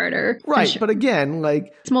nurse too. and Carter. Right, sure. But again,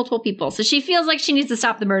 it's multiple people. So she feels like she needs to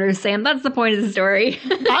stop the murders, Sam. That's the point of the story.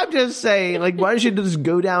 I'm just saying, why does she just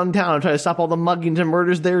go downtown and try to stop all the muggings and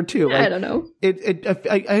murders there, too? I don't know.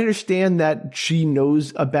 I understand that she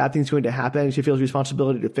knows a bad thing's going to happen and she feels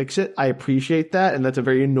responsibility to fix it. I appreciate that, and that's a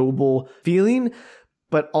very noble feeling.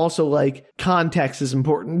 But also, context is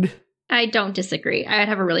important. I don't disagree. I'd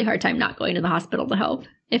have a really hard time not going to the hospital to help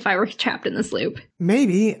if I were trapped in this loop.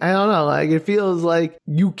 Maybe. I don't know. It feels like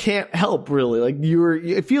you can't help, really.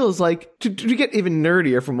 It feels like, to get even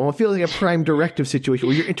nerdier for a moment, it feels like a Prime Directive situation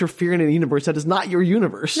where you're interfering in a universe that is not your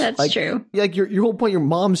universe. That's true. Your whole point, your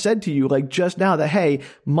mom said to you, just now that, hey,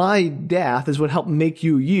 my death is what helped make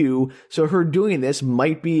you you, so her doing this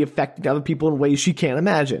might be affecting other people in ways she can't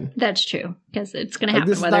imagine. That's true. Because it's going to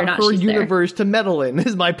happen whether or not she's there. This is not her universe to meddle in,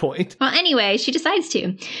 is my point. Well, anyway, she decides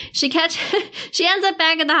to. She ends up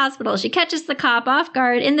back at the hospital. She catches the cop off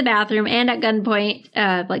guard in the bathroom and at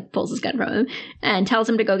gunpoint, pulls his gun from him and tells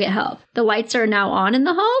him to go get help. The lights are now on in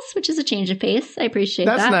the halls, which is a change of pace. I appreciate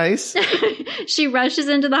that. That's nice. She rushes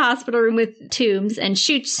into the hospital room with Toombs and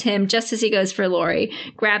shoots him just as he goes for Laurie,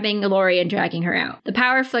 grabbing Laurie and dragging her out. The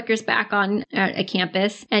power flickers back on a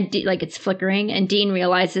campus, and it's flickering, and Dean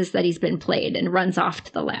realizes that he's been played and runs off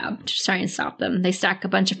to the lab to try and stop them. They stack a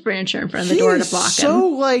bunch of furniture in front of the door to block him.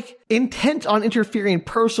 So intent on interfering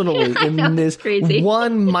personally in this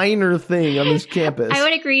one minor thing on this campus. I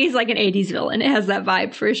would agree he's like an 80s villain. It has that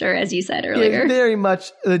vibe for sure, as you said earlier. Yeah, very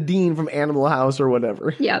much the Dean from Animal House or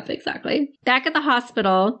whatever. Yep, exactly. Back at the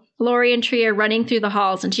hospital, Laurie and Tree are running through the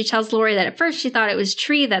halls, and she tells Laurie that at first she thought it was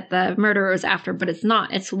Tree that the murderer was after, but it's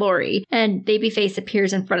not. It's Laurie. And Babyface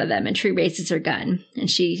appears in front of them, and Tree raises her gun, and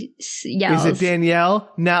she yells. Is it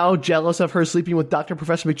Danielle, now jealous of her sleeping with Dr.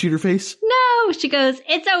 Professor McChewderface? No! She goes,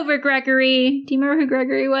 it's over, Gregory. Do you remember who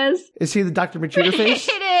Gregory was? Is he the Dr. McChewderface?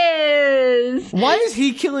 It is. Why is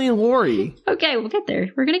he killing Lori? Okay, we'll get there.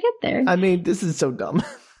 We're going to get there. I mean, this is so dumb.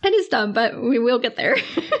 It is dumb, but we will get there.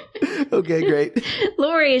 Okay, great.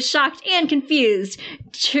 Lori is shocked and confused.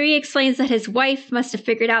 Tree explains that his wife must have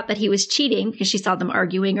figured out that he was cheating because she saw them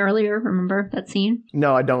arguing earlier. Remember that scene?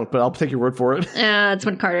 No, I don't, but I'll take your word for it. It's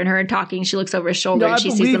when Carter and her are talking. She looks over his shoulder and she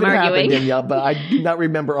sees them arguing. Danielle, but I do not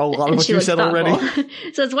remember a lot of what you said already.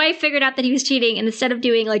 So his wife figured out that he was cheating, and instead of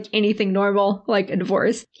doing like anything normal, like a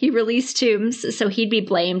divorce, he released Toombs so he'd be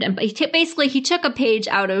blamed. And basically, he took a page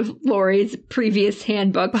out of Lori's previous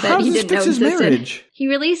handbook that he didn't know existed. He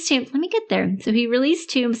released Toombs. Let me get there. So he released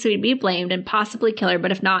Toombs so he'd be blamed and possibly kill her,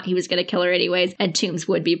 but if not, he was going to kill her anyways, and Toombs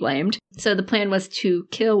would be blamed. So the plan was to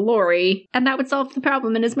kill Lori, and that would solve the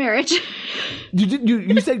problem in his marriage.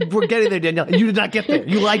 You said we're getting there, Danielle. You did not get there.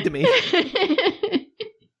 You lied to me.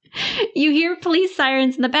 You hear police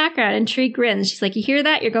sirens in the background, and Tree grins. She's like, you hear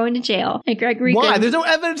that? You're going to jail. And Gregory Why? grins. There's no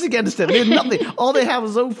evidence against him. There's nothing. All they have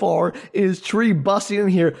so far is Tree busting in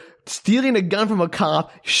here, stealing a gun from a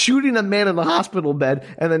cop, shooting a man in the hospital bed,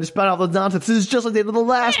 and then despite all the nonsense, this is just like the end of the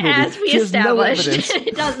last movie. As we established,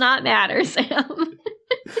 it does not matter, Sam.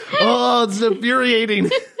 Oh, it's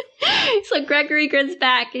infuriating. So Gregory grins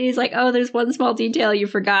back, and he's like, oh, there's one small detail you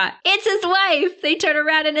forgot. It's his wife! They turn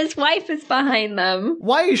around, and his wife is behind them.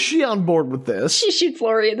 Why is she on board with this? She shoots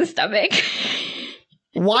Lori in the stomach.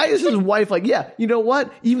 Why is his wife like, yeah, you know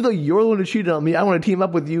what? Even though you're the one who cheated on me, I want to team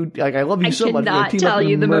up with you. Like, I love you so much. I cannot tell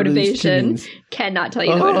you the motivation. Cannot tell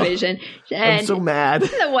you the motivation. And I'm so mad.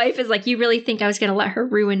 The wife is like, you really think I was going to let her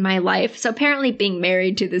ruin my life? So apparently being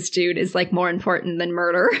married to this dude is like more important than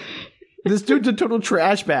murder. This dude's a total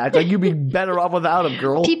trash bag. Like, you'd be better off without him,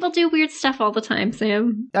 girl. People do weird stuff all the time,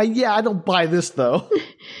 Sam. Yeah, I don't buy this, though.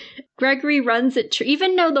 Gregory runs at Tree.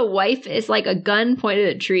 Even though the wife is like a gun pointed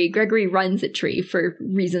at Tree, Gregory runs at Tree for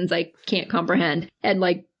reasons I can't comprehend and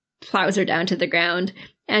like plows her down to the ground.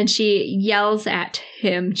 And she yells at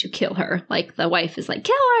him to kill her. Like, the wife is like,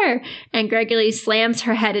 kill her! And Gregory slams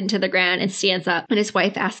her head into the ground and stands up. And his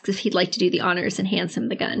wife asks if he'd like to do the honors and hands him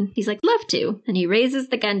the gun. He's like, love to. And he raises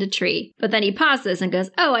the gun to Tree. But then he pauses and goes,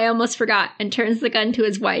 oh, I almost forgot. And turns the gun to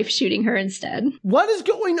his wife, shooting her instead. What is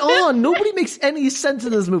going on? Nobody makes any sense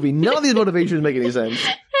in this movie. None of these motivations make any sense.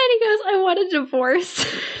 And he goes, I want a divorce.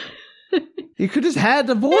 You could just had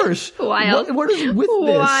a divorce. Wild. What is with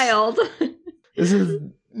this? Wild. This is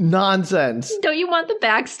nonsense. Don't you want the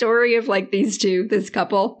backstory of like these two, this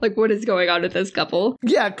couple? Like, what is going on with this couple?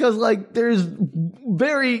 Yeah, because like there's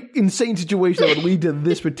very insane situations that would lead to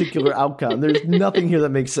this particular outcome. There's nothing here that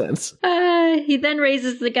makes sense. He then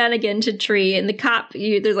raises the gun again to Tree, and the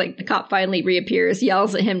cop finally reappears,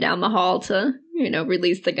 yells at him down the hall to,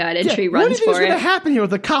 release the gun, and Tree runs for it. What do you think is going to happen here with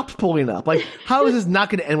the cops pulling up? Like, how is this not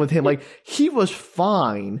going to end with him? Like, he was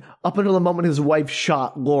fine up until the moment his wife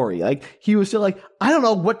shot Lori. Like, he was still like, I don't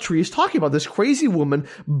know what Tree is talking about. This crazy woman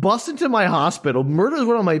busts into my hospital, murders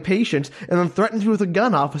one of my patients, and then threatens me with a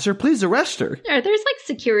gun. Officer, please arrest her. Are there's like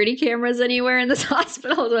security cameras anywhere in this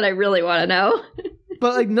hospital is what I really want to know.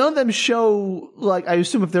 But, like, none of them show, like, I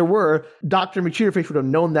assume if there were, Dr. McCheaterface would have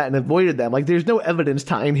known that and avoided them. Like, there's no evidence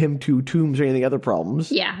tying him to Toombs or any other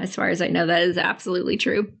problems. Yeah, as far as I know, that is absolutely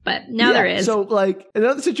true. But now there is. So, like,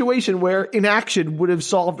 another situation where inaction would have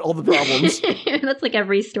solved all the problems. That's like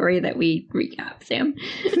every story that we recap, Sam.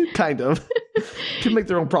 Kind of. To make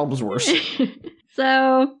their own problems worse.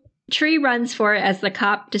 So Tree runs for it as the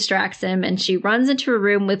cop distracts him, and she runs into a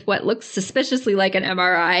room with what looks suspiciously like an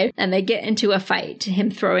MRI, and they get into a fight, him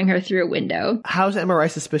throwing her through a window. How's MRI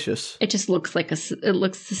suspicious? It just looks like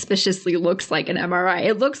suspiciously looks like an MRI.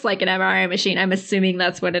 It looks like an MRI machine. I'm assuming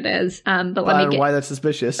that's what it is. But why that's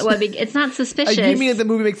suspicious? It's not suspicious. You mean that the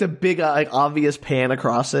movie makes a big, obvious pan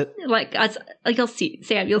across it? Like you'll see,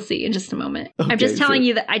 Sam. You'll see in just a moment. Okay, I'm just telling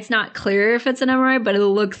you that it's not clear if it's an MRI, but it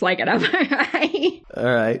looks like an MRI. All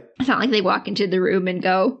right. It's not like they walk into the room and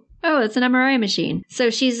go, oh, it's an MRI machine.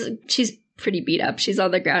 So she's pretty beat up. She's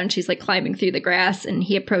on the ground. She's like climbing through the grass, and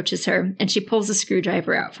he approaches her, and she pulls a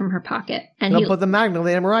screwdriver out from her pocket. And but the magnet of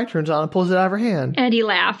the MRI turns on and pulls it out of her hand. And he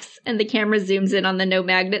laughs, and the camera zooms in on the no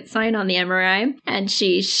magnet sign on the MRI, and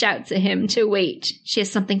she shouts at him to wait. She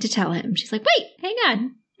has something to tell him. She's like, wait, hang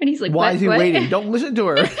on. And he's like, why is he waiting? Don't listen to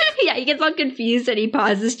her. Yeah, he gets all confused, and he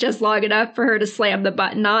pauses just long enough for her to slam the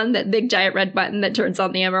button on, that big giant red button that turns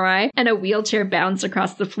on the MRI, and a wheelchair bounds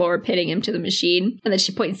across the floor, pitting him to the machine. And then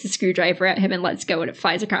she points the screwdriver at him and lets go, and it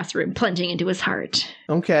flies across the room, plunging into his heart.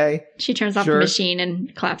 Okay. She turns off the machine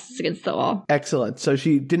and collapses against the wall. Excellent. So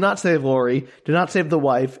she did not save Lori, did not save the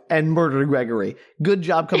wife, and murdered Gregory. Good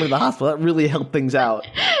job coming to the hospital. That really helped things out.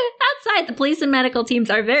 Outside The police and medical teams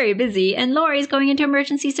are very busy, and Lori's going into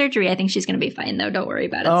emergency surgery. I think she's going to be fine, though. Don't worry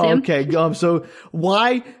about it, Sam. Okay. So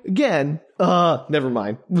why, again, never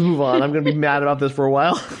mind. Move on. I'm going to be mad about this for a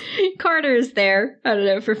while. Carter's there. I don't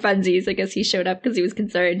know, for funsies. I guess he showed up because he was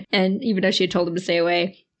concerned. And even though she had told him to stay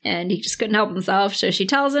away. And he just couldn't help himself, so she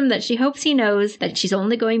tells him that she hopes he knows that she's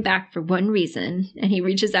only going back for one reason. And he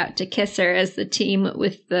reaches out to kiss her as the team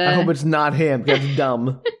with the... I hope it's not him, because it's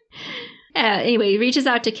dumb. Anyway, he reaches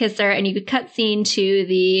out to kiss her, and you could cut scene to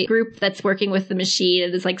the group that's working with the machine.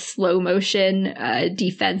 It is like slow motion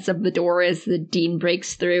defense of the door as the Dean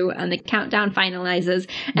breaks through, and the countdown finalizes.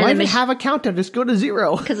 And why does it have a countdown? Just go to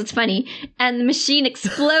 0. Because it's funny. And the machine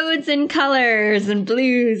explodes in colors and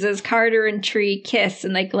blues as Carter and Tree kiss,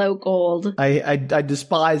 and they glow gold. I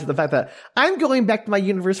despise the fact that I'm going back to my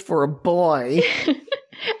universe for a boy.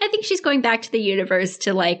 I think she's going back to the universe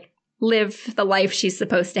to, like, live the life she's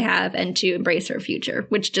supposed to have and to embrace her future,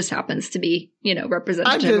 which just happens to be, representative of Carter.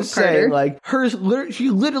 I'm just saying, like, she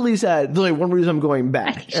literally said, the only one reason I'm going back.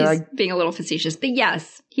 I think she's being a little facetious. But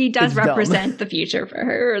yes, he does represent the future for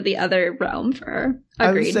her, or the other realm for her.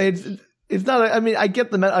 Agreed. I would say it's not, I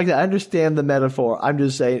get I understand the metaphor. I'm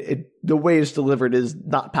just saying the way it's delivered is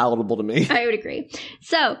not palatable to me. I would agree.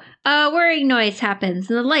 So, a whirring noise happens,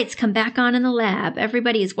 and the lights come back on in the lab.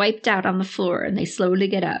 Everybody is wiped out on the floor, and they slowly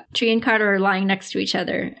get up. Tree and Carter are lying next to each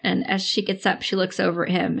other, and as she gets up, she looks over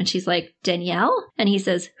at him, and she's like, Danielle? And he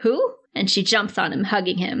says, who? And she jumps on him,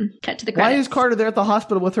 hugging him. Cut to the credits. Why is Carter there at the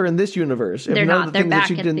hospital with her in this universe? They're not. They're back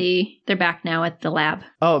they're back now at the lab.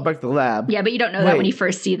 Oh, back to the lab. Yeah, but you don't know that when you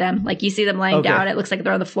first see them. Like, you see them lying down, it looks like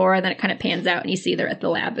they're on the floor, and then it kind of pans out, and you see they're at the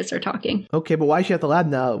lab as they're talking. Okay, but why is she at the lab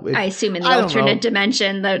now? I assume in the alternate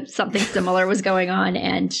dimension that something similar was going on,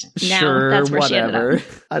 and now that's where she ended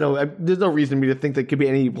up. There's no reason for me to think there could be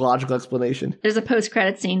any logical explanation. There's a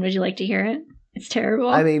post-credit scene. Would you like to hear it? It's terrible.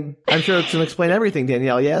 I mean, I'm sure it's going to explain everything,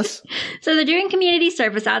 Danielle, yes? So they're doing community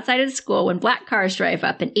service outside of the school when black cars drive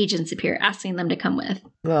up and agents appear asking them to come with.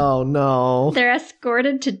 Oh, no. They're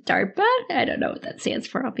escorted to DARPA? I don't know what that stands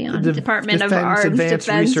for, I'll be honest. Department of Arms Advanced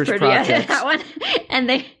Research Projects. That one.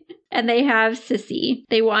 And they have Sissy.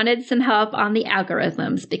 They wanted some help on the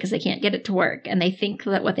algorithms because they can't get it to work, and they think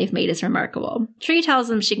that what they've made is remarkable. Tree tells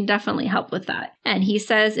them she can definitely help with that. And he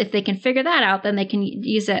says if they can figure that out, then they can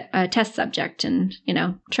use a test subject and,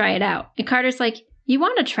 try it out. And Carter's like, you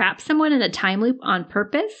want to trap someone in a time loop on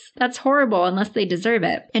purpose? That's horrible unless they deserve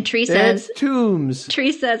it. And Tree says... It's Toombs.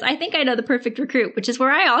 Tree says, I think I know the perfect recruit, which is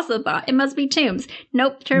where I also thought it must be Toombs.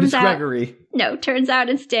 Nope, turns out... Gregory. No, turns out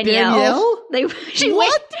it's Danielle. Danielle?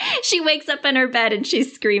 She wakes up in her bed and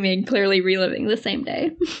she's screaming, clearly reliving the same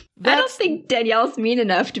day. I don't think Danielle's mean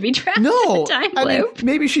enough to be trapped in a time loop. Mean,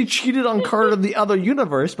 maybe she cheated on Carter in the other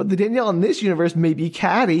universe, but the Danielle in this universe may be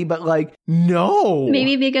catty, but no.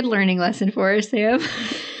 Maybe it'd be a good learning lesson for her, Sam.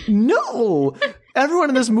 No. Everyone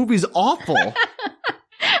in this movie is awful.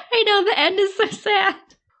 I know, the end is so sad.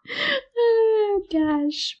 Oh,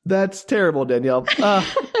 gosh. That's terrible, Danielle.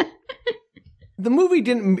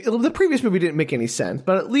 The previous movie didn't make any sense,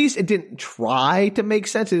 but at least it didn't try to make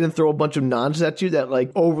sense. It didn't throw a bunch of nonsense at you that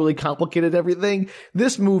overly complicated everything.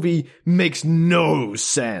 This movie makes no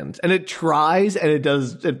sense, and it tries, and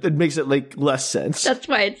it makes it less sense. That's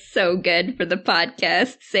why it's so good for the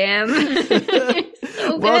podcast, Sam.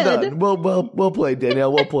 So well done. Well played,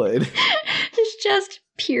 Danielle. Well played. It's just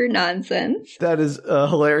pure nonsense. That is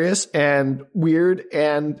hilarious and weird,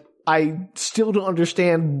 and I still don't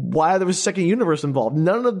understand why there was a second universe involved.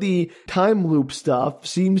 None of the time loop stuff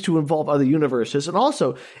seems to involve other universes. And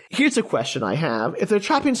also, here's a question I have. If they're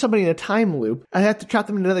trapping somebody in a time loop, I have to trap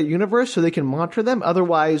them in another universe so they can monitor them?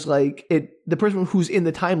 Otherwise, the person who's in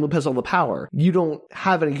the time loop has all the power. You don't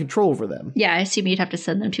have any control over them. Yeah, I assume you'd have to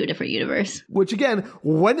send them to a different universe. Which, again,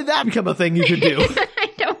 when did that become a thing you could do?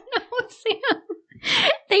 I don't know, Sam.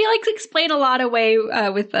 They explain a lot away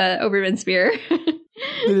with Oberman Spear.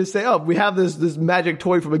 They just say, we have this magic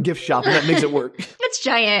toy from a gift shop, and that makes it work. It's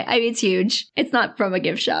giant. I mean, it's huge. It's not from a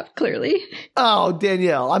gift shop, clearly. Oh,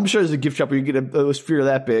 Danielle, I'm sure there's a gift shop where you get a sphere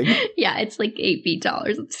that big. Yeah, it's 8 feet tall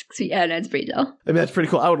or 6 feet. Yeah, no, it's pretty tall. I mean, that's pretty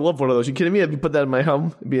cool. I would love one of those. You kidding me? If you put that in my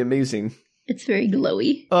home, it'd be amazing. It's very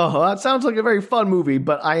glowy. Oh, that sounds like a very fun movie,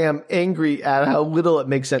 but I am angry at how little it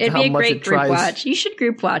makes sense. How much it tries. It'd be a great group watch. You should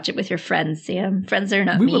group watch it with your friends, Sam. Friends are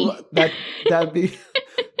not me. That'd be...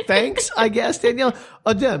 Thanks, I guess, Danielle.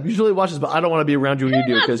 Deb, you usually watch this, but I don't want to be around you when you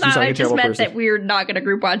do because you sound like a terrible person. I just meant that we're not going to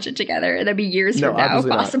group watch it together. That'd be years from now,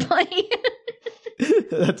 possibly.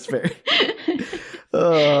 That's fair.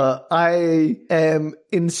 I am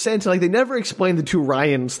incensed. They never explained the two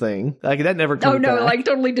Ryans thing. That never comes back.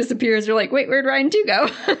 Totally disappears. You're like, wait, where'd Ryan 2 go?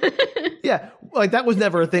 Yeah. Like, that was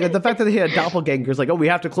never a thing. And the fact that they had doppelgangers, like, oh, we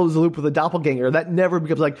have to close the loop with a doppelganger, that never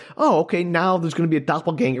becomes like, oh, okay, now there's going to be a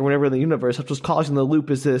doppelganger whenever in the universe. That's what's causing the loop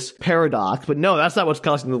is this paradox. But no, that's not what's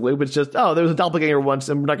causing the loop. It's just, oh, there was a doppelganger once,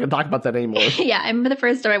 and we're not going to talk about that anymore. Yeah, I remember the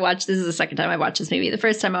first time I watched, this is the second time I watched this movie. The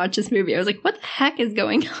first time I watched this movie, I was like, what the heck is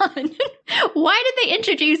going on? Why did they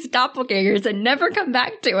introduce doppelgangers and never come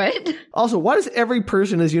back to it? Also, why does every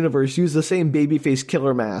person in this universe use the same babyface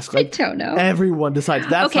killer mask? Like, I don't know. Everyone decides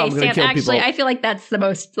that's how I'm going to kill actually, people. I feel like that's the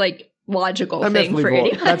most, like, logical thing for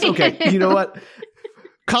anyone. That's okay. You know what?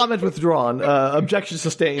 Comment withdrawn. Objection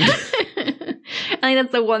sustained. I think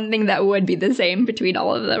that's the one thing that would be the same between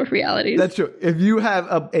all of the realities. That's true. If you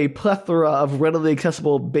have a plethora of readily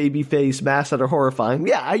accessible babyface masks that are horrifying,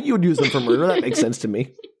 yeah, you would use them for murder. That makes sense to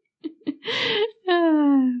me.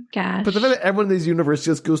 Gosh. But the fact that everyone in these universes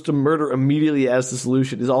just goes to murder immediately as the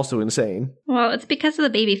solution is also insane. Well, it's because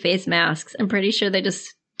of the babyface masks. I'm pretty sure they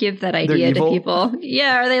just give that idea to people.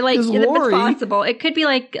 Yeah, are they like, if it's possible. It could be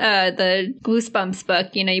like the Goosebumps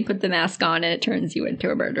book. You know, you put the mask on and it turns you into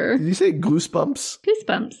a murderer. Did you say Goosebumps?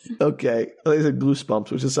 Goosebumps. Okay. I said Goosebumps,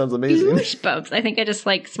 which just sounds amazing. Goosebumps. I think I just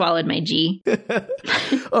like swallowed my G.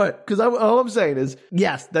 All right. Because all I'm saying is,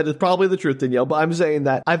 yes, that is probably the truth, Danielle. But I'm saying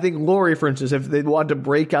that I think Laurie, for instance, if they wanted to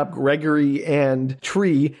break up Gregory and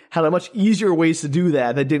Tree, had a much easier ways to do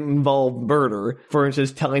that didn't involve murder. For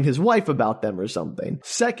instance, telling his wife about them or something.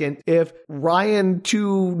 Second, if Ryan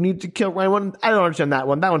 2 need to kill Ryan 1, I don't understand that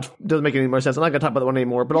one. That one doesn't make any more sense. I'm not going to talk about that one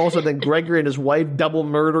anymore. But also then Gregory and his wife double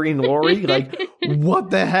murdering Laurie. Like, what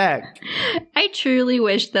the heck? I truly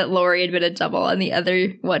wish that Laurie had been a double and the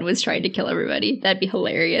other one was trying to kill everybody. That'd be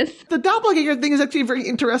hilarious. The doppelganger thing is actually a very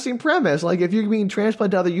interesting premise. Like, if you're being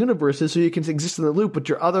transplanted to other universes so you can exist in the loop, but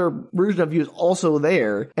your other version of you is also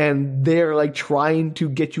there, and they're like trying to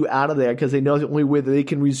get you out of there because they know the only way that they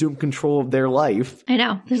can resume control of their life. I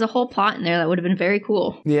know. There's a whole plot in there that would have been very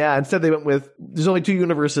cool. Yeah, instead they went with, there's only 2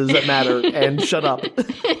 universes that matter, and shut up.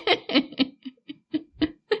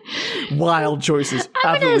 Wild choices.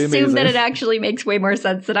 I'm going to assume amazing. that it actually makes way more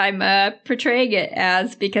sense that I'm portraying it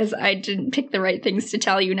as, because I didn't pick the right things to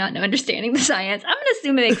tell you, not understanding the science. I'm going to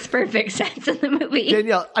assume it makes perfect sense in the movie.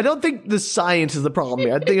 Danielle, I don't think the science is the problem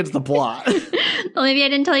here. I think it's the plot. Well, maybe I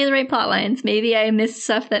didn't tell you the right plot lines. Maybe I missed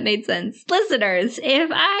stuff that made sense. Listeners, if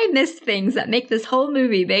I missed things that make this whole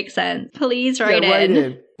movie make sense, please write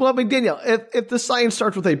in. Well, I mean, Danielle, if the science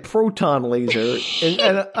starts with a proton laser,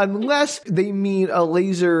 and unless they mean a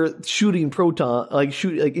laser shooting proton, like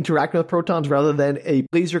interacting with protons rather than a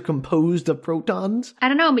laser composed of protons. I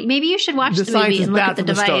don't know. Maybe you should watch the movie and look at the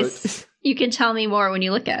device. You can tell me more when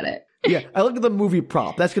you look at it. Yeah, I look at the movie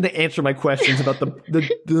prop. That's going to answer my questions about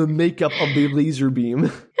the makeup of the laser beam.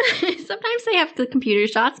 Sometimes they have the computer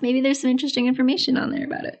shots. Maybe there's some interesting information on there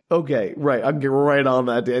about it. Okay, right. I'm getting right on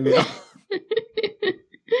that, Danielle.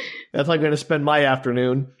 That's how I'm going to spend my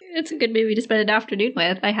afternoon. It's a good movie to spend an afternoon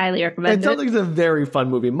with. I highly recommend it. It sounds like it's a very fun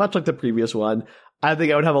movie, much like the previous one. I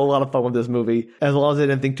think I would have a lot of fun with this movie, as long as I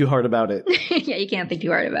didn't think too hard about it. Yeah, you can't think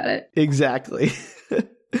too hard about it. Exactly.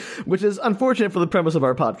 Which is unfortunate for the premise of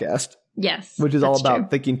our podcast. Yes. Which is all about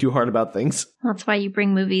thinking too hard about things. That's why you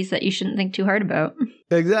bring movies that you shouldn't think too hard about.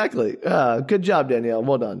 Exactly. Good job, Danielle.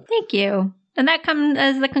 Well done. Thank you. And that comes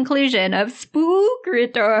as the conclusion of Spook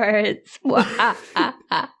Retorts.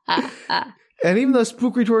 And even though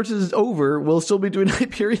Spook Retorts is over, we'll still be doing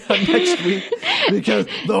Hyperion next week because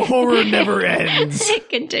the horror never ends. It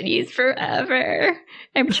continues forever.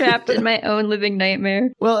 I'm trapped in my own living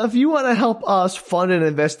nightmare. Well, if you want to help us fund an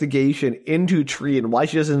investigation into Tree and why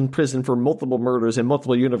she is in prison for multiple murders in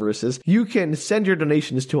multiple universes, you can send your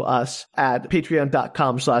donations to us at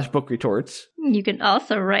patreon.com/bookretorts. You can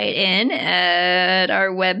also write in at our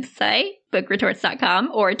website,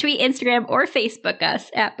 bookretorts.com, or tweet, Instagram, or Facebook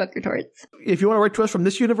us at bookretorts. If you want to write to us from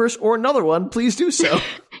this universe or another one, please do so.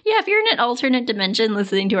 Yeah, if you're in an alternate dimension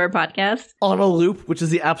listening to our podcast. On a loop, which is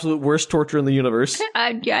the absolute worst torture in the universe.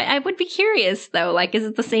 I would be curious, though. Like, is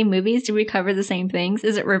it the same movies? Do we cover the same things?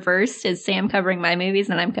 Is it reversed? Is Sam covering my movies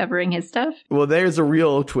and I'm covering his stuff? Well, there's a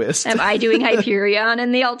real twist. Am I doing Hyperion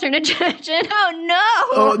in the alternate dimension? Oh, no!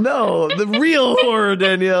 Oh, no! The real horror,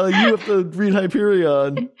 Danielle. You have to read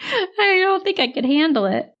Hyperion. I don't think I could handle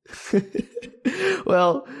it.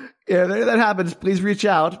 Well, yeah, if that happens, please reach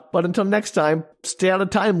out. But until next time, stay out of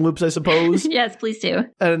time loops, I suppose. Yes, please do.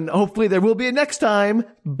 And hopefully there will be a next time.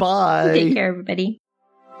 Bye. Take care, everybody.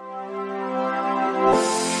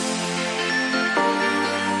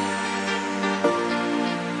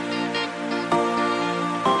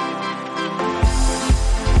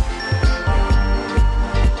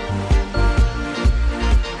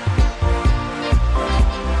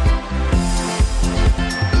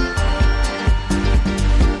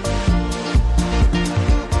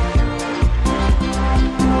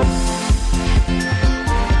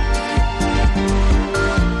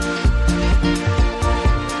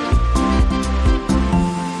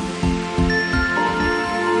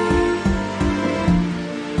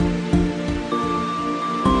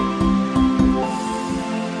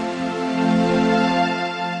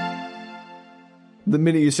 The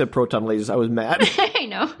minute you said proton lasers, I was mad. I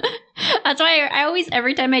know. That's why I always,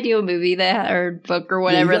 every time I do a movie or book or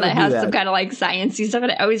whatever that has some kind of like sciencey stuff,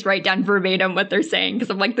 I always write down verbatim what they're saying because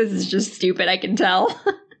I'm like, this is just stupid. I can tell.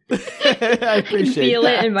 I appreciate I can feel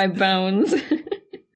it in my bones.